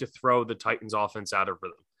going to throw the Titans offense out of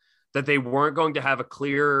rhythm, that they weren't going to have a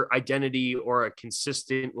clear identity or a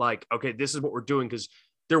consistent, like, okay, this is what we're doing. Because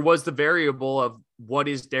there was the variable of what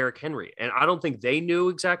is Derrick Henry. And I don't think they knew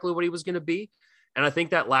exactly what he was going to be. And I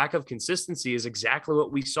think that lack of consistency is exactly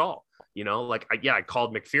what we saw. I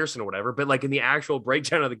called McPherson or whatever, but like in the actual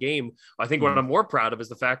breakdown of the game, I think what I'm more proud of is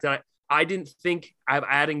the fact that I didn't think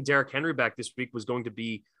adding Derrick Henry back this week was going to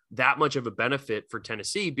be that much of a benefit for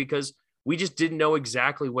Tennessee, because we just didn't know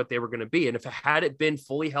exactly what they were going to be. And if it had it been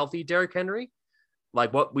fully healthy Derrick Henry,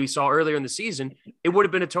 like what we saw earlier in the season, it would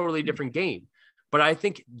have been a totally different game. But I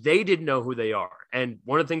think they didn't know who they are. And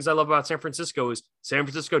one of the things I love about San Francisco is San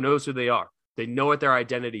Francisco knows who they are. They know what their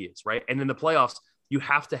identity is, right? And in the playoffs, you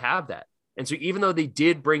have to have that. And so even though they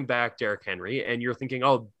did bring back Derrick Henry, and you're thinking,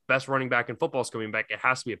 oh, best running back in football is coming back, it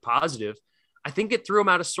has to be a positive, I think it threw them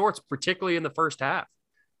out of sorts, particularly in the first half.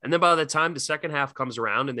 And then by the time the second half comes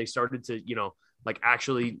around and they started to,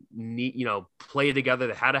 actually play together,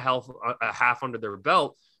 they had a half under their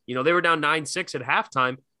belt, they were down 9-6 at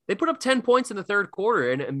halftime. They put up 10 points in the third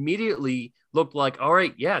quarter and immediately looked like, all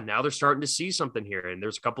right, yeah, now they're starting to see something here. And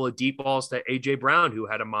there's a couple of deep balls to AJ Brown, who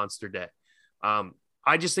had a monster day.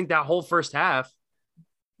 I just think that whole first half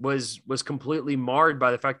was completely marred by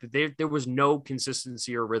the fact that there was no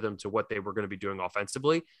consistency or rhythm to what they were going to be doing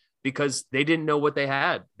offensively, because they didn't know what they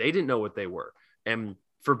had. They didn't know what they were. And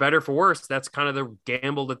for better, for worse, that's kind of the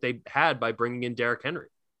gamble that they had by bringing in Derrick Henry.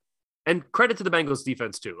 And credit to the Bengals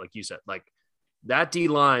defense too. Like you said, like that D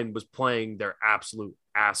line was playing their absolute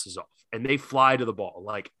asses off, and they fly to the ball.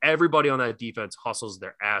 Like everybody on that defense hustles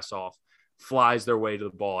their ass off, flies their way to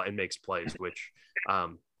the ball and makes plays, which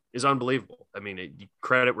is unbelievable. I mean,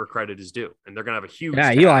 credit where credit is due, and they're going to have a huge.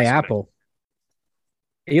 Yeah, Eli Apple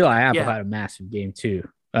had a massive game too.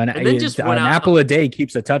 And then just an apple a day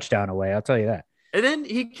keeps a touchdown away. I'll tell you that. And then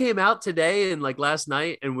he came out today and like last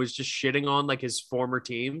night and was just shitting on like his former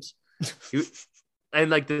teams and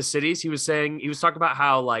like the cities. He was talking about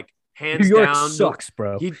how like hands New York down sucks,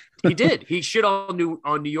 bro. He did. He shit on New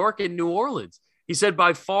York and New Orleans. He said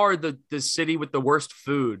by far the city with the worst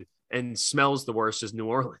food and smells the worst is New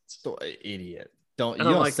Orleans. Oh, idiot. You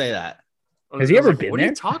don't say that. Has he ever been there? What are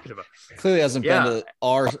you talking about? Clearly hasn't been to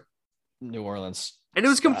our New Orleans. And it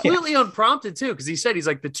was completely unprompted too, because he's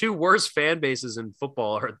like the two worst fan bases in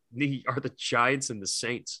football are the Giants and the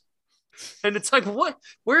Saints. And it's like, what?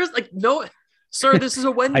 Where's like no, sir? This is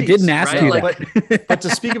a Wendy's. I didn't ask you that. But to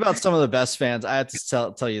speak about some of the best fans, I have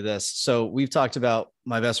to tell you this. So we've talked about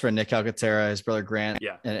my best friend Nick Alcantara, his brother Grant,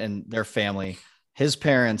 and their family. His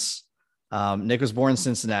parents. Nick was born in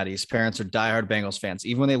Cincinnati. His parents are diehard Bengals fans.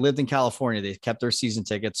 Even when they lived in California, they kept their season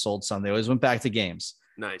tickets, sold some. They always went back to games.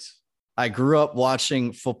 Nice. I grew up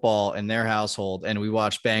watching football in their household, and we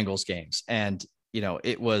watched Bengals games. And,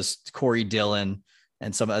 it was Corey Dillon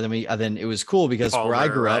and some other. Then it was cool because Palmer, where I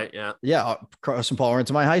grew up, Carson Palmer went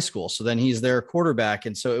to my high school. So then he's their quarterback.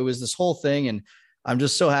 And so it was this whole thing. And I'm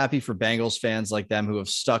just so happy for Bengals fans like them who have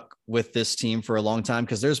stuck with this team for a long time,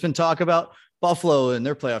 because there's been talk about Buffalo and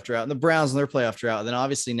their playoff drought and the Browns and their playoff drought. And then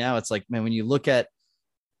obviously now it's like, man, when you look at,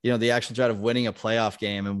 the actual drought of winning a playoff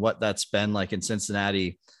game and what that's been like in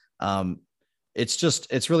Cincinnati,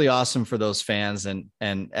 it's really awesome for those fans and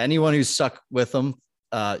anyone who's stuck with them.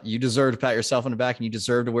 You deserve to pat yourself on the back, and you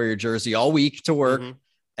deserve to wear your jersey all week to work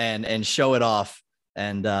and show it off.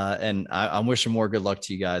 And I'm wishing more good luck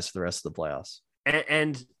to you guys for the rest of the playoffs.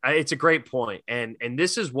 And it's a great point. And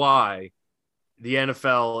this is why the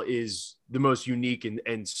NFL is the most unique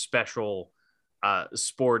and special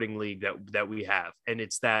sporting league that we have. And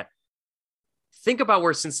it's that, think about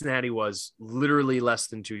where Cincinnati was literally less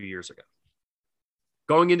than 2 years ago.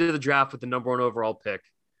 Going into the draft with the number 1 overall pick,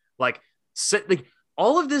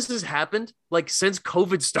 all of this has happened like since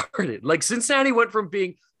COVID started. Like Cincinnati went from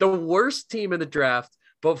being the worst team in the draft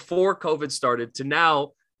before COVID started to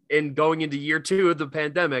now, in going into year 2 of the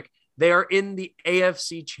pandemic, they are in the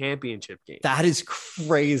AFC Championship game. That is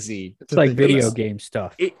crazy. It's like video game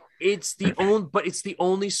stuff. It's the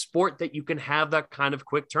only sport that you can have that kind of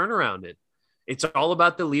quick turnaround in. It's all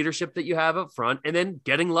about the leadership that you have up front and then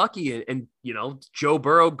getting lucky and you know, Joe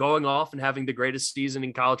Burrow going off and having the greatest season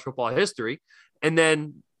in college football history. And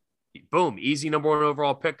then boom, easy number 1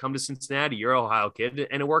 overall pick, come to Cincinnati, you're an Ohio kid,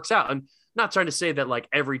 and it works out. And not trying to say that like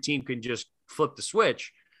every team can just flip the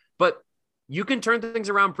switch, but you can turn things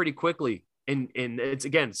around pretty quickly. And it's,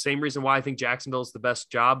 again, same reason why I think Jacksonville is the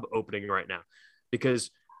best job opening right now,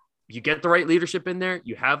 because you get the right leadership in there,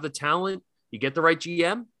 you have the talent, you get the right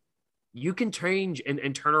GM, you can change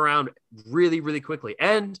and turn around really, really quickly.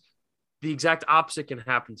 And the exact opposite can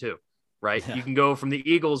happen too, right? Yeah. You can go from the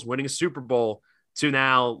Eagles winning a Super Bowl to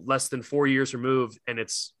now less than 4 years removed, and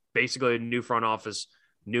it's basically a new front office,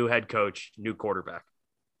 new head coach, new quarterback.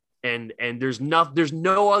 And there's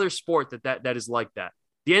no other sport that is like that.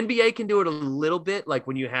 The NBA can do it a little bit, like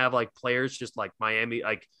when you have like players just like Miami,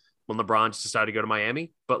 like when LeBron just decided to go to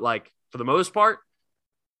Miami. But like for the most part,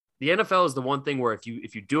 the NFL is the one thing where if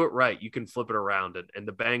you do it right, you can flip it around. And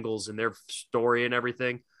the Bengals and their story and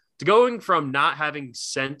everything, to going from not having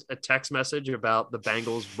sent a text message about the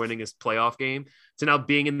Bengals winning this playoff game to now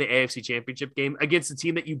being in the AFC Championship game against a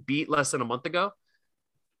team that you beat less than a month ago,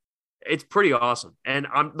 it's pretty awesome. And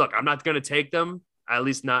I'm not going to take them, at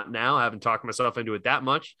least not now. I haven't talked myself into it that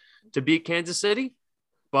much to beat Kansas City,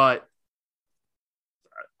 but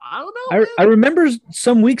I don't know. I remember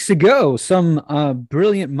some weeks ago, some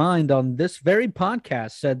brilliant mind on this very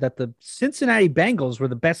podcast said that the Cincinnati Bengals were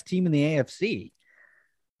the best team in the AFC.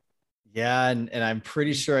 Yeah, and I'm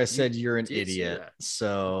pretty sure I said you're an idiot.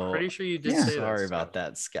 So pretty sure you did say that. Sorry about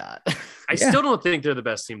that, Scott. I still don't think they're the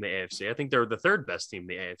best team in the AFC. I think they're the 3rd best team in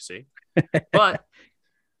the AFC. But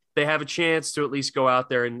they have a chance to at least go out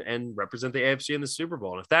there and represent the AFC in the Super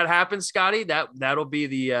Bowl. And if that happens, Scotty, that'll be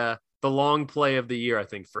the long play of the year, I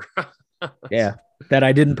think, for us. Yeah, that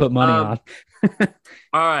I didn't put money on.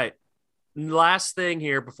 All right. Last thing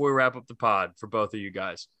here before we wrap up the pod for both of you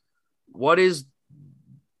guys. What is,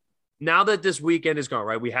 now that this weekend is gone,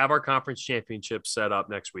 right? We have our conference championship set up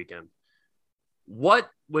next weekend. What,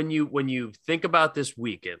 when you think about this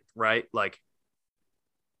weekend, right? Like,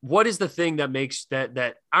 what is the thing that makes that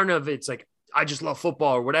I don't know if it's like, I just love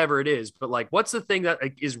football or whatever it is, but like, what's the thing that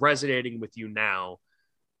is resonating with you now?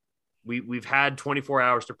 We've had 24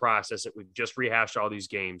 hours to process it. We've just rehashed all these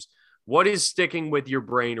games. What is sticking with your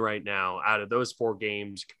brain right now out of those 4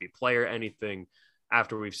 games? It could be player, anything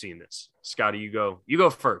after we've seen this. Scotty, you go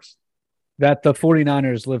first. That the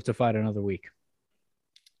 49ers live to fight another week.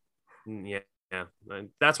 Yeah.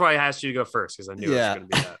 That's why I asked you to go first, because I knew it was going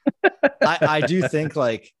to be that. I do think,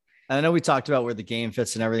 like, I know we talked about where the game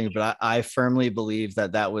fits and everything, but I firmly believe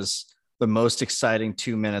that was the most exciting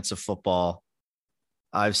 2 minutes of football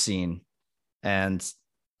I've seen. And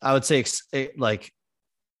I would say, like,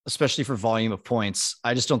 especially for volume of points,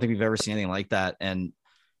 I just don't think we've ever seen anything like that. And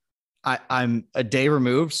I'm a day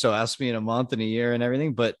removed, so ask me in a month and a year and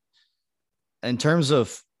everything. But in terms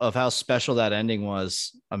of how special that ending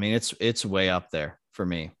was, I mean, it's way up there for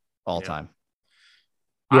me all time.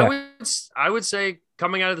 Yeah. I would say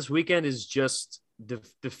coming out of this weekend is just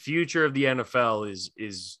the future of the NFL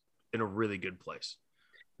is in a really good place,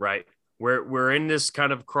 right? We're in this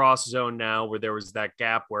kind of cross zone now where there was that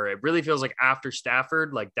gap where it really feels like after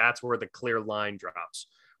Stafford, like that's where the clear line drops,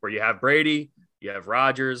 where you have Brady, you have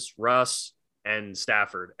Rodgers, Russ, and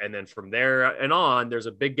Stafford. And then from there and on, there's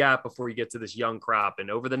a big gap before you get to this young crop.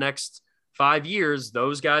 And over the next 5 years,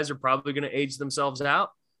 those guys are probably going to age themselves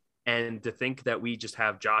out. And to think that we just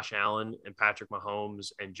have Josh Allen and Patrick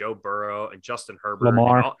Mahomes and Joe Burrow and Justin Herbert,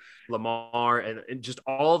 Lamar, and just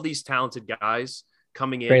all of these talented guys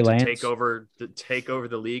coming in to take over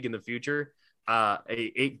the league in the future.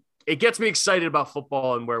 It gets me excited about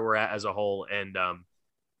football and where we're at as a whole. And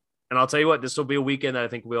I'll tell you what, this will be a weekend that I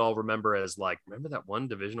think we all remember as like, remember that one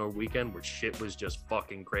divisional weekend where shit was just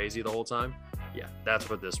fucking crazy the whole time? Yeah, that's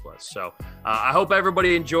what this was. So I hope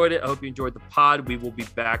everybody enjoyed it. I hope you enjoyed the pod. We will be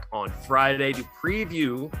back on Friday to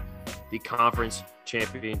preview the conference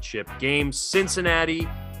championship games. Cincinnati,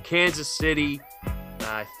 Kansas City.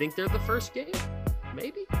 I think they're the first game,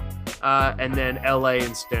 maybe. And then LA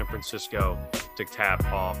and San Francisco to tap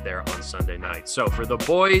off there on Sunday night. So for the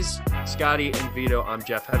boys, Scotty and Vido, I'm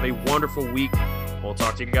Jeff. Have a wonderful week. We'll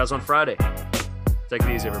talk to you guys on Friday. Take it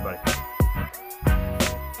easy, everybody.